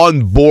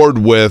on board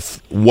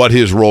with what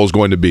his role is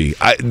going to be.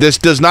 This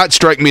does not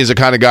strike me as the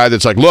kind of guy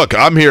that's like, look,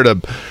 I'm here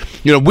to,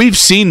 we've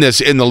seen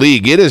this in the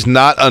league. It is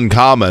not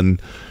uncommon,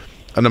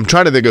 and I'm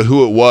trying to think of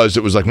who it was.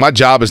 It was like, my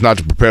job is not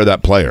to prepare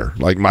that player.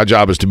 Like, my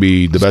job is to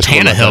be the best.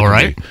 Tannehill,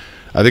 right?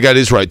 I think that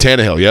is right.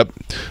 Tannehill, yep.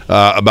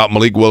 About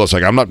Malik Willis,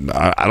 like, I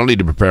don't need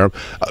to prepare him.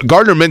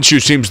 Gardner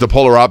Minshew seems the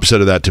polar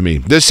opposite of that to me.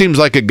 This seems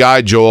like a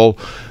guy, Joel,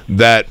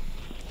 that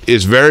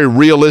is very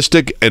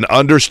realistic and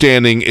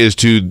understanding as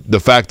to the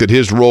fact that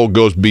his role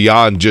goes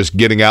beyond just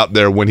getting out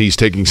there when he's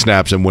taking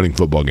snaps and winning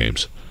football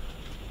games.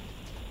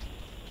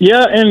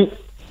 Yeah, and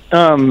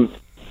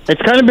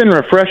it's kind of been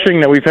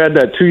refreshing that we've had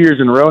that 2 years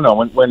in a row now.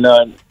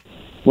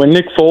 When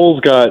Nick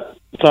Foles got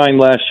signed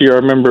last year, I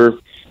remember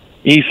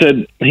he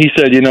said,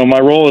 my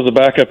role as a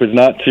backup is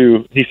not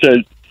to. He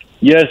said,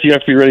 yes, you have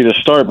to be ready to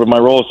start, but my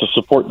role is to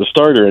support the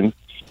starter. And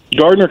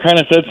Gardner kind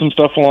of said some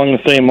stuff along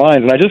the same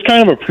lines, and I just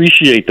kind of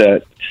appreciate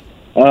that.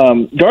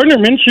 Gardner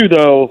Minshew,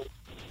 though,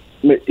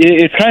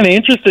 it's kind of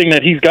interesting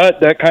that he's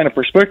got that kind of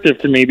perspective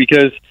to me,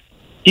 because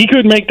he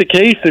could make the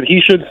case that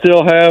he should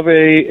still have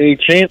a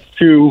chance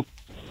to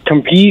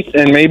compete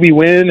and maybe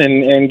win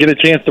and get a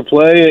chance to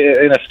play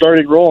in a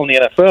starting role in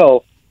the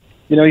NFL.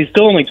 He's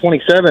still only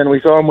 27.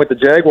 We saw him with the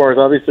Jaguars.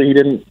 Obviously, he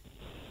didn't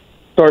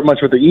start much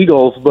with the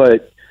Eagles,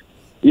 but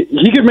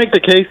he could make the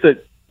case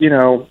that,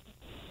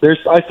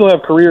 I still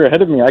have a career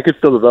ahead of me. I could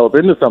still develop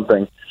into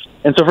something.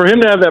 And so for him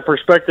to have that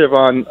perspective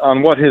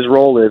on what his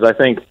role is, I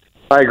think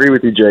I agree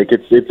with you, Jake.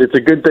 It's a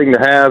good thing to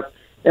have.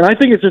 And I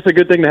think it's just a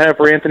good thing to have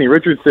for Anthony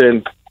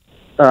Richardson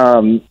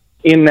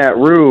in that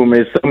room,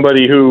 is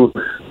somebody who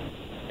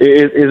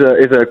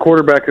is a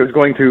quarterback who's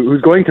going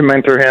to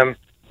mentor him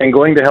and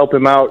going to help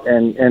him out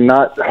and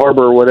not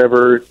harbor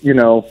whatever,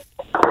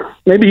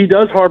 maybe he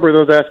does harbor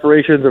those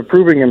aspirations of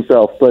proving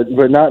himself, but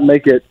not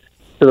make it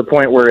to the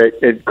point where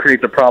it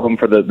creates a problem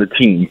for the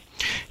team.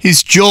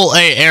 He's Joel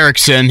A.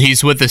 Erickson.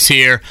 He's with us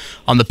here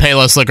on the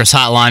Payless Liquors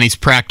Hotline. He's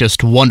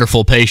practiced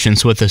wonderful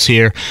patience with us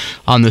here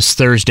on this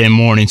Thursday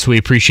morning, so we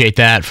appreciate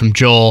that from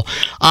Joel.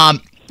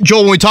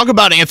 Joel, when we talk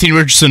about Anthony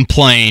Richardson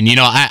playing,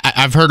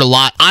 I've heard a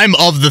lot. I'm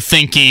of the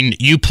thinking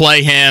you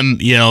play him,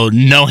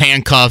 no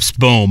handcuffs,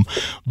 boom.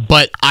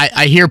 But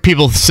I hear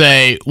people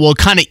say, well,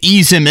 kind of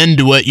ease him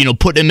into it,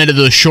 put him into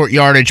those short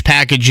yardage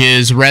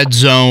packages, red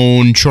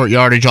zone, short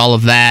yardage, all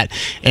of that,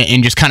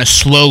 and just kind of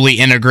slowly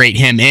integrate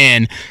him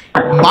in.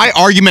 My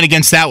argument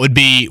against that would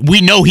be, we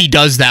know he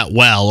does that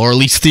well, or at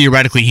least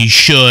theoretically he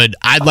should.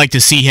 I'd like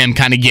to see him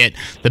kind of get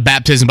the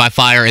baptism by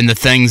fire in the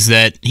things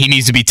that he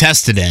needs to be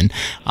tested in.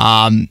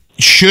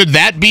 Should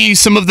that be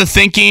some of the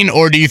thinking,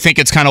 or do you think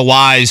it's kind of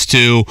wise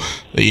to,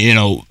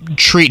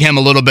 treat him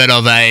a little bit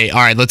of all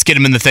right, let's get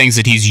him in the things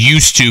that he's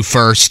used to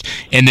first,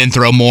 and then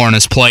throw more on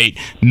his plate?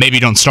 Maybe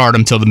don't start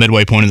him till the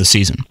midway point of the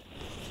season.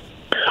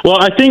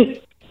 Well, I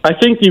think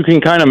you can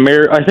kind of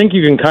marry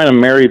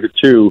the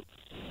two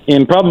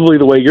in probably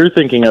the way you're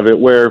thinking of it,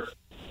 where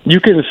you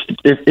can,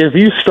 if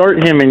you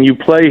start him and you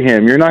play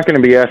him, you're not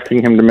going to be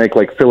asking him to make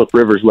like Phillip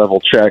Rivers level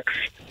checks.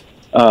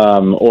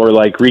 Or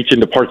like reach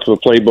into parts of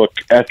the playbook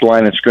at the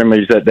line of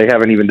scrimmage that they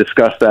haven't even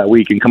discussed that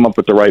week and come up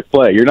with the right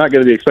play. You're not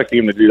going to be expecting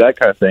him to do that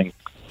kind of thing.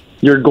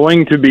 You're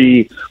going to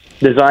be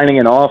designing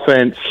an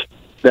offense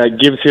that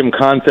gives him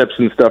concepts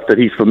and stuff that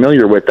he's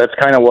familiar with. That's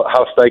kind of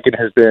how Steichen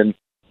has been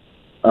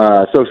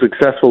so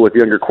successful with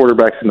younger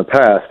quarterbacks in the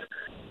past.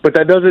 But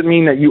that doesn't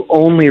mean that you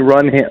only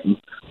run him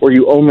or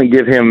you only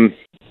give him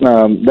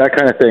that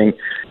kind of thing.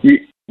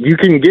 you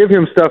can give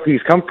him stuff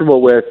he's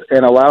comfortable with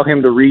and allow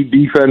him to read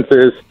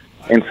defenses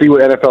and see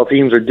what NFL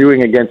teams are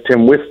doing against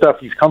him with stuff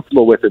he's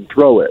comfortable with and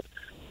throw it.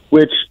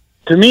 Which,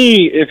 to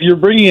me, if you're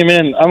bringing him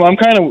in, I'm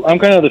kind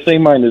of the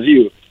same mind as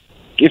you.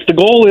 If the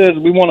goal is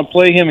we want to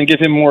play him and give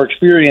him more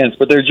experience,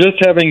 but they're just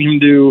having him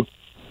do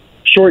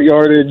short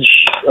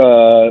yardage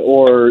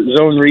or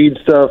zone read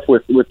stuff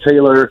with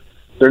Taylor,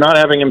 they're not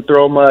having him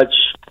throw much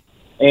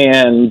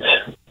and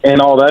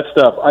all that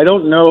stuff. I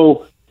don't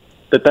know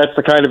that that's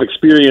the kind of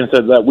experience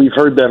that we've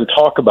heard them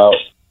talk about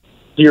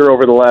here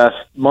over the last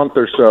month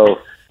or so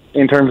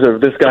in terms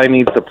of this guy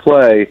needs to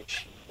play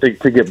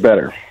to get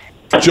better.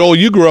 Joel,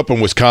 you grew up in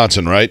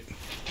Wisconsin, right?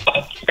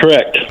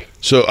 Correct.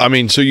 So, I'm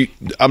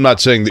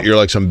not saying that you're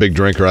like some big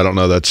drinker. I don't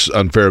know. That's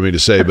unfair of me to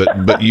say,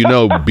 but you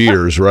know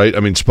beers, right? I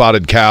mean,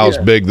 Spotted Cow's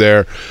big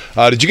there.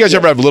 Did you guys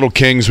ever have Little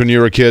Kings when you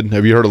were a kid?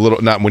 Have you heard of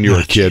Little? Not when you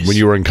were a kid, when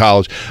you were in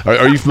college.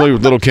 Are you familiar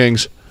with Little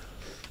Kings?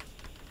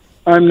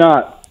 I'm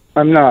not.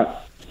 I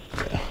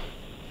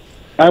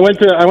went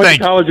to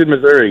college in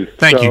Missouri.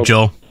 Thank you,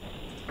 Joel.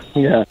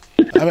 Yeah.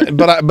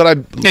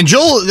 And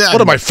Joel,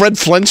 what am I, Fred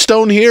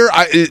Flintstone here?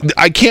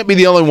 I can't be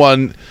the only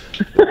one.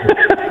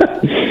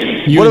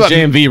 You and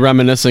JMV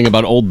reminiscing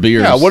about old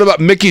beers. Yeah, what about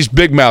Mickey's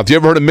Big Mouth? You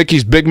ever heard of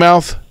Mickey's Big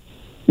Mouth?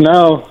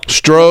 No.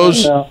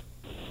 Stroh's? No.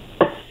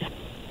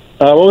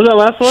 What was that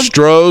last one?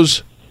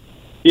 Stroh's?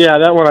 Yeah,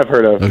 that one I've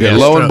heard of. Okay,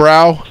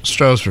 Lowenbrow?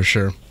 Stroh's for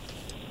sure.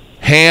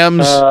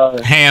 Hams?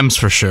 Hams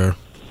for sure.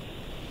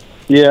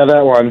 Yeah,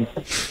 that one.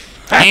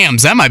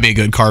 Hams, that might be a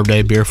good carb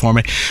day beer for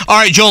me. All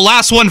right, Joel,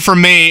 last one for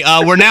me.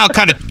 We're now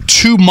kind of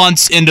 2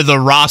 months into the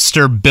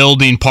roster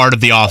building part of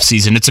the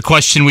offseason. It's a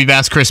question we've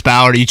asked Chris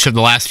Ballard each of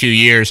the last few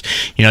years.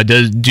 You know,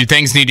 do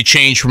things need to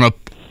change from a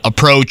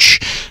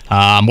approach,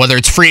 whether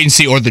it's free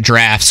agency or the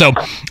draft? So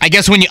I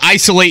guess when you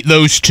isolate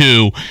those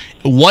two,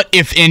 what,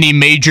 if any,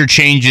 major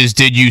changes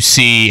did you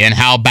see in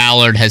how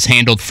Ballard has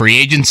handled free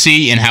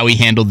agency and how he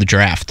handled the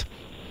draft?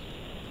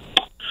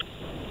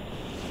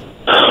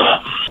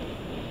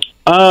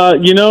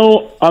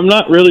 I'm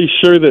not really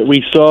sure that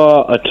we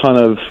saw a ton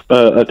of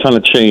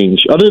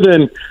change. Other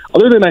than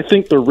I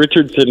think the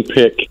Richardson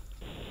pick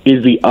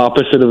is the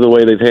opposite of the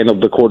way they've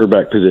handled the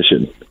quarterback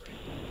position.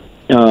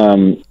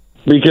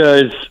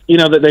 Because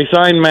that they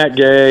signed Matt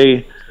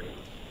Gay,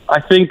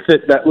 I think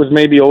that was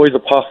maybe always a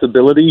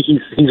possibility.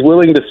 He's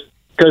willing to,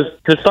 because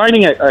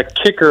signing a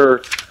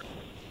kicker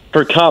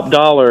for top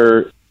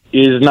dollar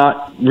is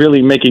not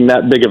really making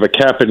that big of a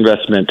cap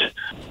investment.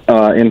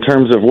 In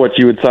terms of what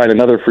you would sign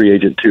another free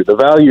agent to. The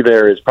value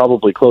there is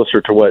probably closer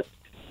to what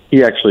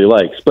he actually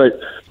likes. But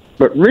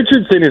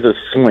Richardson is a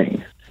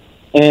swing.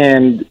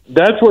 And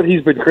that's what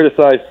he's been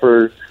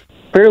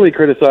fairly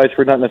criticized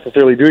for not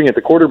necessarily doing at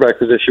the quarterback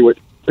position. What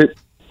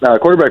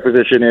quarterback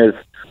position is,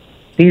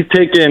 he's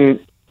taken,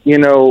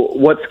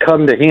 what's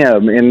come to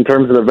him in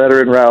terms of the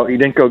veteran route. He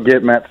didn't go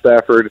get Matt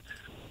Stafford.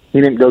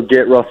 He didn't go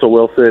get Russell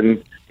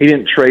Wilson. He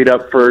didn't trade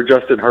up for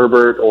Justin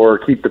Herbert or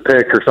keep the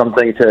pick or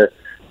something to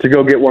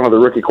go get one of the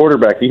rookie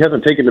quarterbacks. He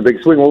hasn't taken the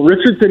big swing. Well,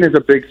 Richardson is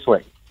a big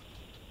swing,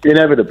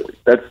 inevitably.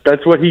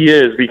 That's what he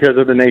is because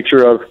of the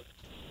nature of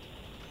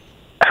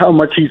how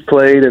much he's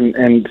played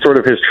and sort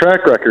of his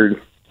track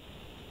record.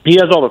 He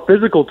has all the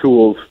physical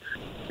tools,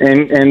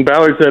 and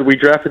Ballard said we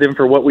drafted him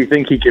for what we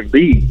think he can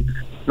be,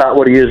 not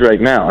what he is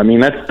right now. I mean,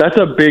 that's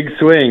a big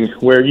swing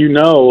where you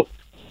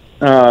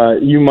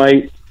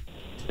might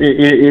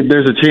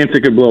there's a chance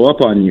it could blow up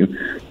on you.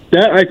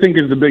 That, I think,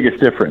 is the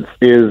biggest difference,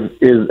 is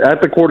at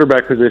the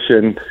quarterback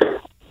position,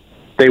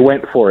 they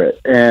went for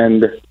it.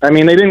 And,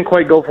 they didn't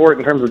quite go for it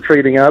in terms of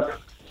trading up,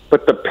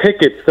 but the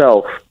pick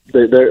itself,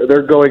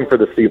 they're going for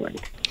the ceiling.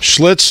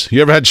 Schlitz?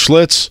 You ever had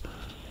Schlitz?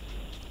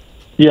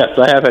 Yes,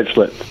 I have had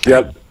Schlitz.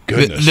 Yep.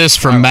 Goodness. This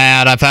from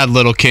Matt. I've had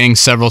Little King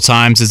several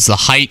times. It's the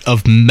height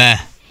of meh.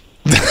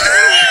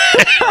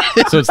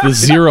 So it's the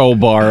 0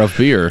 bar of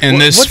beer. And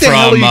this what the from,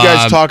 hell are you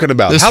guys talking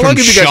about? How long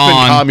have you guys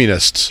been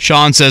communists?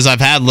 Sean says, I've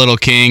had Little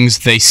Kings.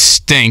 They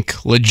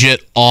stink.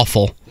 Legit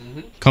awful.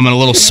 Come in a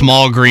little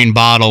small green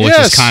bottle, which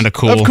is kind of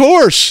cool. Of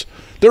course.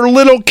 They're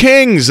Little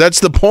Kings. That's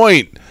the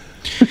point.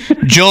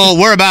 Joel,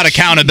 we're about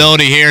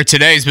accountability here.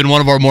 Today's been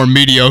one of our more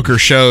mediocre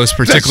shows,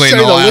 particularly in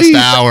the last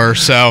hour.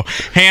 So,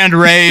 hand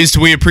raised.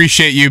 We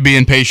appreciate you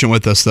being patient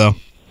with us, though.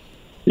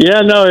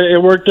 Yeah, no,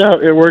 it worked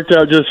out. It worked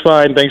out just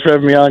fine. Thanks for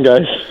having me on,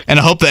 guys. And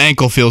I hope the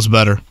ankle feels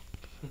better.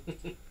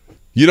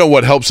 You know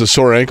what helps a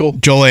sore ankle?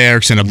 Joel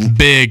Erickson, a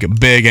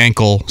big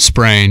ankle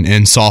sprain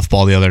in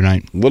softball the other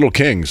night. Little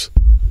Kings.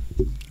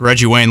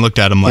 Reggie Wayne looked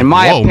at him like, in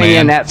my whoa, opinion,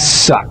 man. That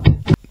sucked.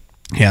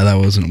 Yeah, that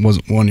wasn't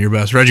one of your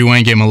best. Reggie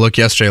Wayne gave him a look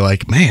yesterday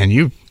like, man,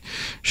 you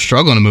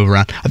struggling to move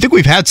around. I think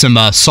we've had some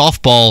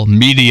softball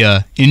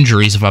media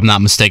injuries, if I'm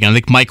not mistaken. I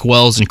think Mike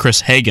Wells and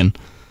Chris Hagan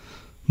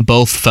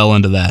both fell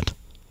into that.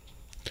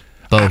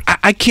 Both.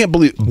 I can't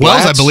believe...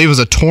 Wells, I believe, was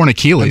a torn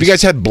Achilles. Have you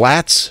guys had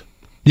Blatts?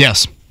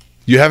 Yes.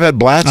 You have had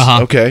Blatts?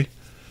 Uh-huh. Okay.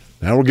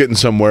 Now we're getting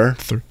somewhere.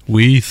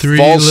 We three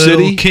Falls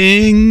little City?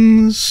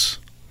 Kings.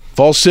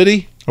 Falls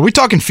City? Are we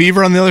talking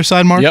Fever on the other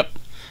side, Mark? Yep.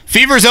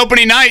 Fever's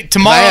opening night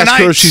tomorrow Can I ask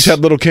night. her if she's had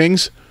Little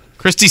Kings?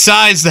 Christie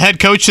Sides, the head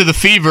coach of the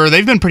Fever,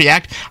 they've been pretty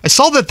active. I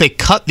saw that they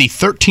cut the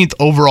 13th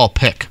overall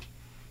pick.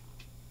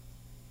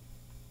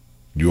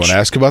 You want to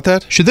ask about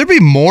that? Should there be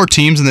more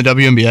teams in the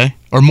WNBA?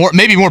 Or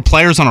maybe more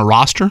players on a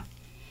roster?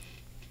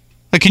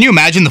 Like, can you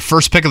imagine the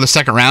first pick of the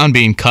second round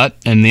being cut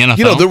in the NFL?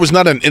 You know, there was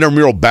not an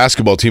intramural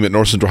basketball team at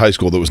North Central High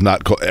School that was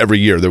not called every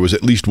year. There was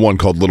at least one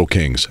called Little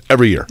Kings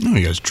every year. Oh,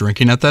 you guys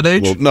drinking at that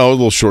age? Well, no,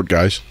 little short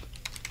guys.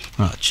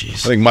 Oh,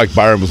 jeez. I think Mike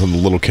Byron was on the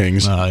Little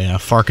Kings. Oh, yeah,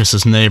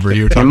 Farkas's neighbor.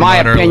 You were talking In my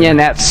about opinion,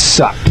 earlier. that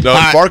sucked. No,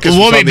 Right, Farkas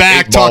we'll was be on the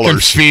back 8 talking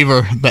ballers.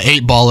 Fever. The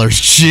 8 ballers.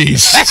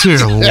 Jeez.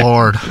 Dear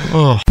Lord.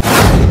 Oh.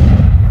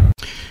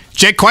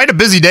 Jake, quite a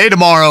busy day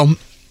tomorrow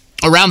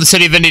around the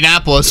city of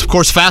Indianapolis. Of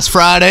course, Fast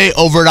Friday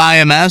over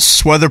at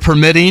IMS, weather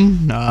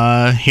permitting.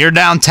 Here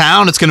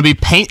downtown, it's going to be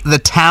Paint the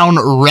Town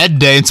Red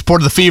Day in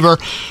support of the Fever,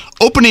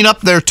 opening up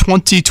their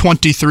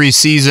 2023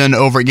 season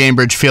over at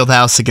Gamebridge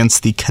Fieldhouse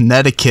against the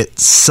Connecticut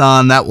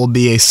Sun. That will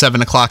be a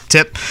 7 o'clock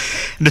tip.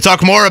 And to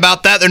talk more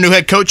about that, their new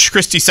head coach,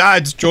 Christie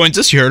Sides, joins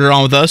us. You heard her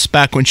on with us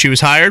back when she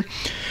was hired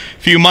a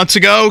few months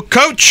ago.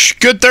 Coach,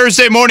 good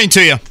Thursday morning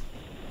to you.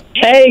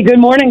 Hey, good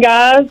morning,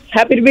 guys.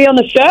 Happy to be on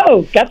the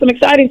show. Got some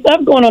exciting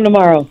stuff going on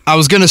tomorrow. I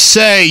was going to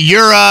say,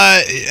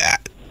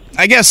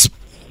 I guess,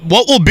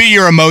 what will be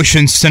your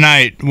emotions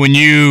tonight when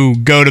you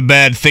go to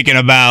bed thinking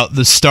about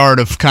the start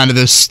of kind of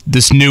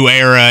this new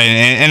era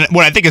and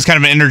what I think is kind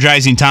of an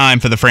energizing time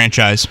for the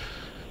franchise?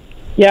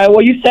 Yeah,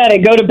 well, you said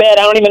it. Go to bed.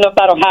 I don't even know if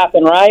that'll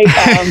happen, right?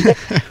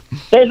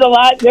 There's a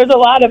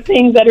lot of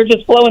things that are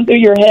just flowing through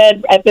your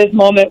head at this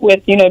moment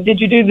with, did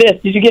you do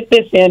this? Did you get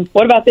this in?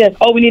 What about this?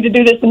 Oh, we need to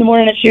do this in the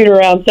morning at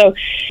shoot-around. So,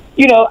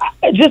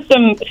 just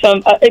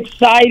some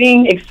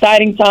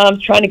exciting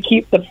times trying to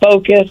keep the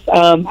focus.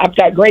 I've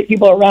got great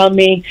people around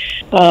me.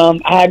 I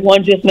had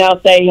one just now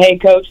say, hey,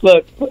 Coach,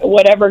 look,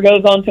 whatever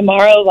goes on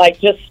tomorrow,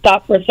 just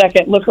stop for a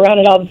second, look around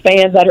at all the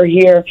fans that are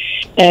here,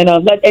 and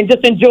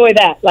just enjoy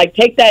that.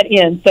 Take that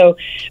in. So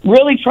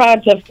really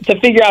trying to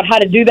figure out how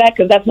to do that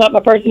because that's not my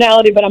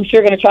personality, but I'm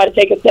sure going to try to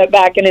take a step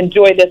back and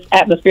enjoy this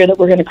atmosphere that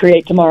we're going to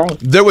create tomorrow.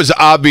 There was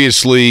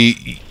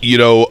obviously,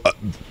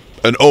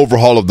 an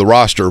overhaul of the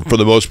roster for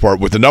the most part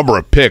with the number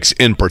of picks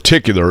in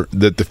particular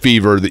that the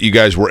Fever that you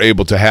guys were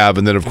able to have.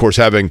 And then, of course,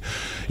 having,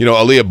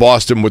 Aaliyah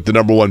Boston with the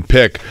number 1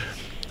 pick.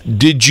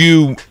 Did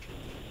you,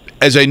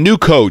 as a new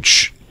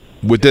coach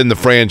within the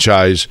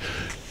franchise,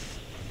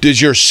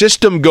 does your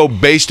system go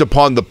based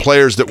upon the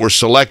players that were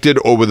selected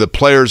or were the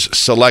players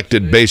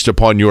selected based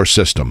upon your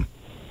system?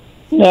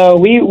 No,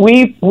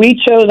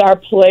 we chose our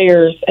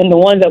players and the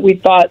ones that we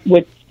thought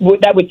would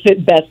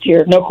fit best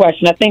here, no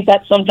question. I think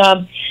that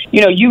sometimes,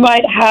 you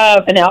might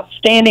have an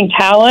outstanding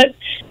talent,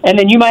 and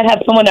then you might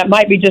have someone that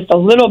might be just a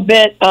little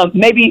bit,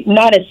 maybe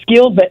not as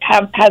skilled, but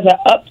has an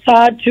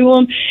upside to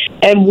them.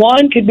 And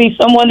one could be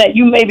someone that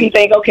you maybe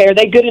think, okay, are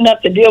they good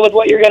enough to deal with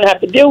what you're going to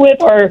have to deal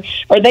with, or is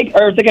it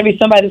going to be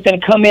somebody that's going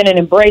to come in and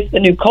embrace the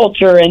new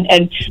culture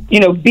and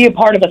be a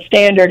part of a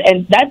standard?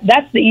 And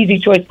that's the easy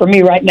choice for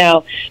me right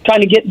now, trying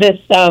to get this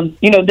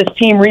this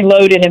team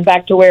reloaded and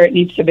back to where it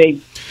needs to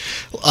be.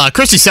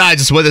 Christie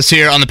Sides is with us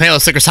here on the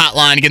Payless Liquors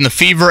Hotline. Again, the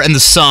Fever and the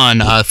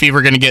Sun. Fever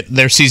are going to get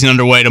their season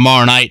underway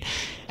tomorrow night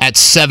at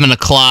 7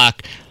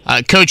 o'clock.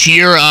 Coach,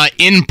 your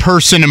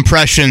in-person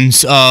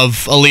impressions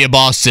of Aaliyah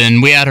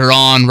Boston. We had her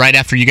on right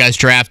after you guys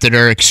drafted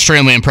her.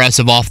 Extremely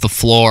impressive off the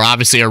floor.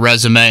 Obviously, her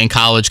resume in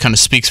college kind of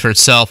speaks for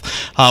itself.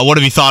 What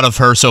have you thought of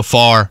her so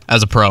far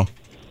as a pro?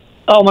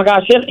 Oh, my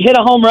gosh, hit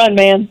a home run,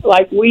 man.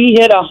 We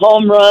hit a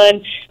home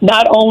run,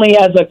 not only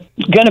as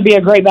going to be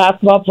a great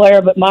basketball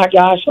player, but my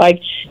gosh,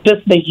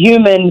 just the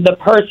human, the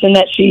person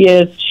that she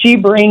is. She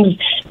brings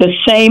the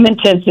same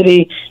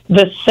intensity,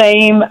 the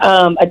same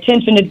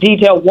attention to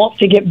detail, wants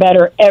to get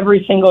better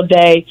every single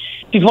day.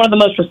 She's one of the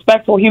most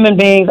respectful human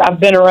beings I've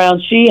been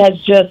around. She has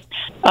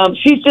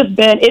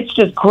it's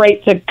just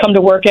great to come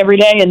to work every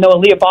day and know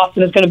Aaliyah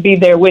Boston is going to be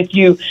there with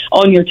you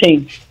on your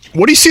team.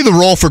 What do you see the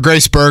role for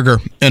Grace Berger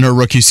in her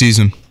rookie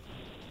season?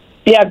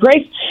 Yeah,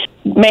 Grace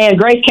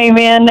came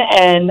in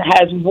and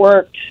has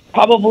worked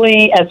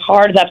probably as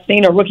hard as I've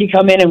seen a rookie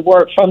come in and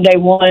work from day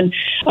one.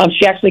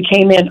 She actually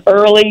came in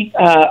early,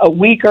 a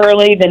week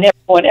early than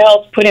everyone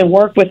else, put in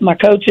work with my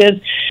coaches.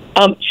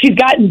 She's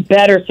gotten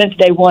better since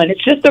day one.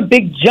 It's just a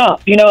big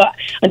jump.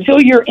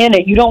 Until you're in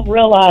it, you don't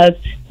realize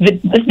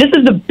that this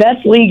is the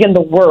best league in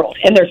the world,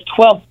 and there's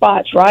 12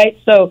 spots, right?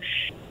 So,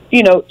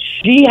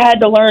 she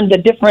had to learn the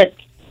different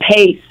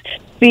pace,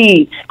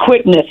 speed,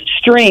 quickness,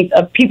 strength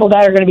of people that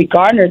are going to be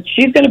guarded.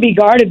 She's going to be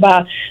guarded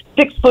by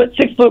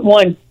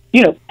 6'1",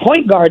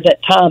 point guards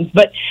at times.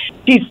 But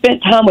she's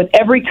spent time with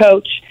every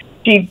coach.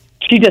 She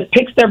just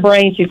picks their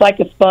brains. She's like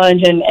a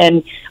sponge.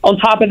 And on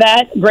top of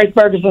that, Grace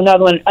Berger is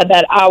another one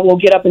that I will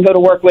get up and go to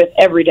work with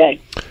every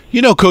day.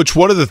 Coach,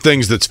 one of the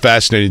things that's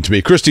fascinating to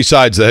me, Christie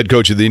Sides, the head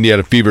coach of the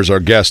Indiana Fever, is our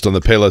guest on the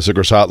Payless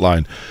Liquors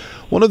Hotline.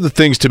 One of the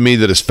things to me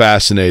that is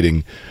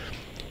fascinating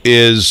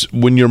is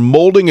when you're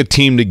molding a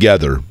team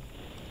together,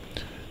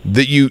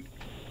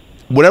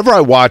 whenever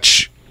I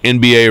watch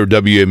NBA or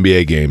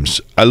WNBA games,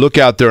 I look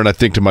out there and I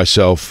think to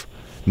myself,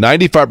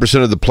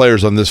 95% of the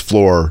players on this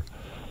floor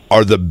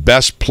are the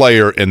best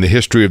player in the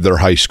history of their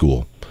high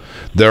school.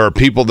 There are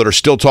people that are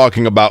still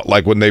talking about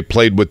like when they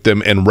played with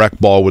them in rec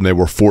ball when they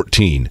were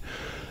 14.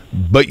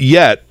 But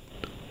yet,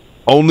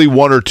 only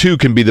one or two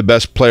can be the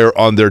best player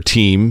on their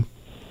team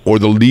or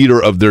the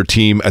leader of their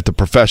team at the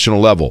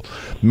professional level.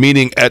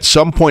 Meaning at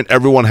some point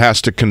everyone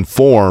has to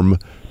conform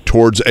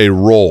towards a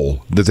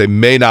role that they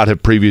may not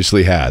have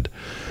previously had.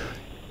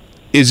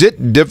 Is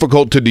it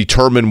difficult to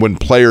determine when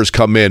players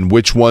come in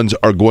which ones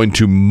are going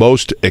to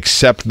most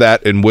accept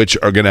that and which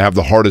are going to have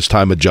the hardest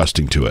time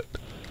adjusting to it?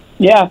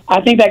 Yeah, I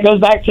think that goes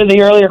back to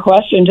the earlier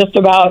question just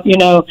about,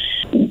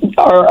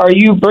 are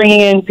you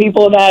bringing in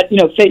people that,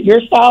 fit your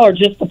style or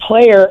just the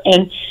player?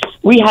 And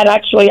we had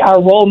actually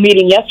our role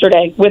meeting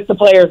yesterday with the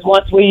players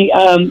once we,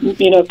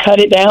 cut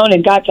it down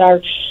and got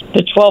to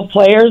the 12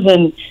 players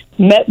and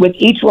met with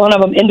each one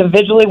of them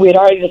individually. We had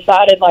already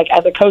decided, like,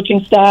 as a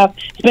coaching staff,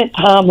 spent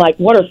time, like,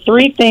 what are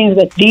 3 things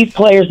that these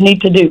players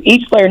need to do,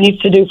 each player needs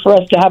to do for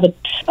us to have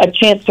a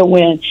chance to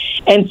win.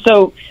 And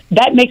so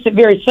that makes it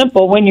very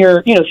simple when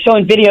you're,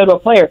 showing video to a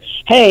player.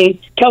 Hey,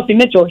 Kelsey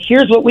Mitchell,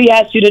 here's what we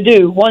asked you to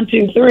do. 1,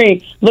 2,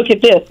 3. Look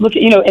at this.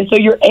 And so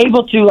you're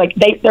able to, like,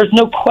 there's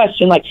no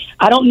question. Like,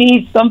 I don't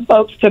need some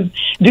folks to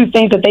do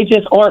things that they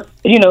just aren't,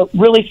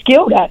 really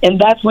skilled at. And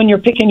that's when you're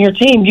picking your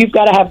team. You've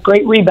got to have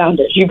great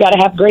rebounders. You've got to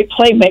have great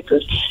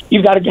playmakers.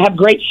 You've got to have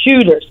great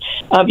shooters.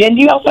 And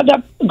you also have to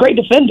have great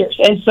defenders.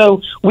 And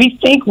so we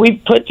think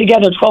we've put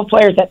together 12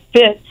 players that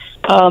fit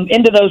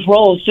into those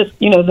roles. Just,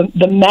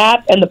 the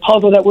map and the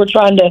puzzle that we're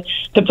trying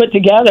to put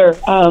together,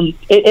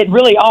 it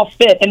really all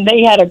fit. And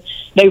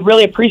they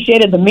really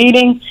appreciated the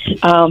meeting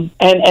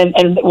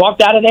and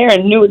walked out of there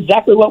and knew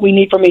exactly what we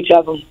need from each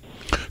of them.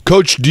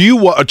 Coach, do you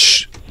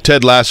watch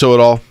Ted Lasso at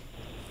all?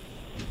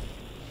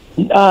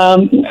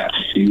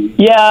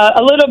 Yeah,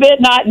 a little bit,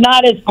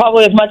 not as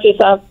probably as much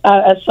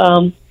as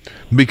some.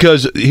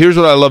 Because here's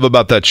what I love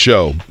about that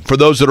show. For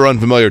those that are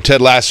unfamiliar,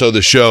 Ted Lasso,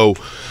 the show,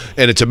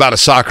 and it's about a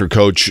soccer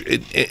coach,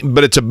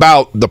 but it's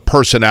about the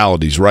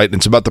personalities, right?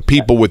 It's about the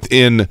people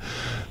within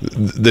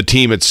the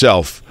team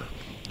itself.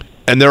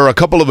 And there are a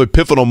couple of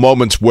epiphanal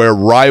moments where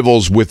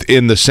rivals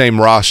within the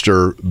same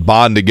roster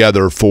bond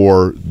together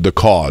for the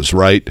cause,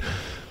 right?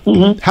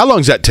 Mm-hmm. How long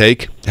does that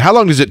take? How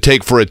long does it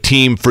take for a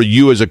team, for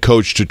you as a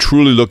coach, to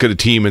truly look at a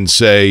team and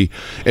say,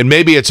 and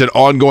maybe it's an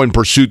ongoing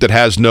pursuit that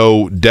has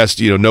no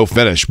no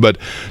finish, but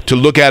to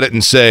look at it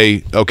and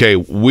say, okay,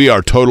 we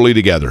are totally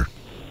together?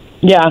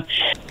 Yeah,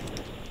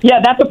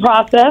 that's a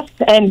process,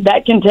 and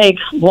that can take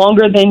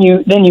longer than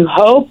you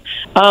hope.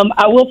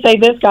 I will say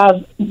this,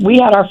 guys: we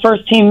had our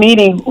first team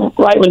meeting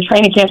right when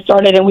training camp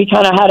started, and we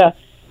kind of had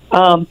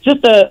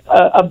just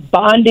a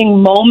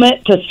bonding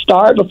moment to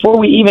start before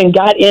we even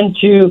got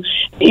into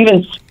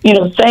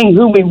saying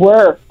who we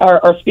were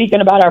or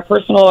speaking about our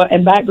personal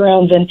and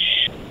backgrounds. And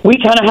we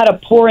kind of had a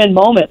pour-in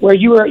moment where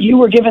you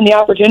were given the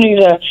opportunity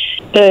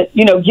to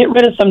get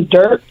rid of some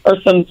dirt or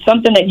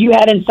something that you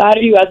had inside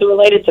of you as it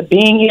related to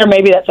being here.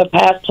 Maybe that's a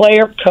past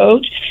player,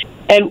 coach.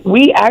 And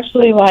we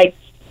actually,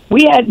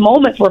 we had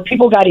moments where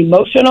people got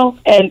emotional.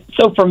 And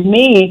so for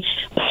me,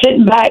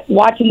 sitting back,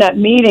 watching that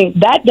meeting,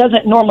 that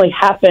doesn't normally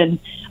happen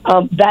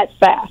that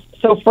fast.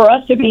 So for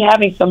us to be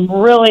having some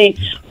really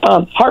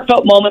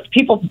heartfelt moments,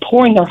 people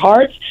pouring their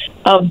hearts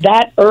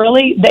that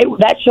early,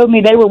 that showed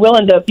me they were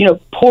willing to,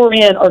 pour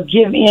in or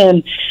give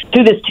in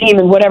to this team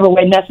in whatever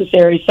way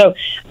necessary. So,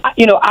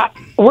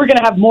 we're going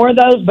to have more of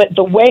those, but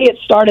the way it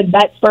started,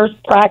 that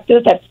first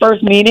practice, that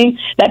first meeting,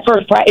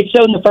 it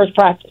showed in the first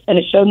practice and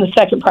it showed in the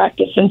second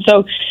practice. And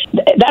so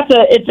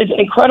it's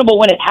incredible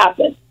when it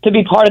happens to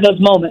be part of those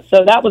moments.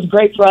 So that was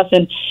great for us.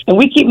 And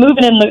we keep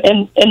moving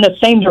in the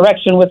same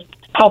direction with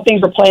how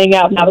things are playing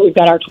out now that we've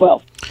got our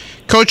 12.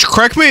 Coach,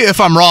 correct me if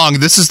I'm wrong.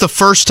 This is the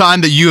first time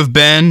that you have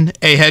been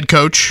a head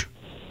coach?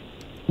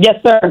 Yes,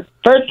 sir.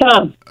 First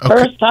time. Okay.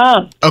 First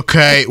time.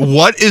 Okay.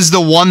 What is the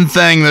one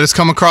thing that has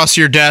come across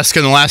your desk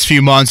in the last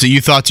few months that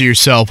you thought to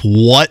yourself,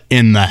 what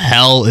in the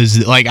hell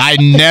is like, I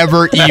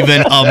never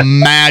even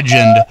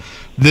imagined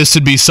this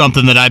would be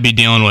something that I'd be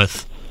dealing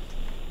with?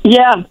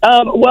 Yeah.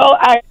 Well,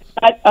 I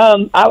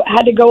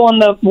had to go on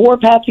the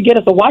warpath to get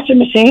us a washing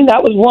machine.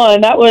 That was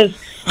one. That was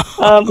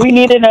we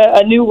needed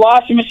a new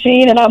washing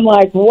machine, and I'm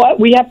like, what?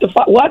 We have to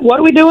what? What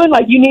are we doing?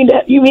 Like, you need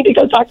to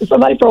go talk to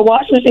somebody for a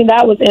washing machine.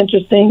 That was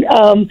interesting.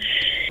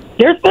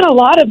 There's been a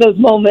lot of those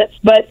moments,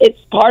 but it's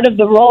part of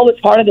the role. It's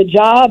part of the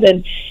job,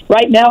 and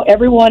right now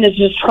everyone is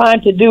just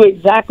trying to do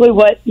exactly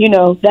what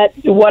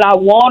what I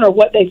want or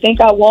what they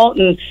think I want,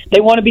 and they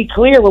want to be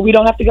clear where we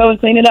don't have to go and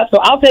clean it up. So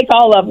I'll take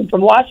all of them,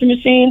 from washing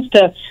machines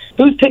to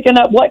who's picking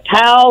up what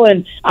towel,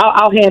 and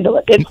I'll handle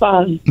it. It's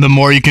fun. The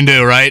more you can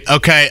do, right?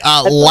 Okay,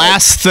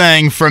 last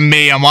thing from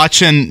me. I'm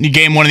watching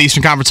game one of the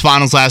Eastern Conference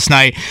Finals last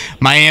night.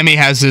 Miami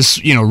has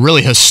this,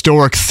 really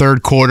historic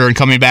third quarter and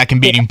coming back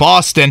and beating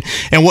Boston.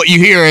 And what you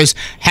hear is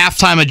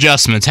halftime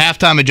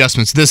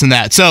adjustments, this and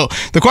that. So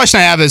the question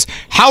I have is,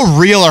 how how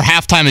real are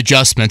halftime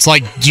adjustments?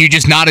 Like, do you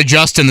just not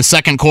adjust in the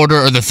second quarter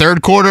or the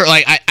third quarter?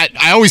 Like,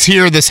 I always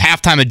hear this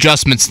halftime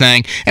adjustments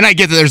thing, and I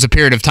get that there's a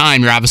period of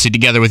time you're obviously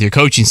together with your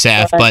coaching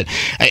staff, but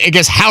I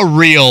guess how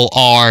real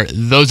are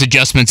those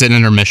adjustments in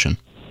intermission?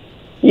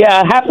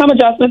 Yeah, halftime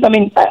adjustments, I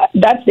mean,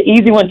 that's the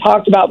easy one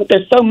talked about, but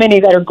there's so many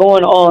that are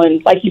going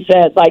on, like you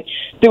said, like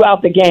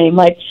throughout the game.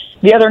 Like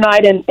the other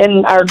night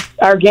in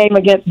our game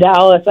against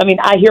Dallas, I mean,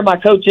 I hear my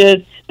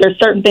coaches, there's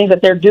certain things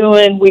that they're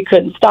doing. We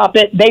couldn't stop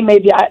it. They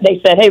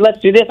said, hey, let's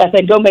do this. I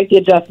said, go make the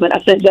adjustment.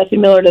 I sent Jesse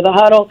Miller to the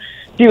huddle.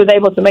 She was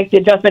able to make the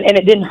adjustment, and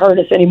it didn't hurt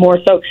us anymore.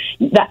 So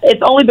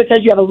it's only because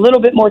you have a little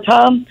bit more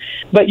time,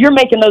 but you're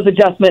making those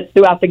adjustments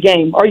throughout the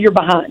game, or you're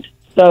behind.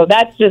 So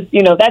that's just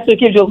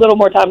gives you a little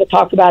more time to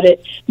talk about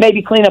it,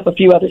 maybe clean up a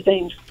few other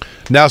things.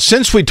 Now,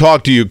 since we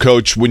talked to you,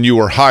 Coach, when you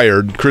were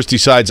hired, Christie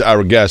Sides,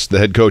 our guest, the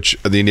head coach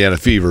of the Indiana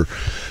Fever,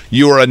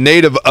 you are a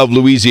native of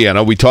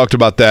Louisiana. We talked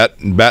about that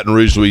in Baton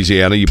Rouge,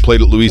 Louisiana. You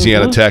played at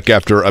Louisiana Tech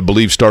after, I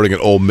believe, starting at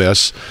Ole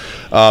Miss.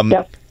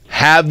 Yep.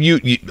 Have you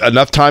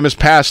enough time has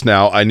passed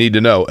now, I need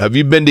to know, have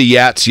you been to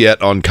Yats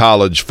yet on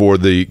college for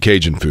the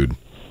Cajun food?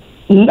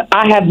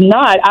 I have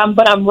not,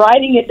 but I'm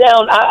writing it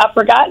down. I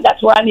forgot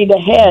that's where I need to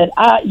head.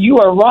 You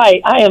are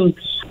right.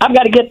 I've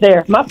got to get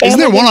there. My family. Isn't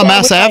there one on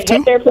Mass Ave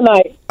too? There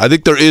tonight. I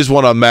think there is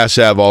one on Mass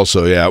Ave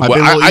also. Yeah, Might be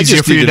a little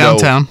easier for you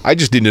downtown. I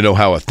just need to know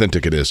how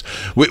authentic it is.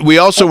 We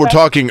also were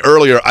talking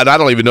earlier, and I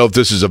don't even know if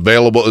this is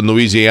available in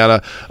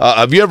Louisiana.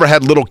 Have you ever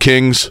had Little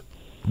Kings,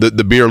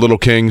 the beer Little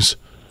Kings?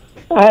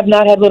 I have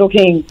not had Little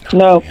King.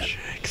 No.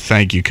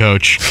 Thank you,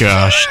 Coach.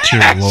 Gosh,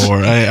 dear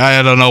Lord.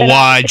 I don't know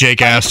why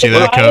Jake asked you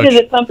that, Coach. Is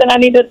it something I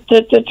need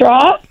to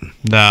try?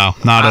 No,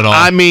 not at all.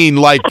 I mean,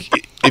 like,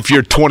 if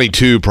you're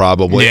 22,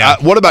 probably. Yeah.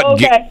 What about...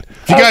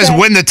 If you guys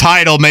win the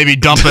title, maybe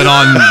dump it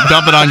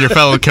on your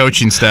fellow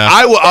coaching staff.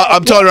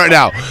 I'm telling you right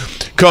now,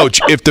 Coach,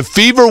 if the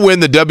Fever win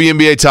the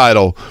WNBA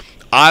title,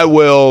 I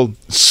will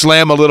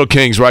slam a Little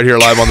Kings right here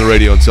live on the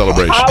radio in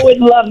celebration. I would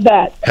love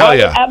that. Hell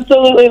yeah. I would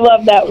absolutely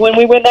love that. When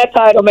we win that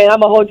title, man, I'm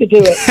going to hold you to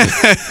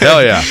it.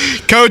 Hell yeah.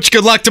 Coach,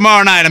 good luck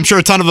tomorrow night. I'm sure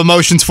a ton of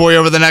emotions for you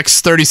over the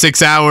next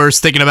 36 hours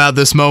thinking about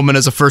this moment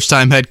as a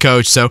first-time head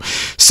coach. So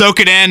soak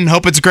it in.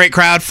 Hope it's a great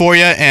crowd for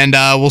you, and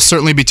we'll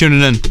certainly be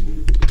tuning in.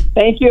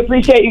 Thank you.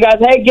 Appreciate you guys.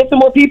 Hey, get some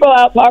more people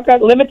out. Talk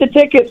about limited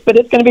tickets, but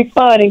it's going to be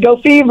fun. And go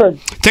Fever.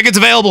 Tickets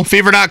available,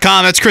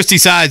 fever.com. That's Christie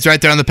Sides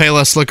right there on the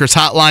Payless Liquors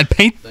hotline.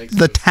 Paint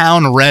the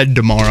town red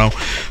tomorrow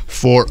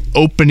for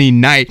opening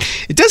night.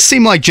 It does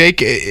seem like,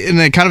 Jake, in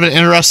a kind of an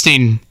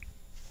interesting,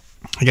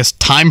 I guess,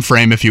 time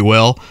frame, if you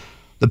will,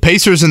 the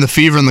Pacers and the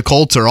Fever and the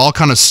Colts are all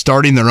kind of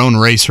starting their own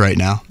race right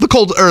now. The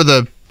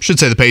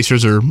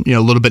Pacers are a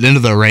little bit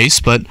into the race,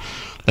 but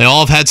they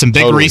all have had some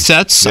big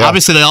resets. Yeah.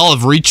 Obviously, they all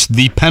have reached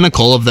the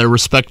pinnacle of their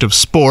respective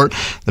sport.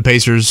 The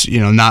Pacers,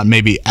 not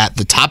maybe at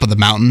the top of the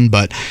mountain,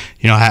 but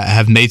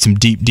have made some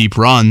deep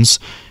runs.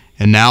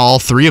 And now all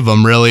three of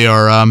them really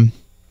are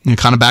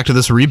kind of back to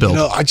this rebuild.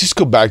 I just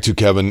go back to,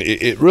 Kevin,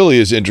 it really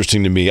is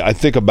interesting to me. I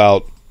think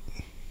about,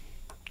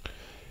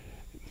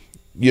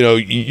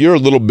 you're a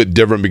little bit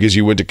different because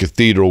you went to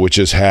Cathedral, which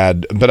has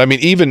had, but I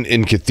mean, even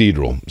in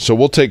Cathedral, so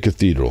we'll take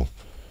Cathedral.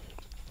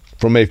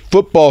 From a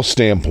football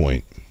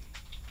standpoint,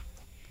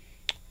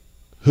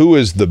 who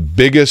is the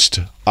biggest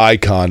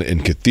icon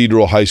in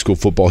Cathedral high school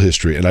football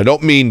history? And I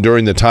don't mean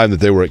during the time that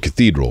they were at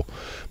Cathedral,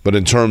 but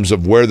in terms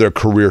of where their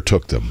career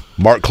took them.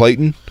 Mark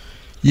Clayton?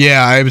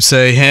 Yeah, I would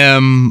say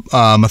him.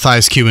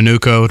 Matthias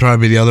Kiwanuka would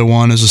probably be the other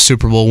one as a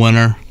Super Bowl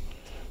winner.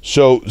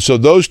 So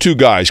those two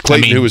guys,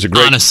 Clayton, who was a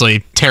great...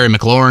 Honestly, Terry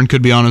McLaurin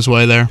could be on his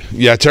way there.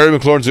 Yeah, Terry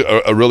McLaurin's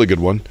a really good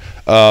one.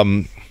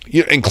 And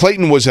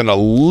Clayton was an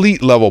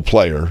elite-level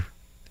player.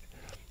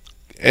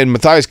 And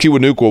Matthias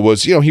Kiwanuka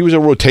was, he was a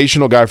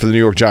rotational guy for the New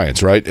York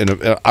Giants, right?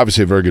 And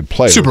obviously a very good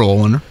player. Super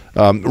Bowl winner.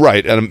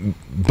 Right.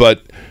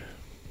 But,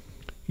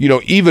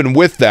 even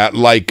with that,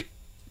 like,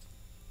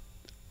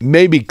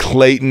 maybe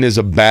Clayton is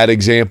a bad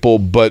example,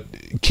 but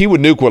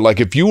Kiwanuka, like,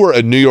 if you were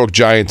a New York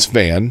Giants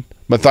fan,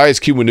 Matthias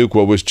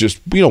Kiwanuka was just,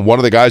 one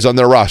of the guys on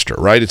their roster,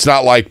 right? It's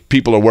not like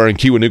people are wearing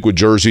Kiwanuka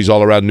jerseys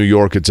all around New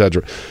York,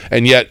 etc.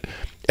 And yet,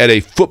 at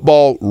a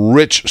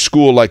football-rich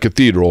school like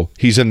Cathedral,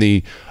 he's in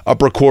the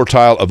upper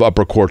quartile of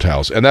upper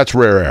quartiles, and that's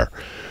rare air.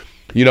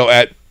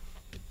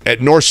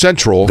 At North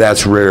Central...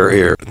 That's rare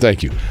air.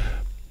 Thank you.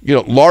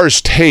 Lars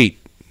Tate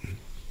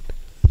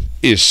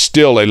is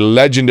still a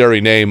legendary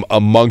name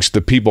amongst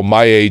the people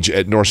my age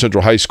at North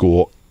Central High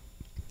School,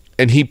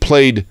 and he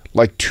played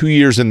like 2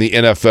 years in the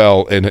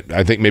NFL and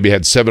I think maybe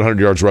had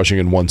 700 yards rushing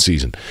in one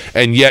season,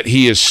 and yet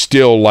he is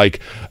still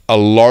like a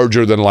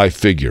larger-than-life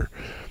figure.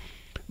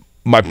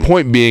 My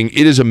point being,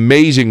 it is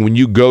amazing when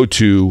you go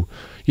to,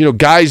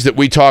 guys that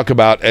we talk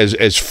about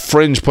as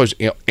fringe players.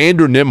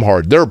 Andrew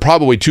Nimhard. There are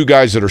probably two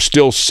guys that are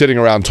still sitting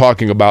around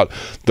talking about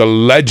the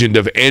legend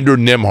of Andrew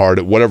Nimhard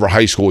at whatever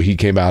high school he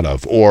came out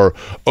of, or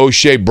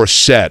O'Shea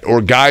Brissett,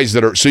 or guys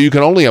that are. So you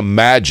can only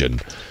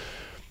imagine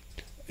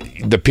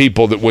the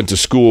people that went to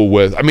school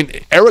with. I mean,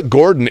 Eric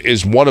Gordon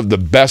is one of the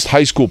best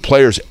high school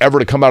players ever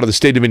to come out of the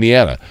state of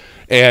Indiana,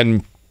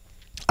 and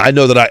I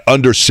know that I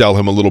undersell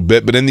him a little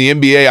bit, but in the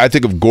NBA, I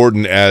think of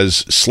Gordon as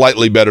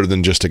slightly better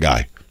than just a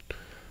guy.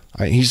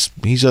 He's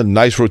a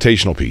nice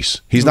rotational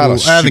piece. He's not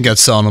I think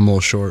that's selling him a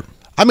little short.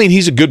 I mean,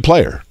 he's a good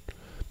player,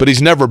 but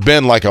he's never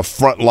been like a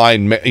front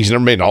line. He's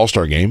never made an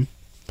All-Star game.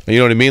 You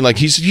know what I mean? Like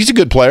he's a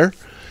good player.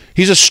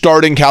 He's a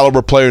starting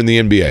caliber player in the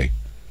NBA.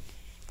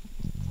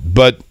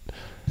 But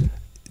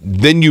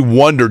then you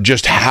wonder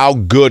just how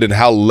good and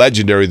how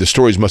legendary the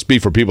stories must be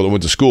for people that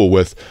went to school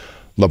with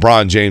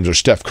LeBron James or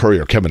Steph Curry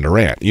or Kevin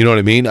Durant. You know what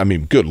I mean? I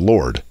mean, good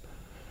Lord.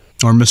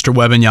 Or Mr.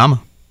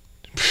 Wembanyama.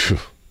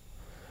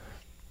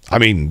 I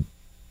mean,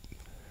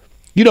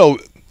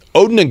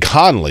 Odin and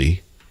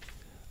Conley,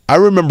 I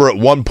remember at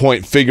one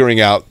point figuring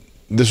out,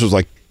 this was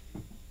like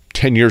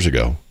 10 years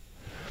ago,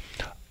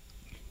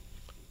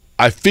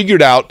 I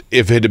figured out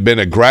if it had been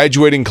a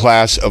graduating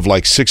class of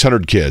like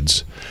 600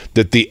 kids,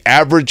 that the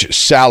average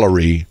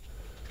salary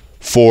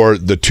for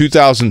the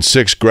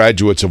 2006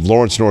 graduates of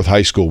Lawrence North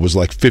High School was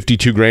like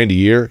 $52,000 a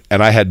year,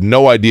 and I had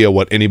no idea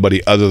what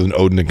anybody other than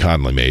Odin and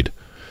Conley made.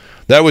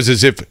 That was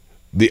as if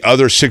the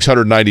other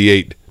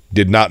 698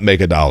 did not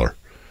make $1.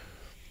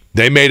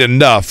 They made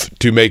enough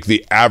to make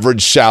the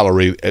average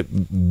salary at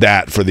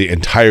that for the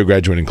entire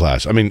graduating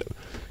class. I mean,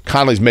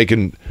 Conley's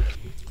making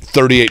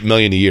 $38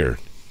 million a year.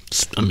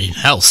 I mean,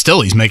 hell,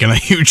 still he's making a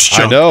huge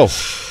chunk. I know.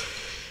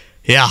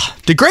 Yeah.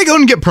 Did Greg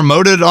Oden get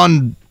promoted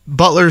on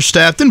Butler's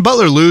staff? Didn't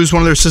Butler lose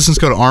one of their assistants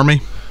go to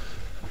Army?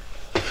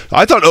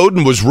 I thought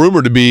Oden was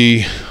rumored to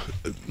be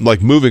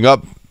like moving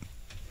up.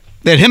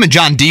 They had him and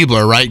John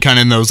Diebler, right? Kind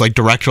of in those like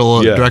director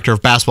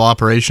of basketball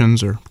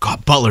operations. Or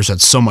God, Butler's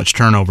had so much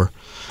turnover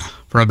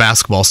from a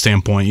basketball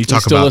standpoint. You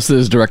talk still about listed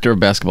as director of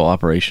basketball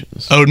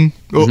operations. Oden.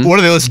 Mm-hmm. What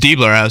do they list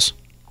Diebler as?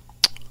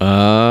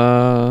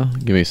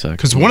 Give me a sec.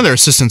 Because one of their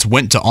assistants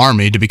went to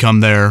Army to become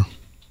their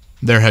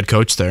head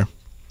coach there.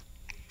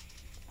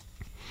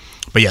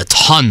 But yeah,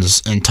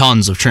 tons and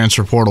tons of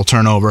transfer portal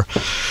turnover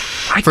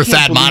for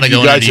Thad Matta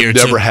going into year 2. You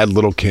guys have never had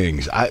Little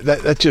Kings.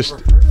 That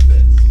just.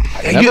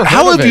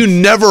 How have you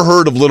never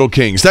heard of Little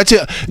Kings? That's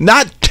it.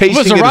 Not tasting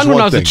it is one thing. It was around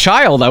when I was a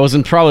child. I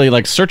wasn't probably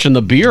like searching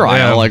the beer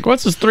aisle. Like,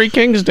 what's this Three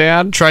Kings,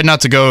 Dad? Tried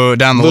not to go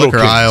down the liquor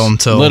aisle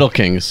until Little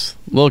Kings,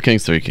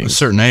 Three Kings, a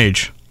certain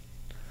age.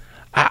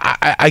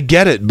 I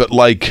get it, but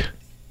like,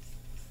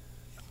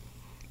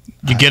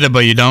 you get it, but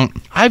you don't.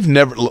 I've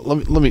never.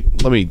 Let me.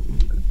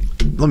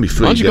 Why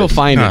don't you go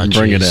find it and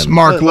bring it in,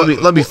 Mark?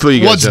 Let me fill you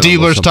guys in. What's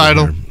Diebler's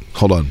title? Here.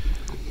 Hold on.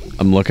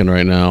 I'm looking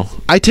right now.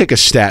 I take a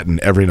statin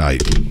every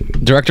night.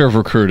 Director of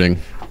recruiting.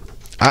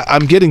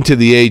 I'm getting to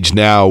the age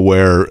now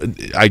where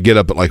I get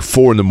up at like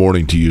 4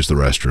 a.m. to use the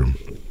restroom.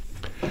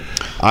 It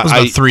was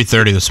about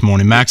 3:30 this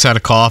morning. Max had a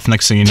cough.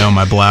 Next thing you know,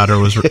 my bladder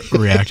was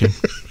reacting.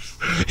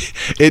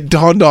 It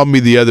dawned on me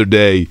the other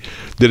day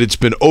that it's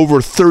been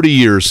over 30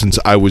 years since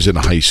I was in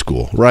high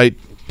school, right?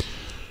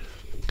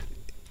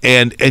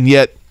 And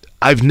yet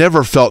I've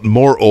never felt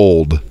more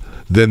old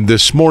than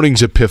this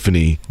morning's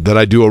epiphany that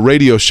I do a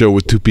radio show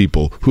with two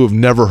people who have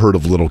never heard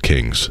of Little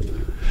Kings.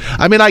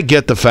 I mean, I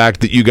get the fact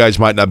that you guys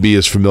might not be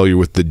as familiar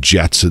with the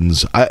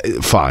Jetsons.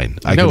 Fine.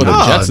 I know what the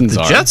Jetsons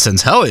are. The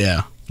Jetsons, hell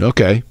yeah.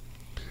 Okay.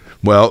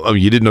 Well, I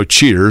mean, you didn't know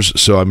Cheers,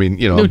 so I mean,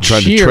 I'm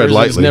trying to tread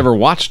lightly. I've never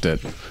watched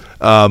it.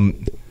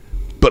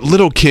 But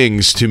Little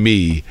Kings, to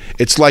me,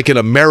 it's like an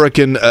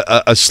American,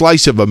 a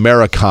slice of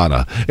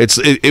Americana.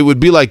 It would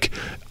be like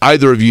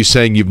either of you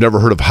saying you've never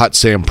heard of Hot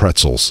Sam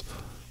pretzels.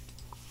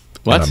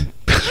 What?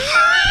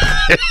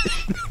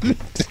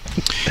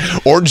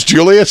 Orange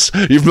Julius?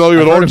 You familiar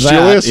with Orange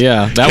Julius?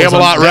 Yeah.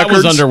 Camelot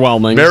Records? That was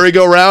underwhelming.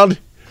 Merry-Go-Round?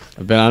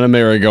 I've been on a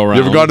merry-go-round.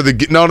 You ever gone to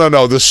the...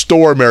 No, the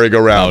store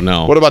merry-go-round. Oh,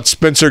 no. What about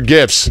Spencer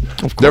Gifts?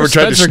 Of course, Never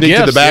tried to sneak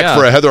to the back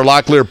for a Heather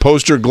Locklear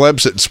poster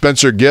glimpse at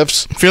Spencer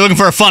Gifts? If you're looking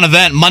for a fun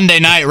event, Monday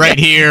night right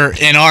here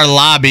in our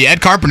lobby, Ed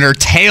Carpenter,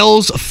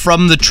 Tales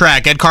from the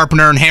Track. Ed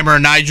Carpenter and Hammer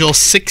and Nigel,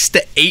 6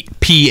 to 8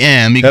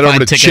 p.m. You Head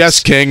over to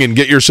Chess King and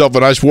get yourself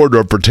a nice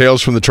wardrobe for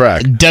Tales from the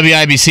Track.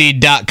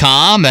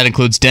 WIBC.com. That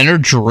includes dinner,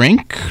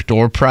 drink,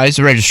 door prizes,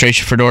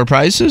 registration for door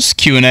prizes,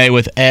 Q&A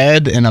with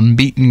Ed, and a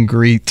meet and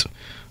greet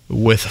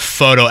with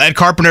photo. Ed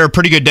Carpenter, a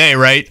pretty good day,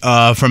 right?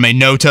 From a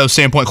no-toe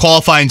standpoint.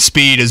 Qualifying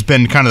speed has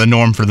been kind of the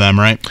norm for them,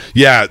 right?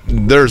 Yeah,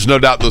 there's no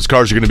doubt those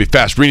cars are going to be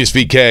fast. Renus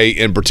VK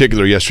in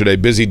particular yesterday,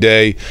 busy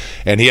day,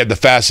 and he had the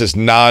fastest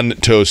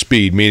non-toe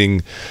speed,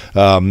 meaning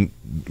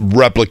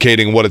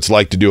replicating what it's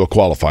like to do a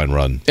qualifying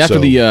run. After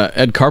the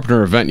Ed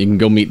Carpenter event, you can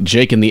go meet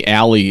Jake in the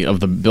alley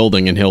of the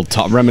building, and he'll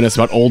reminisce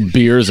about old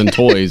beers and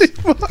toys.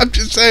 I'm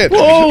just saying.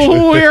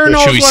 Whoa, here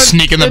knows Should we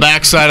sneak in the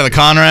backside of the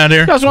Conrad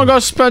here? You guys want to go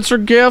to Spencer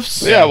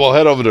Gifts? Yeah, well,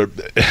 head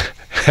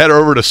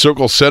over to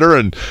Circle Center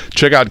and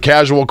check out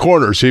Casual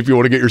Corner. See if you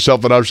want to get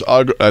yourself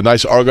a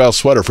nice Argyle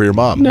sweater for your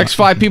mom. Next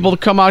 5 people to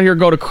come out here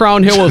go to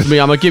Crown Hill with me.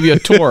 I'm going to give you a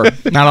tour. Not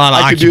a lot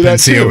of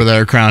occupancy over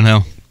there at Crown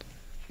Hill.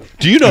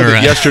 Do you know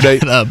that yesterday...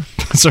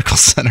 Circle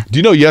Center. Do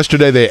you know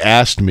yesterday they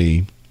asked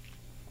me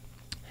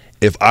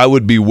if I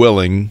would be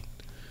willing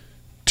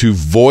to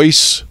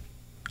voice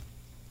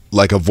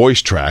like a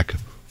voice track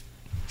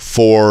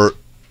for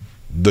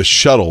the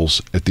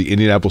shuttles at the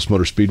Indianapolis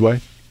Motor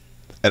Speedway?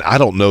 And I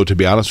don't know, to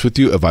be honest with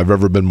you, if I've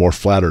ever been more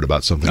flattered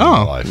about something in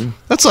my life.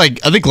 That's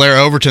like, I think Larry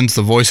Overton's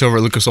the voiceover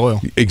at Lucas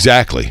Oil.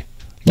 Exactly.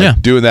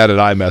 Doing that at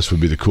IMS would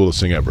be the coolest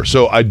thing ever.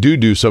 So I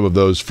do some of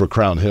those for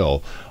Crown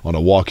Hill on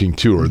a walking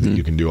tour that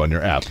you can do on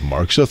your app,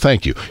 Mark. So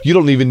thank you. You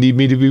don't even need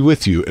me to be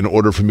with you in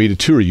order for me to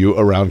tour you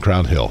around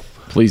Crown Hill.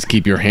 Please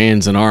keep your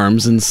hands and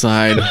arms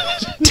inside.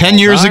 10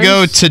 years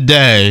ago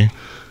today,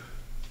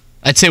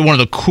 I'd say one of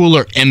the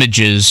cooler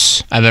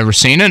images I've ever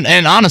seen,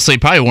 and honestly,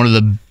 probably one of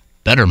the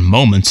better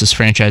moments this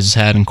franchise has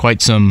had in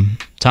quite some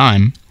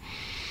time.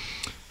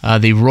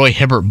 The Roy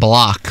Hibbert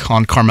block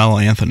on Carmelo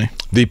Anthony.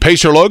 The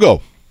Pacer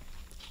logo.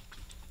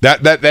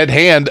 That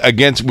hand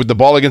with the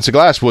ball against the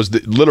glass was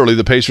literally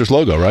the Pacers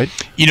logo, right?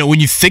 You know,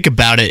 when you think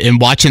about it and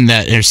watching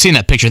that or seeing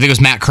that picture, I think it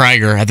was Matt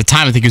Krieger. At the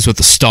time, I think he was with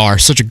the Star.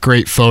 Such a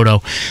great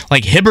photo.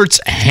 Like,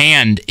 Hibbert's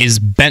hand is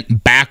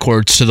bent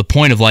backwards to the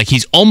point of, like,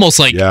 he's almost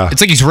like,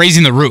 it's like he's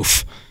raising the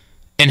roof.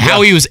 And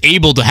how he was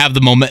able to have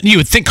the momentum. You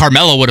would think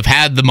Carmelo would have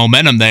had the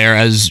momentum there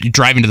as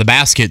driving to the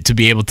basket to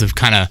be able to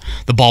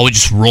the ball would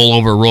just roll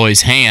over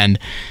Roy's hand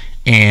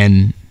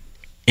and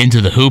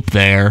into the hoop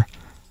there.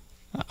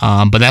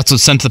 But that's what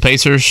sent the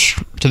Pacers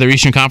to their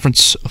Eastern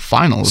Conference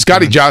Finals.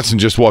 Scotty Johnson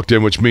just walked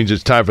in, which means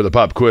it's time for the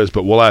pop quiz,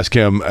 but we'll ask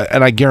him.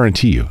 And I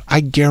guarantee you,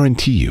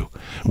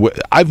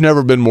 I've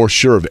never been more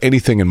sure of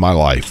anything in my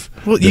life.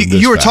 Well,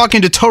 you were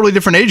talking to totally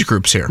different age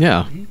groups here.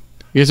 Yeah.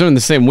 You guys are in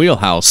the same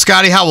wheelhouse.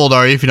 Scotty, how old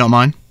are you, if you don't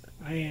mind?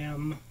 I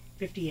am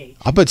 58.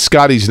 I bet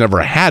Scotty's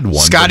never had one.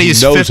 Scotty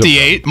is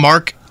 58.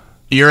 Mark,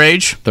 your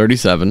age?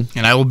 37.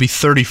 And I will be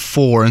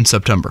 34 in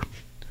September.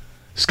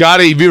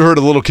 Scotty, have you heard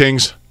of Little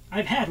Kings?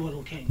 I've had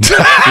Little Kings.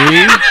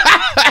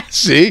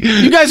 See?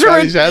 You guys are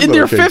in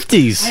your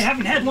 50s. I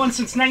haven't had one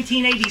since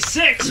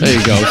 1986. There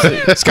you go.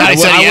 Scotty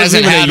said he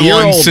hasn't had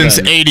one since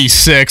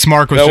 86.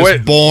 Mark was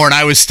born.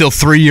 I was still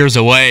 3 years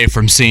away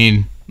from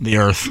seeing the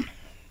Earth.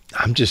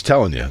 I'm just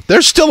telling you.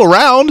 They're still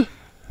around.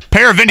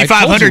 Pair of Indy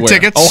 500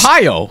 tickets.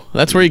 Ohio.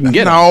 That's where you can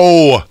get them.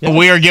 No. Yeah.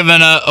 We are giving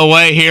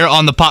away here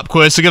on the pop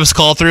quiz. So give us a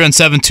call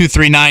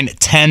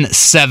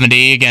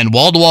 317-239-1070. Again,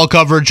 wall-to-wall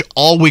coverage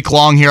all week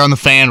long here on the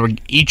Fan. We're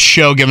each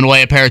show giving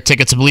away a pair of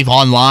tickets. I believe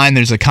online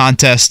there's a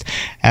contest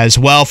as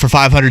well for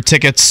 500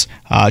 tickets.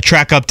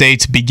 Track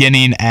updates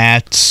beginning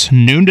at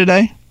noon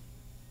today?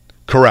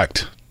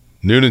 Correct.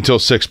 Noon until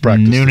 6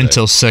 practice. Noon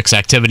until 6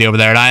 activity over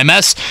there at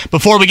IMS.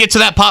 Before we get to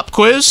that pop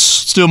quiz,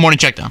 let's do a morning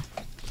check down.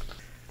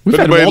 We've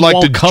had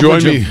wall-to-wall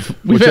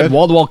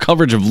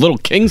coverage of Little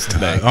Kings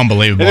today.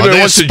 Unbelievable. Anybody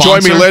wants to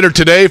join me later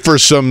today for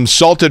some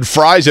salted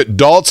fries at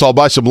Dalt's? I'll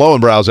buy some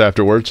Lowenbrows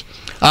afterwards.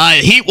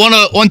 Heat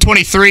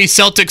 123,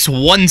 Celtics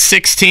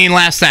 116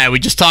 last night. We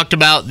just talked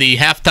about the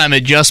halftime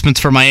adjustments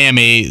for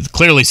Miami.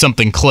 Clearly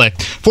something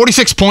clicked.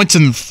 46 points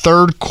in the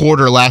third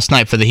quarter last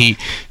night for the Heat.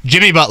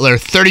 Jimmy Butler,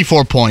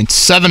 34 points,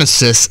 7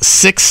 assists,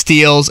 6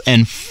 steals,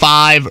 and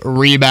 5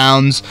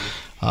 rebounds.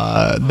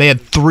 They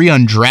had 3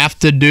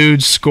 undrafted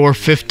dudes score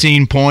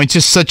 15 points.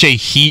 Just such a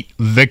Heat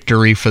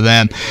victory for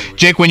them.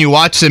 Jake, when you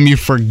watch them, you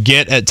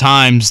forget at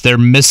times they're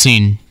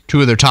missing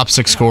 2 of their top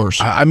 6 scorers.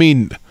 I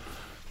mean,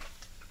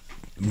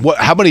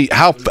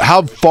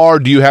 how far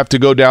do you have to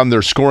go down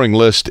their scoring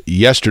list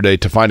yesterday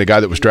to find a guy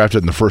that was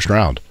drafted in the first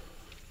round?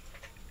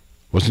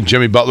 Wasn't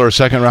Jimmy Butler a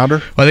second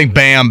rounder? I think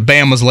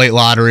Bam was late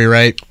lottery,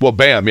 right? Well,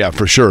 Bam, yeah,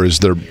 for sure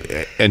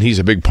and he's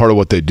a big part of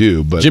what they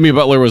do. But Jimmy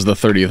Butler was the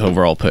 30th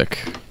overall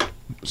pick.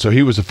 So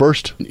he was the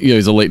first? Yeah,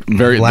 he's a late,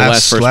 the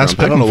last first round pick.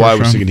 I don't know why I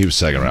was thinking he was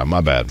second round.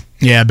 My bad.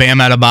 Yeah, Bam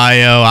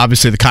Adebayo.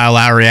 Obviously, the Kyle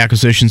Lowry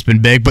acquisition's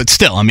been big, but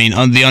still, I mean,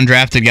 the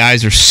undrafted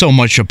guys are so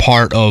much a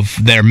part of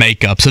their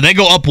makeup. So they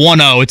go up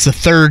 1-0. It's the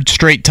third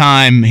straight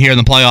time here in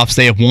the playoffs.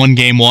 They have won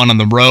game 1 on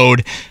the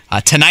road.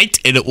 Tonight,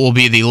 it will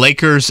be the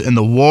Lakers and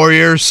the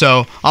Warriors.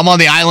 So I'm on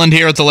the island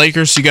here at the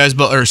Lakers. You guys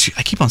both, or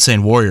I keep on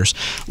saying Warriors.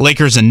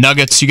 Lakers and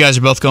Nuggets. You guys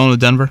are both going to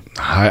Denver?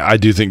 I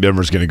do think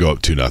Denver's going to go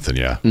up 2-0,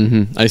 yeah.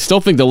 Mm-hmm. I still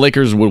think the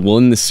Lakers would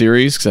win the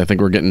series because I think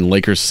we're getting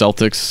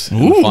Lakers-Celtics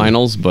in the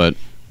finals, but...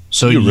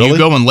 So you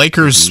going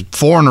Lakers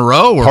 4 in a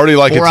row? Or party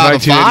like it's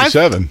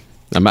 1987?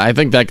 I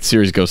think that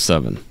series goes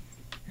 7.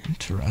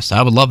 Interesting.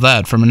 I would love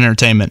that from an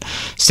entertainment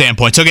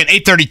standpoint. So again,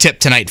 8:30 tip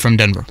tonight from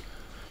Denver.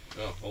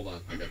 Oh, hold on.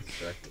 I got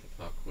distracted with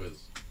the pop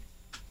quiz.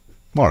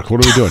 Mark,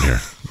 what are we doing here?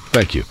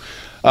 Thank you.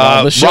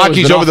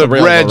 Rockies over the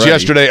Reds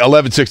yesterday,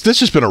 11-6. This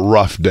has been a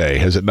rough day,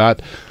 has it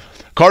not?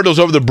 Cardinals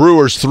over the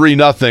Brewers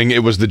 3-0. It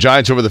was the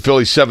Giants over the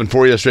Phillies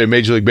 7-4 yesterday in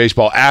Major League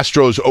Baseball.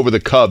 Astros over the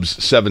Cubs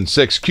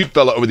 7-6. Cute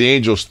Fella over the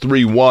Angels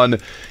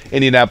 3-1.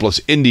 Indianapolis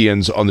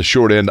Indians on the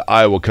short end.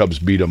 Iowa Cubs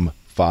beat them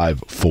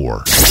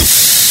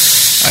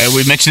 5-4.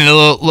 We mentioned it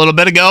a little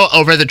bit ago.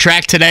 Over the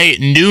track today,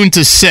 noon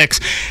to 6.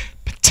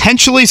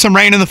 Potentially some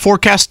rain in the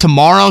forecast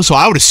tomorrow, so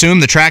I would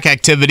assume the track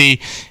activity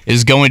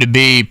is going to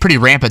be pretty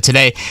rampant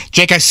today.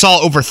 Jake, I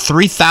saw over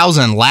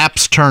 3,000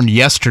 laps turned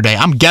yesterday.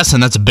 I'm guessing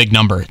that's a big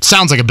number. It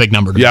sounds like a big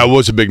number to me. Yeah, it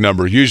was a big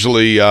number.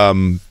 Usually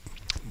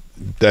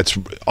that's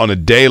on a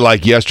day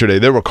like yesterday,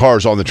 there were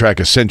cars on the track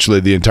essentially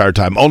the entire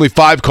time. Only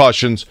 5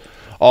 cautions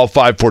all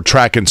 5 for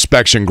track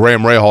inspection.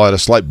 Graham Rahal had a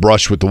slight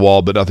brush with the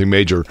wall, but nothing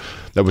major.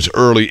 That was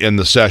early in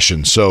the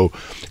session. So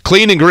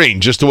clean and green,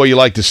 just the way you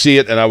like to see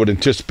it, and I would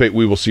anticipate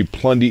we will see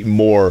plenty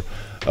more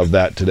of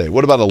that today.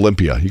 What about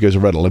Olympia? You guys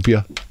ever at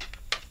Olympia?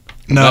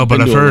 No,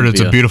 but I've heard it's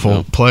a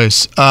beautiful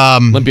place.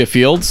 Olympia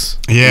Fields?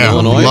 Yeah,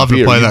 Illinois? love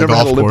to play that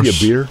golf Olympia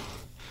course. Beer?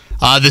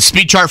 The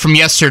speed chart from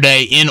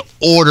yesterday in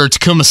order: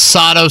 Takuma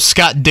Sato,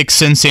 Scott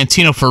Dixon,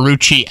 Santino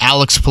Ferrucci,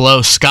 Alex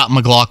Palou, Scott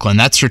McLaughlin.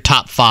 That's your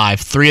top 5.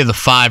 3 of the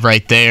 5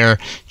 right there.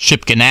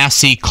 Chip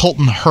Ganassi,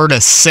 Colton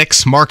Herta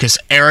 6, Marcus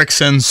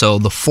Erickson. So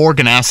the 4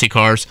 Ganassi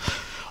cars.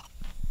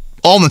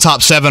 All in the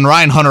top 7.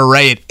 Ryan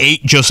Hunter-Ray at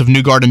 8, Joseph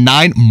Newgarden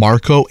 9,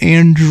 Marco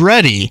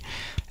Andretti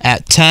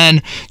at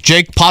 10.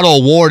 Jake Pato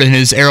O'Ward and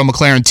his Arrow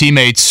McLaren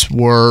teammates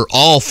were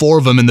all 4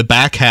 of them in the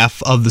back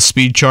half of the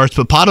speed charts,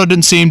 but Pato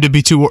didn't seem to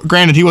be too.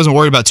 Granted, he wasn't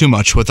worried about too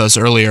much with us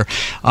earlier.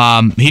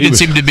 He didn't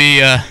seem to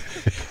be.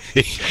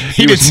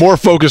 He was more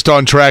focused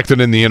on track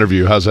than in the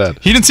interview. How's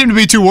that? He didn't seem to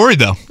be too worried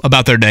though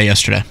about their day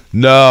yesterday.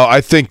 No,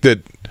 I think that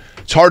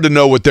it's hard to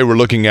know what they were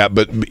looking at,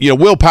 but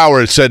Will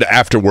Power said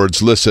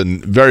afterwards,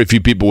 listen, very few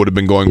people would have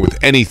been going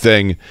with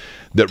anything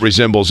that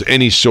resembles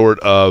any sort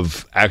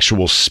of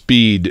actual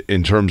speed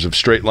in terms of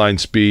straight line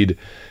speed.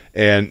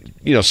 And,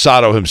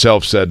 Sato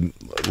himself said,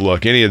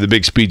 look, any of the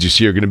big speeds you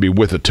see are going to be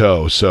with a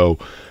tow. So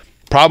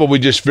probably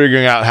just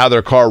figuring out how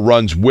their car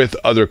runs with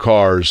other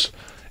cars.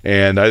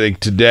 And I think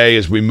today,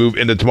 as we move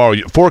into tomorrow,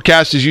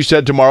 forecast, as you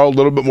said, tomorrow, a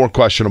little bit more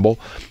questionable.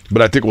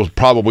 But I think we'll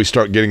probably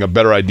start getting a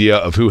better idea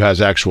of who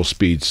has actual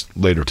speeds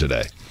later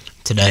today.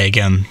 Today,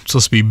 again, it's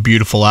supposed to be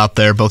beautiful out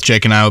there. Both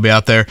Jake and I will be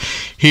out there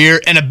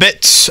here in a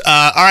bit.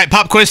 All right,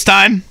 pop quiz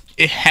time.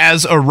 It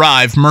has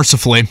arrived,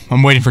 mercifully.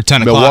 I'm waiting for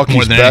 10 o'clock Milwaukee's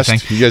more than best.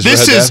 anything. You guys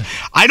this ever had is,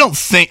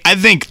 that? I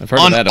think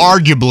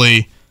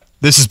unarguably,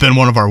 this has been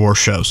one of our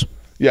worst shows.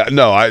 Yeah,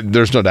 no,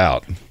 there's no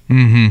doubt.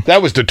 Mm-hmm.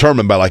 That was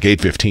determined by like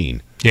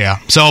 8:15. Yeah,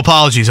 so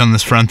apologies on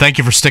this front. Thank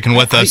you for sticking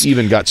with us. I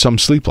even got some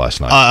sleep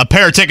last night. A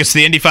pair of tickets to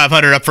the Indy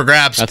 500 up for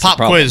grabs. That's Pop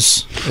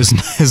quiz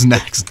is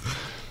next.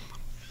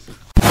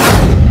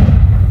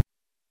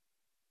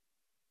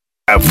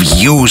 Have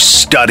you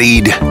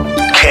studied?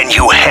 Can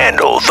you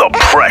handle the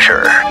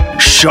pressure?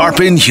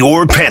 Sharpen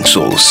your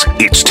pencils.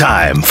 It's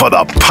time for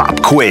the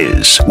Pop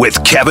Quiz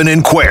with Kevin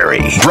and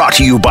Query. Brought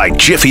to you by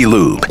Jiffy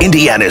Lube,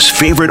 Indiana's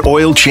favorite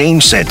oil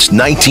change since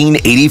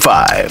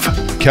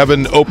 1985.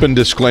 Kevin, open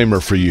disclaimer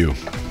for you.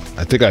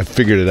 I think I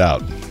figured it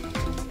out.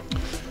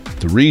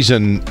 The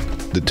reason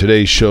that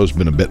today's show's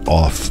been a bit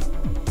off.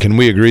 Can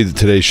we agree that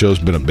today's show's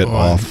been a bit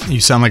off? You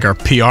sound like our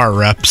PR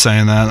rep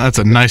saying that. That's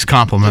a nice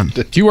compliment.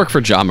 Do you work for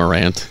John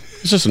Morant?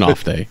 It's just an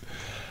off day.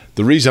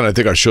 The reason I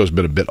think our show's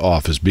been a bit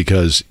off is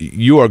because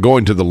you are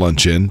going to the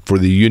luncheon for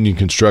the Union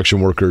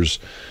Construction Workers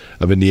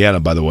of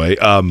Indiana, by the way,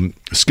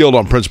 skilled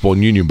on principle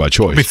and union by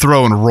choice. Be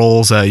throwing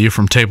rolls at you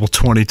from table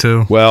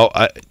 22. Well,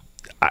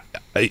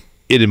 it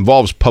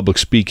involves public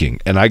speaking,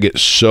 and I get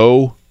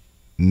so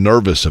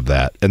nervous of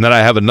that. And then I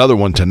have another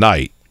one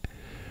tonight.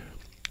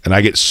 And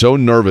I get so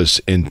nervous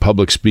in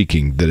public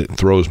speaking that it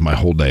throws my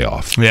whole day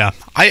off. Yeah,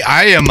 I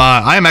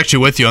am actually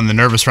with you on the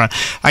nervous front.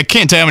 I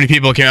can't tell how many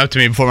people came up to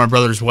me before my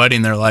brother's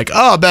wedding. They're like,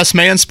 "Oh, best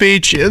man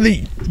speech.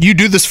 You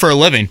do this for a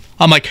living."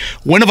 I'm like,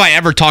 when have I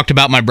ever talked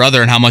about my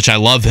brother and how much I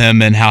love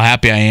him and how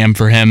happy I am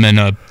for him in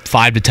a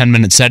 5 to 10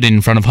 minute setting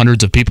in front of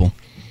hundreds of people?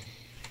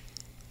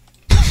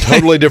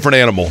 Totally different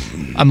animal.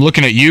 I'm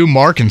looking at you,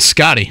 Mark, and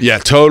Scotty. Yeah,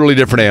 totally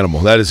different animal.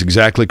 That is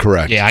exactly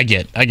correct. Yeah, I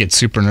get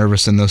super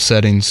nervous in those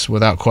settings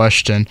without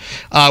question.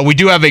 We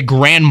do have a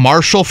Grand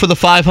Marshal for the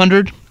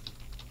 500.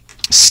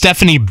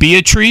 Stephanie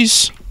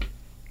Beatrice.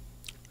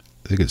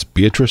 I think it's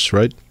Beatrice,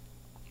 right?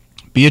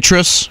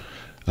 Beatrice.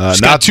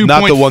 Not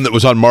the one that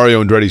was on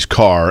Mario Andretti's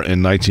car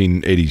in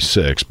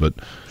 1986, but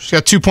she's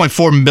got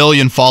 2.4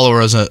 million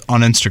followers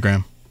on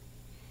Instagram.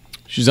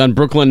 She's on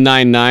Brooklyn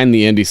Nine-Nine,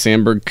 the Andy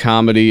Samberg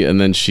comedy, and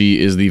then she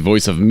is the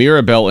voice of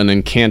Mirabelle in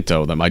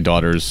Encanto that my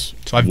daughters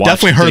So I've watch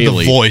definitely heard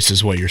daily. the voice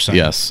is what you're saying.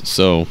 Yes,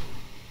 so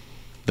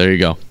there you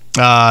go.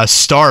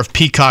 Star of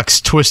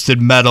Peacock's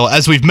Twisted Metal.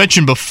 As we've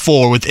mentioned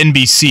before, with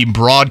NBC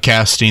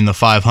broadcasting the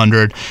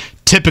 500,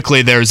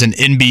 typically there's an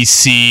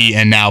NBC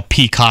and now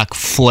Peacock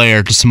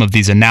flair to some of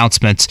these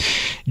announcements.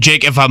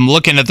 Jake, if I'm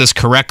looking at this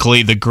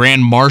correctly, the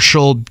Grand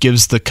Marshal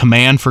gives the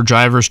command for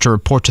drivers to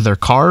report to their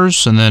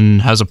cars and then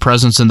has a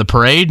presence in the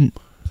parade.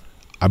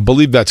 I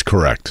believe that's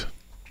correct.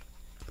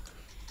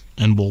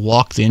 And will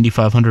walk the Indy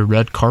 500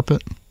 red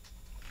carpet.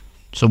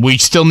 So we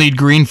still need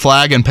green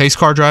flag and pace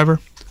car driver?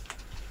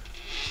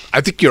 I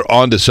think you're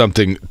on to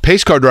something.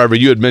 Pace car driver,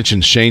 you had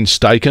mentioned Shane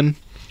Steichen.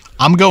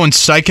 I'm going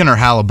Steichen or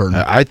Halliburton.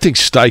 I think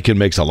Steichen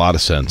makes a lot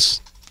of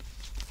sense.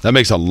 That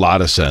makes a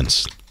lot of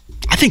sense.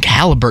 I think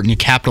Halliburton you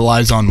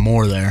capitalize on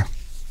more there.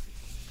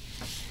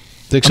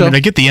 Think so? I mean, I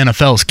get the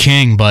NFL's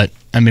king, but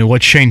I mean,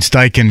 what's Shane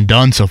Steichen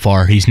done so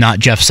far? He's not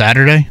Jeff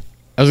Saturday.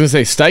 I was going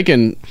to say,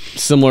 Steichen,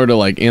 similar to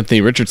like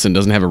Anthony Richardson,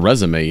 doesn't have a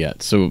resume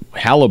yet. So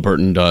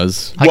Halliburton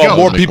does. Well,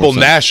 more people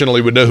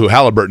nationally would know who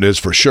Halliburton is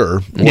for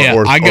sure.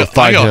 I go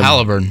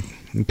Halliburton.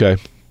 Okay.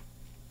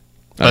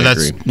 But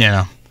that's,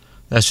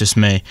 That's just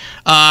me.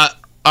 All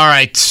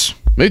right.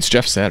 Maybe it's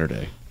Jeff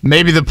Saturday.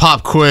 Maybe the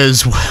pop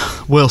quiz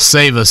will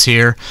save us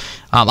here.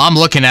 I'm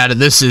looking at it.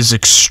 This is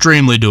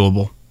extremely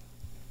doable.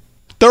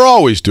 They're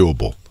always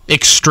doable.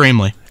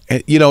 Extremely.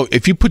 And,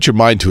 if you put your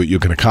mind to it, you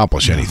can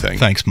accomplish anything.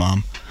 Thanks,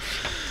 Mom.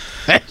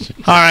 All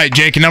right,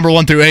 Jake, number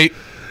 1 through 8.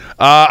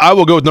 I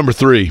will go with number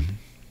 3.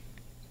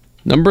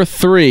 Number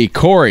 3,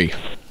 Corey.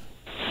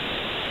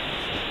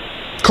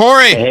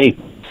 Corey. Hey.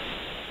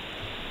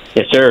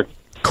 Yes, sir.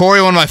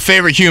 Corey, one of my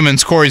favorite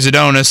humans, Corey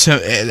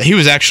Zadonis. He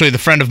was actually the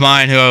friend of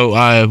mine who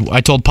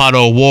I told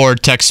Pato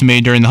O'Ward texted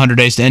me during the 100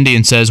 Days to Indy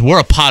and says, we're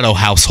a Pato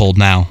household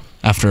now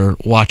after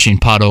watching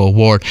Pato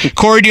O'Ward.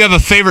 Corey, do you have a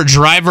favorite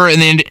driver in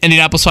the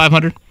Indianapolis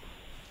 500?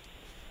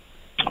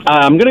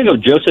 I'm going to go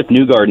Joseph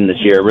Newgarden this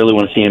year. I really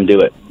want to see him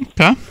do it.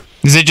 Okay.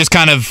 Is it just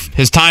kind of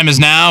his time is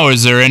now, or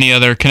is there any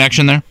other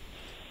connection there?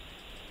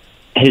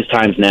 His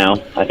time's now.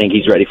 I think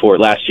he's ready for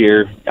it. Last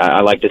year, I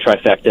like the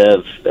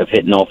trifecta of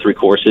hitting all 3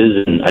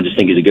 courses, and I just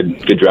think he's a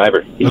good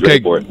driver. He's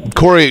ready for it.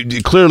 Corey,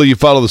 clearly you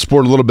follow the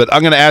sport a little bit.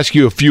 I'm going to ask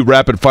you a few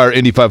rapid-fire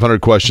Indy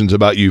 500 questions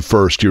about you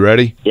first. You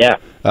ready? Yeah.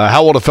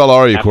 How old a fella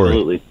are you, Corey?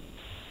 Absolutely.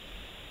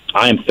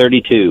 I am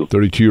 32.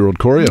 32-year-old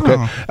Corey,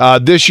 okay.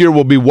 This year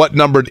will be what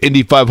numbered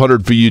Indy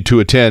 500 for you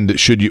to attend?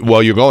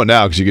 Well, you're going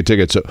now because you get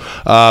tickets. So,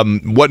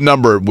 what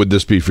number would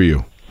this be for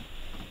you?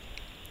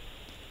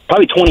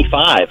 Probably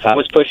 25. I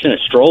was pushing a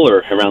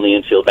stroller around the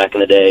infield back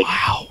in the day.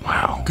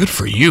 Wow. Good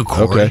for you,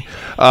 Corey.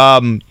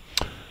 Okay.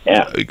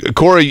 Yeah.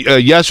 Corey,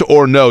 yes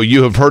or no,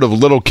 you have heard of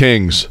Little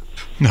Kings?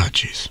 Oh,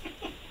 jeez.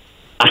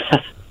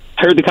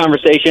 Heard the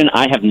conversation.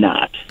 I have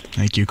not.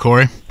 Thank you,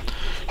 Corey.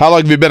 How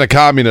long have you been a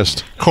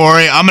communist?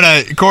 Corey,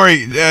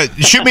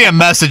 shoot me a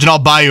message and I'll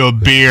buy you a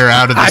beer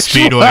out of the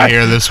Speedway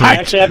here this week. I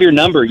actually have your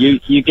number.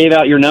 You gave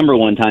out your number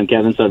one time,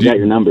 Kevin, so I've got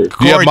your number.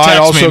 Do you have mine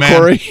also, me,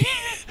 Corey?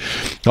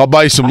 I'll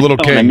buy you some Little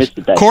Kings.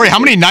 Corey, how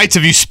many nights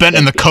have you spent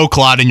in the Coke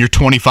lot in your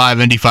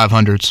 25 Indy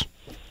 500s?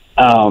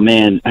 Oh,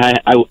 man.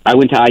 I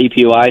went to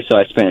IUPUI, so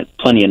I spent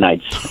plenty of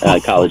nights,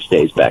 college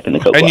days back in the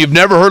Coke lot. And you've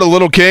never heard of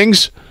Little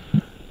Kings?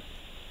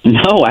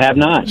 No, I have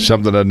not.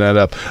 Something doesn't add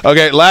up.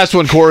 Okay, last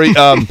one, Corey.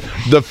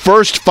 The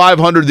first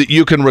 500 that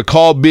you can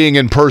recall being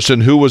in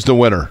person, who was the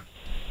winner?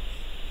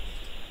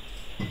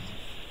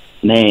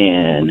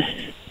 Man,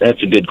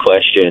 that's a good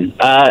question.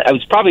 I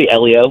was probably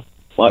Elio.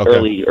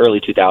 Okay.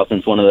 Early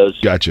 2000s, one of those.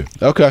 Gotcha.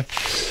 Okay. I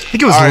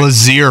think it was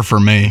Lazier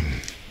for me.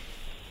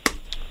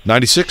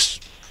 96?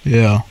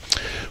 Yeah.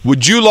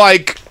 Would you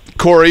like,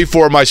 Corey,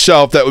 for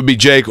myself, that would be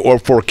Jake, or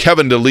for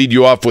Kevin to lead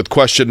you off with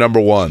question number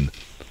 1?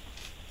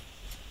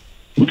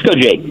 Let's go,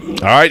 Jake.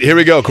 All right, here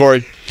we go,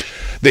 Corey.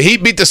 The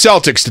Heat beat the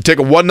Celtics to take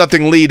a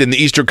 1-0 lead in the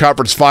Eastern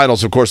Conference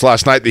Finals. Of course,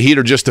 last night, the Heat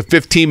are just the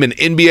 5th team in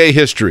NBA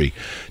history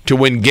to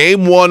win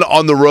Game 1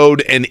 on the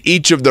road in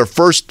each of their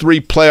first 3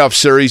 playoff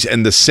series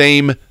in the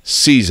same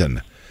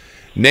season.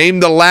 Name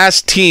the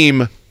last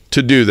team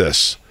to do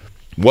this.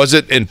 Was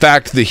it, in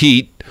fact, the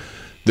Heat,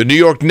 the New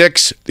York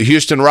Knicks, the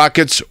Houston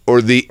Rockets,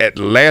 or the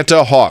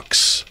Atlanta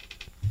Hawks?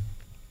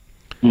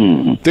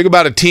 Think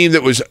about a team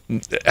that was,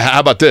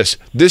 how about this?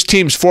 This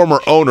team's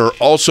former owner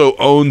also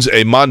owns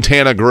a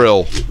Montana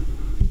grill.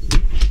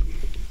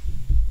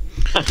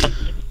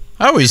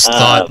 I always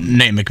thought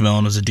Nate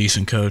McMillan was a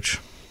decent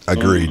coach.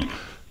 Agreed.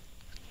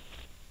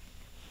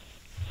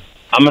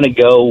 I'm going to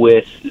go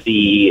with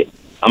the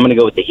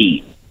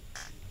Heat.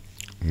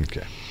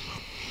 Okay.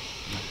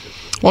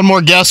 One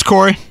more guess,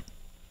 Corey.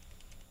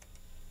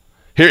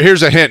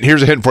 Here's a hint.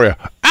 Here's a hint for you.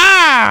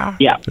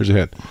 Yeah. Here's a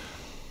hint.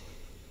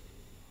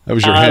 That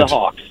was your hint. The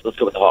Hawks. Let's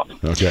go with the Hawks.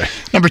 Okay.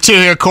 Number 2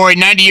 here, Corey.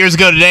 90 years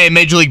ago today,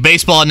 Major League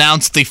Baseball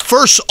announced the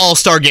first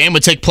All-Star Game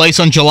would take place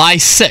on July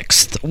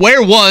 6th.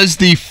 Where was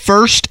the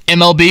first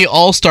MLB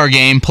All-Star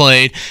Game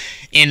played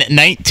in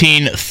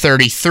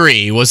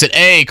 1933? Was it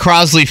A,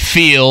 Crosley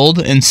Field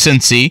in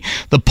Cincy,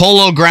 the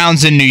Polo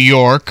Grounds in New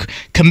York,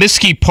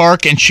 Comiskey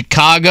Park in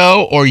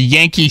Chicago, or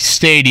Yankee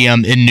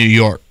Stadium in New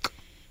York?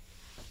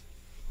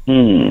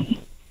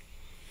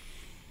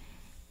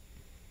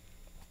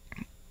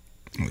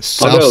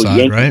 South side,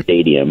 Yankee right?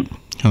 Stadium.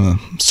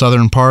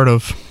 Southern part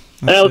of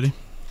that city.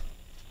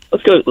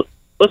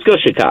 Let's go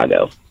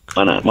Chicago.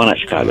 Why not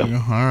Chicago?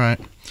 All right.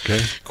 Okay.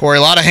 Corey,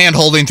 a lot of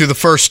hand-holding through the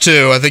first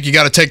 2. I think you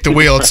got to take the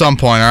wheel at some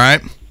point, all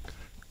right?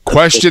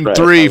 Question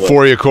 3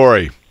 for you,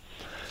 Corey.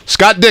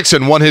 Scott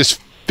Dixon won his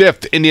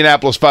 5th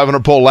Indianapolis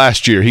 500 pole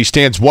last year. He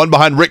stands 1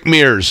 behind Rick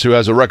Mears, who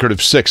has a record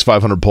of 6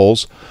 500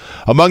 poles.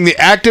 Among the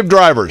active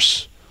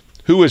drivers,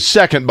 who is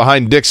second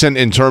behind Dixon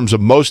in terms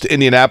of most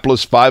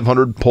Indianapolis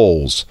 500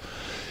 poles?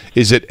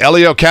 Is it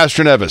Elio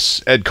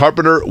Castroneves, Ed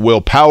Carpenter,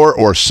 Will Power,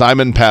 or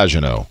Simon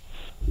Pagenaud?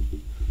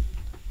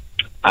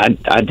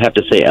 I'd have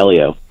to say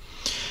Elio.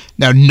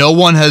 Now, no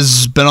one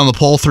has been on the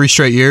pole 3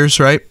 straight years,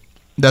 right?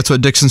 That's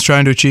what Dixon's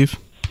trying to achieve?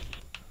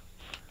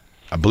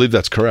 I believe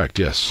that's correct,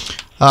 yes.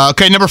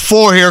 Okay, number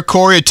 4 here,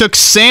 Corey. It took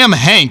Sam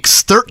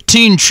Hanks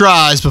 13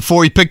 tries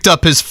before he picked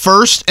up his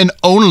first and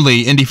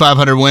only Indy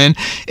 500 win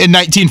in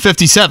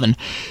 1957.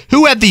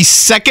 Who had the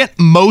second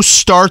most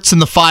starts in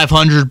the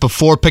 500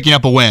 before picking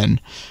up a win?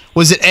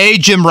 Was it A,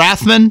 Jim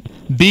Rathman,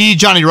 B,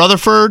 Johnny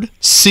Rutherford,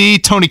 C,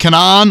 Tony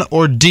Kanaan,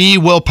 or D,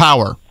 Will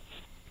Power?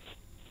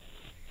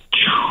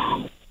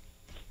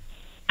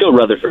 Go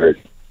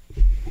Rutherford.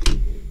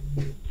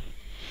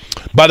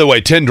 By the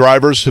way, 10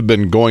 drivers have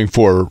been going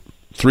for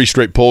 3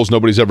 straight poles.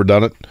 Nobody's ever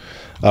done it.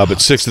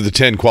 But 6 of the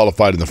 10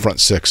 qualified in the front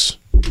 6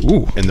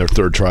 in their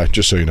third try,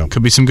 just so you know.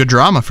 Could be some good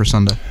drama for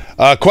Sunday.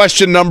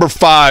 Question number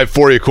 5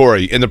 for you,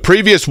 Corey. In the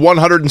previous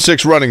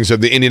 106 runnings of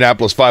the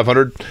Indianapolis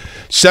 500,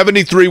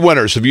 73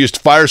 winners have used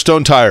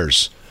Firestone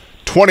tires.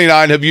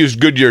 29 have used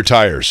Goodyear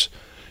tires.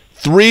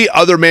 3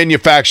 other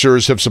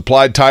manufacturers have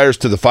supplied tires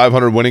to the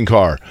 500 winning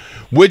car.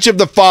 Which of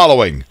the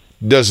following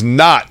does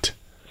not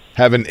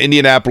have an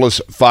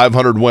Indianapolis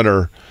 500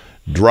 winner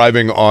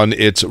driving on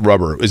its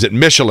rubber? Is it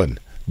Michelin,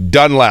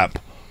 Dunlap,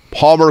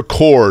 Palmer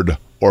Cord,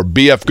 or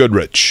BF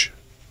Goodrich?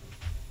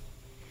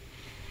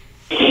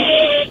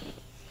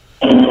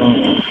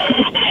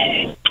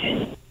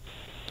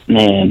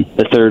 Man,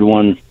 the third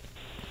one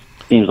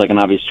seems like an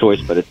obvious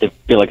choice, but I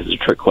feel like it's a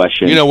trick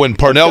question. You know, when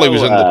Parnelli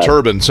was in the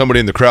Turbine, somebody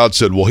in the crowd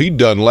said, well, he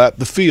Dunlap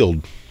the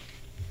field.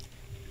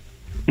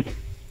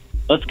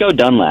 Let's go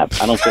Dunlap.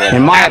 I don't feel like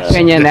in my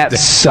opinion, that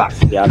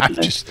sucked. I'm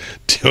just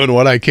doing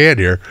what I can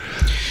here.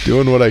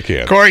 Doing what I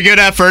can. Corey, good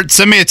effort.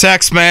 Send me a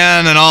text,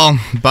 man, and I'll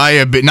buy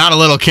you not a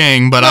Little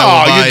King, but I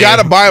will buy you got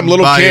to buy him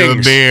Little Kings. You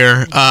a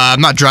beer.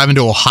 I'm not driving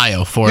to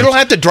Ohio for it. You don't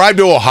have to drive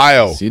to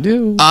Ohio. Yes, you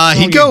do.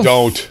 You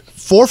don't.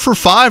 4 for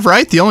 5,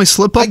 right? The only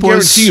slip-up was... I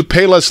guarantee you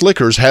Payless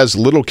Liquors has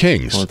Little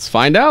Kings. Let's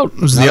find out.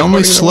 Was the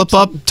only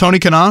slip-up Tony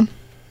Kanaan?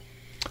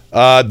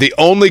 The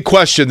only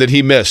question that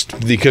he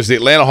missed, because the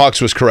Atlanta Hawks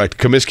was correct,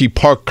 Comiskey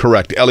Park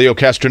correct, Elio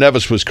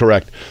Castroneves was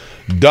correct,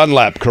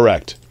 Dunlap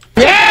correct.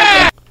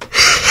 Yeah!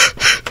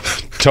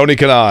 Tony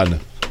Kanaan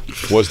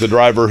was the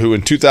driver who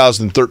in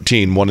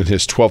 2013 won in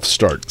his 12th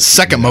start.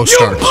 Second most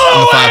starts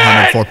on the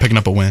 500 for picking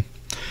up a win.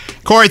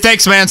 Corey,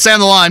 thanks, man. Stay on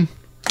the line.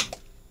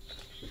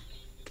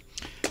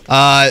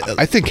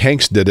 I think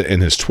Hanks did it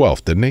in his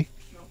 12th, didn't he?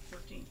 No,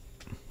 14.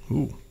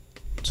 Ooh.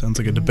 Sounds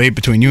like a debate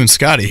between you and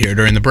Scotty here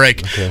during the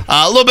break. Okay.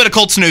 A little bit of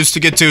Colts news to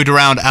get to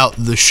round out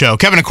the show.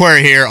 Kevin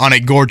Aquari here on a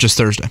gorgeous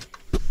Thursday.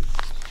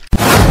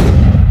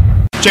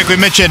 Jake, we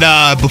mentioned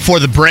before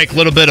the break a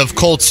little bit of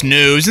Colts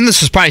news, and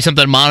this is probably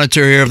something to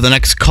monitor here over the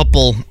next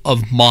couple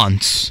of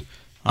months.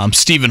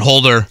 Stephen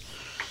Holder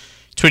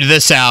tweeted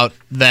this out,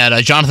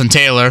 that Jonathan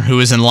Taylor, who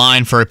is in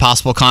line for a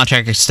possible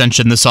contract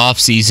extension this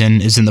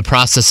offseason, is in the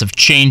process of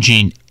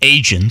changing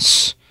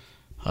agents.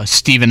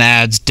 Stephen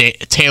adds,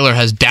 Taylor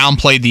has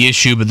downplayed the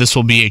issue, but this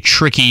will be a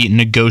tricky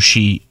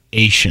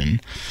negotiation.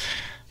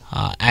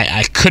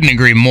 I couldn't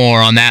agree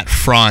more on that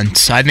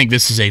front. I think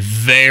this is a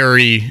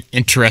very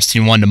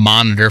interesting one to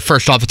monitor.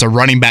 First off, it's a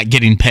running back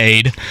getting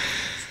paid.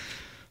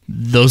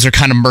 Those are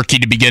kind of murky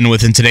to begin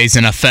with in today's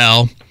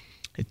NFL.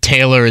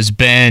 Taylor has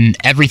been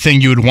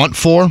everything you would want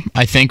for,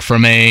 I think,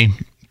 from a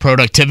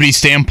productivity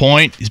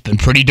standpoint. He's been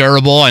pretty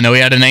durable. I know he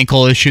had an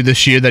ankle issue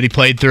this year that he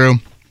played through.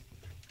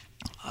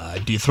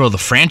 Do you throw the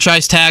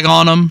franchise tag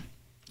on him?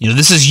 You know,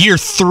 this is year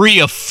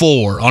 3 of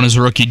 4 on his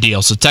rookie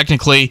deal, so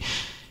technically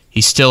he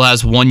still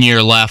has 1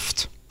 year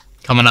left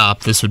coming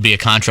up. This would be a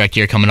contract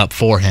year coming up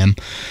for him.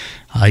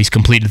 He's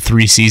completed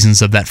 3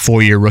 seasons of that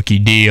 4-year rookie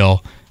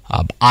deal.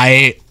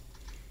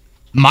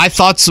 My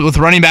thoughts with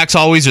running backs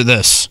always are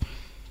this.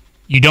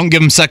 You don't give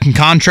them second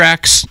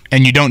contracts,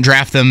 and you don't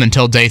draft them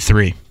until day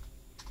 3.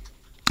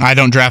 I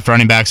don't draft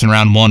running backs in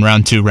round 1,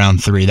 round 2,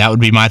 round 3. That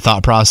would be my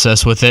thought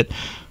process with it.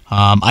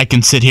 I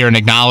can sit here and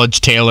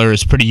acknowledge Taylor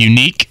is pretty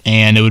unique,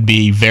 and it would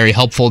be very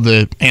helpful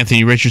to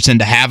Anthony Richardson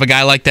to have a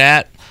guy like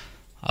that.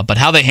 But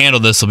how they handle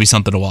this will be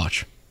something to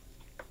watch.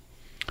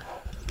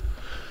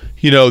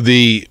 You know,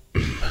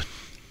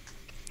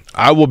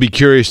 I will be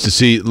curious to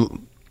see.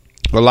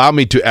 Allow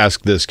me to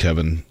ask this,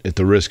 Kevin, at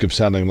the risk of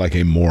sounding like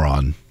a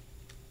moron.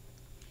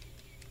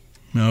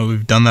 No,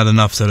 we've done that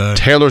enough today.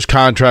 Taylor's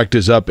contract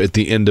is up at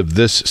the end of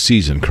this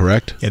season,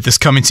 correct? Yeah, this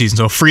coming season.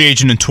 So a free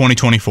agent in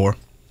 2024.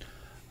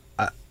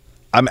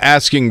 I'm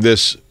asking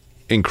this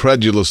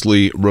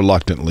incredulously,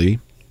 reluctantly,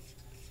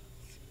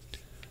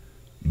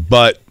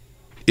 but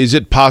is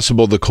it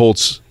possible the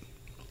Colts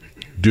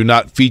do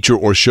not feature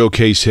or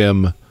showcase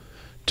him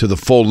to the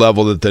full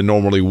level that they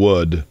normally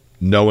would,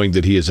 knowing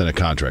that he is in a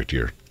contract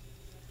year?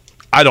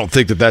 I don't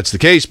think that that's the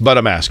case, but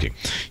I'm asking.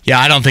 Yeah,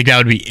 I don't think that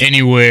would be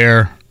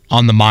anywhere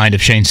on the mind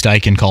of Shane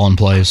Steichen calling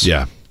plays.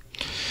 Yeah.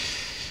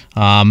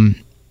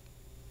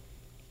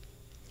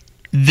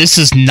 This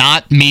is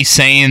not me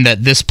saying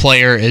that this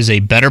player is a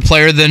better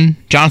player than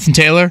Jonathan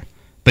Taylor,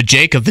 but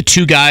Jake, of the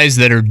 2 guys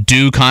that are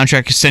due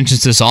contract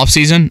extensions this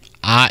offseason,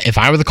 if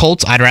I were the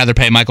Colts, I'd rather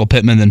pay Michael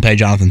Pittman than pay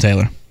Jonathan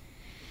Taylor.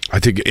 I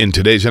think in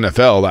today's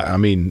NFL, I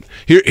mean,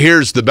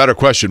 here's the better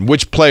question.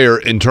 Which player,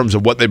 in terms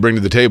of what they bring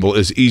to the table,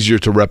 is easier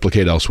to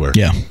replicate elsewhere?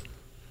 Yeah.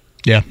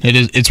 Yeah, it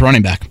is. It's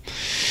running back.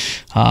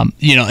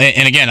 You know,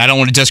 and again, I don't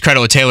want to discredit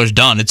what Taylor's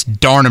done. It's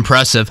darn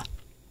impressive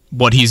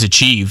what he's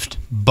achieved,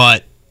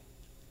 but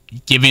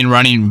giving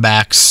running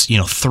backs,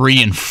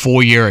 3 and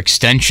 4 year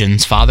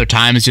extensions. Father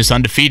Time is just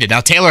undefeated.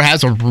 Now, Taylor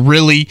has a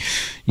really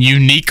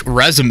unique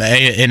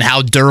resume in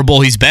how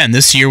durable he's been.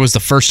 This year was the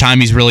first time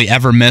he's really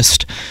ever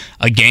missed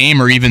a game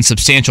or even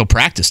substantial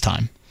practice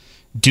time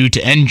due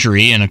to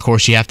injury. And, of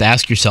course, you have to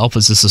ask yourself,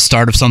 is this the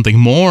start of something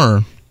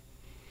more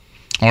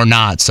or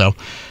not? So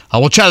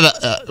we'll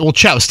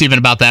chat with Steven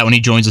about that when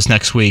he joins us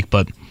next week.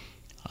 But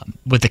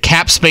with the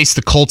cap space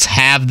the Colts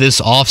have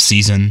this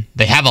offseason,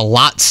 they have a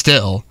lot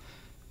still.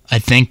 I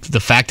think the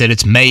fact that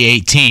it's May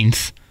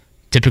 18th,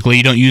 typically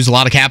you don't use a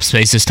lot of cap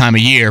space this time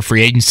of year.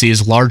 Free agency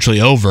is largely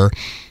over.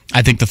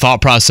 I think the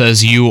thought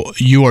process,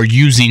 you are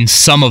using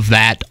some of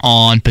that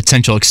on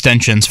potential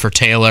extensions for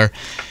Taylor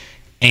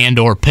and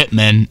or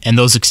Pittman, and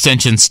those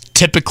extensions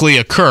typically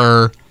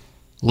occur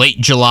late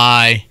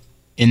July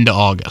into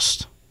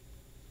August.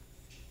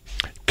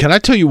 Can I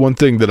tell you one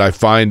thing that I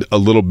find a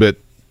little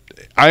bit,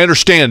 I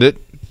understand it,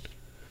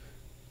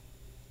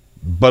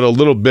 but a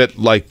little bit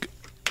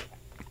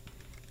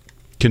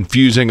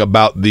confusing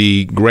about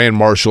the Grand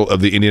Marshal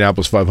of the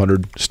Indianapolis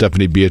 500,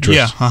 Stephanie Beatrice.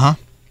 Yeah,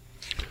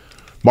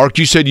 Mark,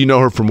 you said you know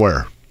her from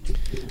where?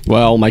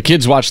 Well, my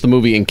kids watched the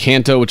movie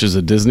Encanto, which is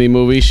a Disney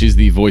movie. She's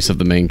the voice of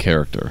the main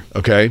character.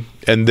 Okay,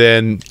 and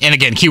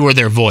again, keyword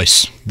their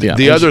voice. Yeah.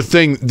 The other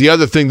thing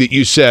that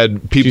you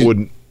said,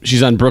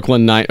 she's on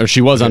Brooklyn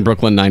she was on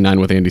Brooklyn Nine-Nine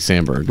with Andy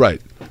Samberg. Right.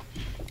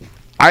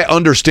 I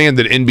understand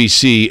that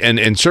NBC,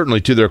 and certainly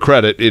to their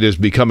credit, it is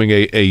becoming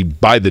a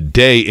by the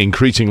day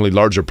increasingly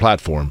larger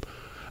platform.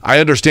 I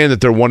understand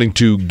that they're wanting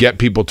to get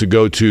people to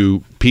go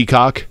to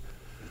Peacock,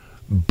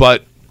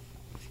 but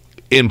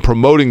in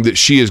promoting that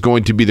she is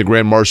going to be the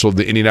Grand Marshal of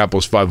the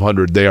Indianapolis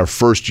 500, they are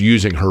first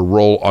using her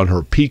role on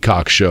her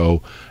Peacock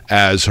show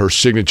as her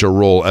signature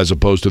role as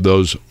opposed to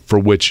those for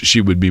which she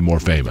would be more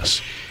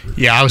famous.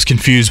 Yeah, I was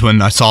confused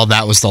when I saw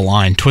that was the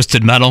line.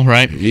 Twisted Metal,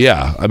 right?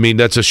 Yeah, I mean,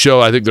 that's a show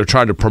I think they're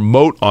trying to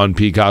promote on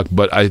Peacock,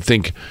 but I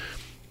think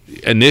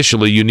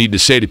initially you need to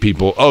say to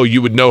people, oh,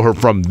 you would know her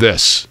from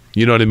this.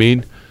 You know what I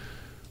mean?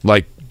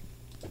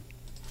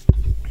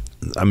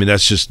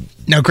 That's just...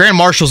 Now, Grand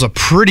Marshal's a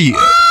pretty...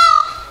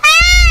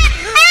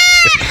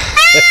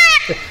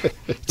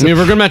 if we're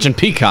going to mention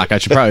Peacock, I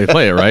should probably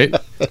play it, right?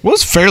 What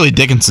was Fairleigh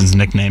Dickinson's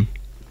nickname?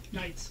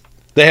 Knights.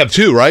 They have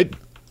two, right?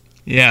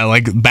 Yeah,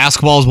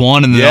 basketball's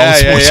one and then all the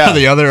sports are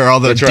the other, or all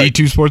the That's right.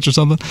 D2 sports or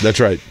something. That's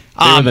right.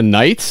 They're the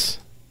Knights?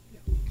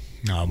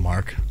 No,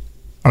 Mark.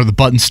 Or the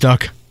button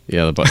stuck.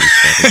 Yeah, the button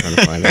stuck. I'm trying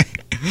to find it.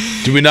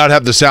 Do we not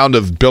have the sound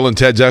of Bill and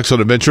Ted's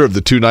Excellent Adventure of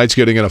the two knights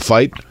getting in a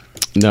fight?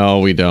 No,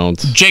 we don't.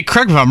 Jake,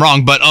 correct me if I'm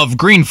wrong, but of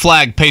green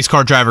flag, pace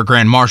car driver,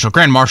 Grand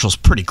Marshal's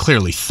pretty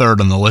clearly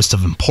third on the list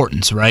of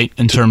importance, right?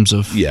 In terms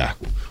of... Yeah,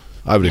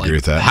 I would agree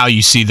with that. How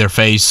you see their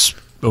face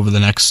over the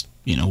next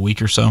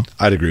week or so.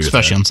 I'd agree with that.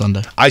 Especially on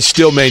Sunday. I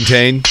still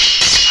maintain...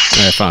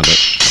 I found it.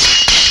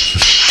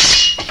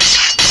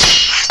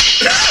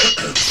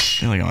 I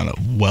feel like I'm on a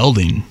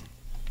welding...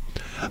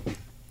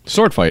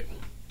 Sword fight.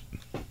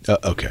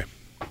 Okay.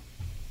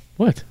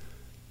 What?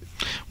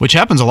 Which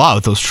happens a lot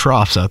with those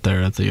troughs out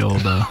there at the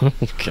old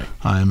okay.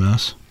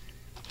 IMS.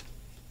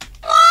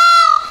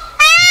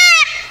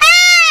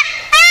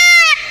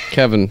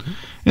 Kevin.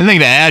 Anything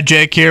to add,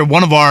 Jake, here?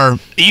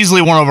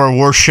 Easily one of our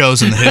worst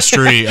shows in the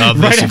history of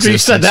this right after existence. you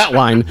said that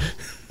line.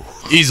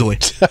 Easily.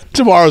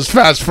 Tomorrow's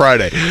Fast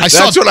Friday.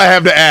 That's what I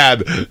have to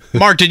add.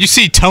 Mark, did you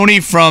see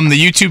Tony from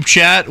the YouTube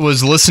chat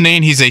was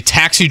listening? He's a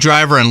taxi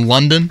driver in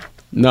London.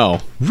 No.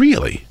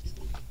 Really?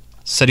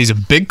 Said he's a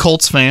big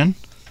Colts fan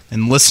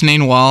and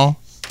listening while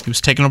he was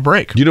taking a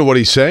break. You know what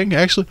he's saying,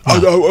 actually?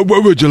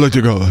 Where would you like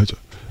to go?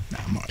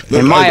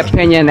 In my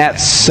opinion, that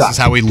sucks. That's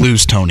how we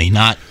lose Tony,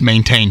 not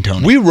maintain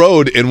Tony. We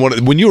rode in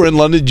when you were in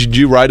London, did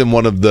you ride in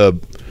one of the,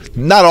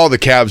 not all the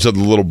cabs of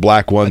the little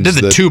black ones? I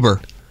did the tuber.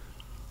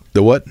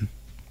 The what?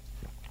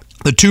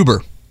 The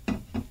tuber.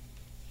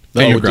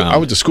 I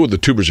went to school with the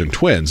Tubers and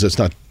Twins. That's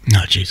not...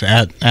 No, jeez,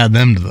 add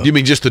them to the... You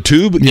mean just the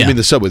tube? Yeah. You mean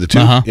the subway, the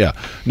tube? Uh-huh. Yeah.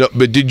 No,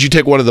 but did you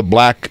take one of the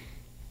black,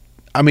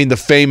 the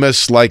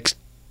famous,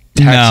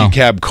 taxi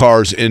cab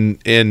cars in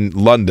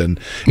London?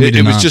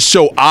 It was just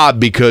so odd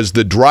because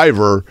the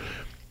driver...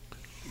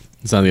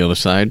 It's on the other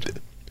side.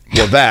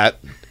 Well, that.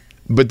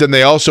 But then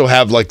they also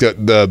have,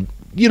 the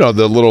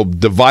little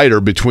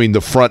divider between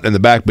the front and the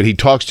back, but he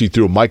talks to you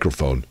through a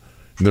microphone.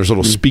 And there's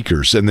little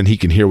speakers, and then he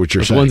can hear what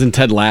you're saying. The ones in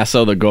Ted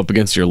Lasso that go up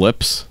against your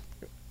lips.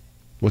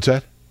 What's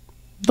that?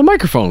 The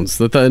microphones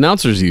that the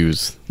announcers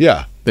use.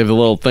 Yeah. They have a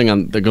little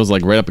thing that goes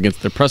right up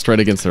against, they're pressed right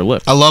against their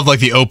lips. I love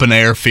the open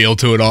air feel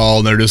to it all,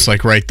 and they're just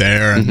right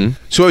there. And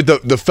So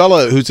the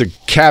fella who's a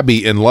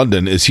cabbie in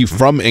London, is he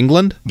from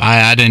England?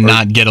 I did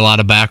not get a lot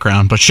of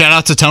background, but shout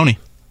out to Tony.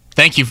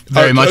 Thank you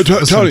very much for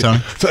listening, Tony.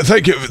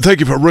 Thank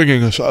you for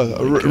ringing us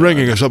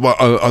up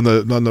on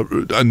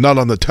the not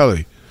on the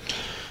telly.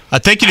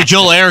 Thank you to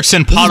Joel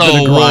Erickson,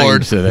 Pato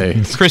O'Ward,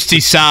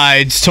 Christie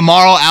Sides.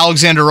 Tomorrow,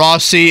 Alexander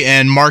Rossi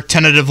and Mark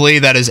tentatively.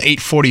 That is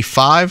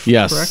 8:45.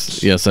 Yes,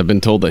 correct? yes. I've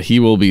been told that he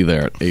will be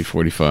there at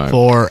 8:45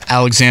 for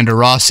Alexander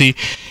Rossi.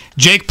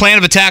 Jake, plan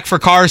of attack for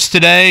cars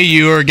today.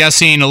 You are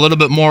guessing a little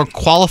bit more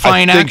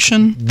qualifying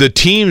action? The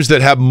teams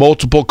that have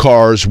multiple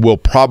cars will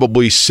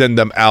probably send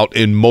them out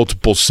in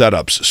multiple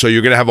setups. So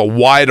you're going to have a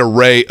wide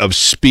array of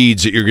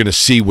speeds that you're going to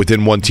see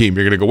within one team.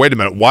 You're going to go, wait a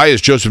minute, why is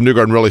Joseph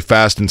Newgarden really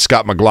fast and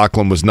Scott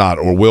McLaughlin was not,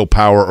 or Will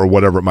Power, or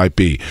whatever it might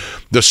be?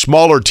 The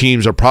smaller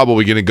teams are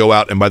probably going to go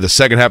out and by the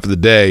second half of the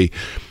day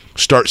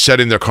start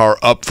setting their car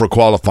up for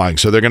qualifying.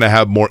 So they're going to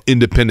have more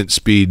independent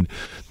speed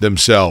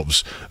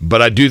themselves.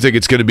 But I do think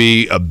it's going to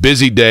be a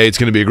busy day. It's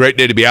going to be a great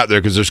day to be out there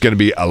because there's going to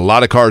be a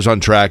lot of cars on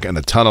track and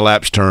a ton of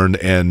laps turned.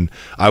 And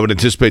I would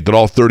anticipate that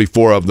all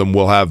 34 of them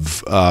will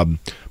have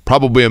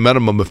probably a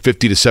minimum of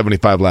 50 to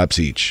 75 laps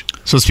each.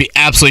 So it's be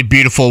absolutely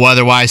beautiful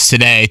weather-wise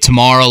today.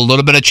 Tomorrow, a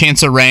little bit of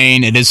chance of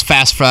rain. It is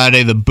Fast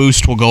Friday. The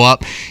boost will go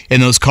up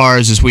in those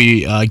cars as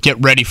we get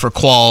ready for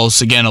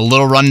quals. Again, a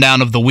little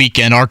rundown of the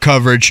weekend. Our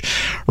coverage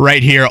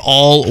right here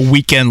all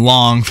weekend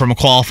long from a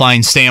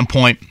qualifying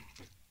standpoint.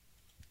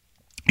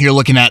 You're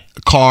looking at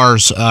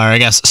cars,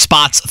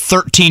 spots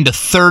 13 to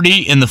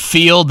 30 in the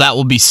field. That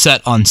will be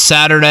set on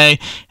Saturday.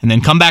 And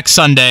then come back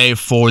Sunday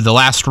for the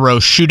last row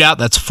shootout.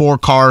 That's 4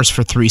 cars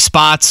for 3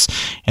 spots.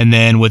 And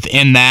then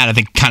within that, I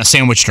think kind of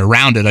sandwiched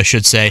around it, I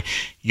should say,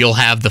 you'll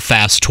have the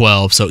Fast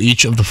 12. So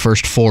each of the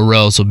first 4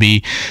 rows will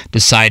be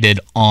decided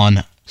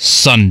on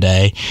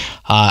Sunday.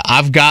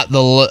 I've got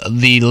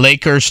the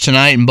Lakers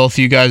tonight, and both of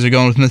you guys are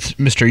going with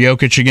Mr.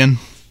 Jokic again?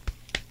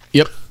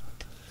 Yep.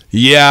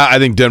 Yeah, I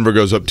think Denver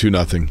goes up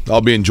 2-0. I'll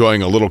be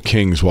enjoying a little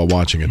Kings while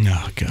watching it.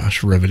 Oh,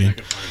 gosh, riveting.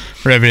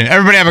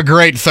 Everybody have a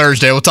great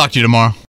Thursday. We'll talk to you tomorrow.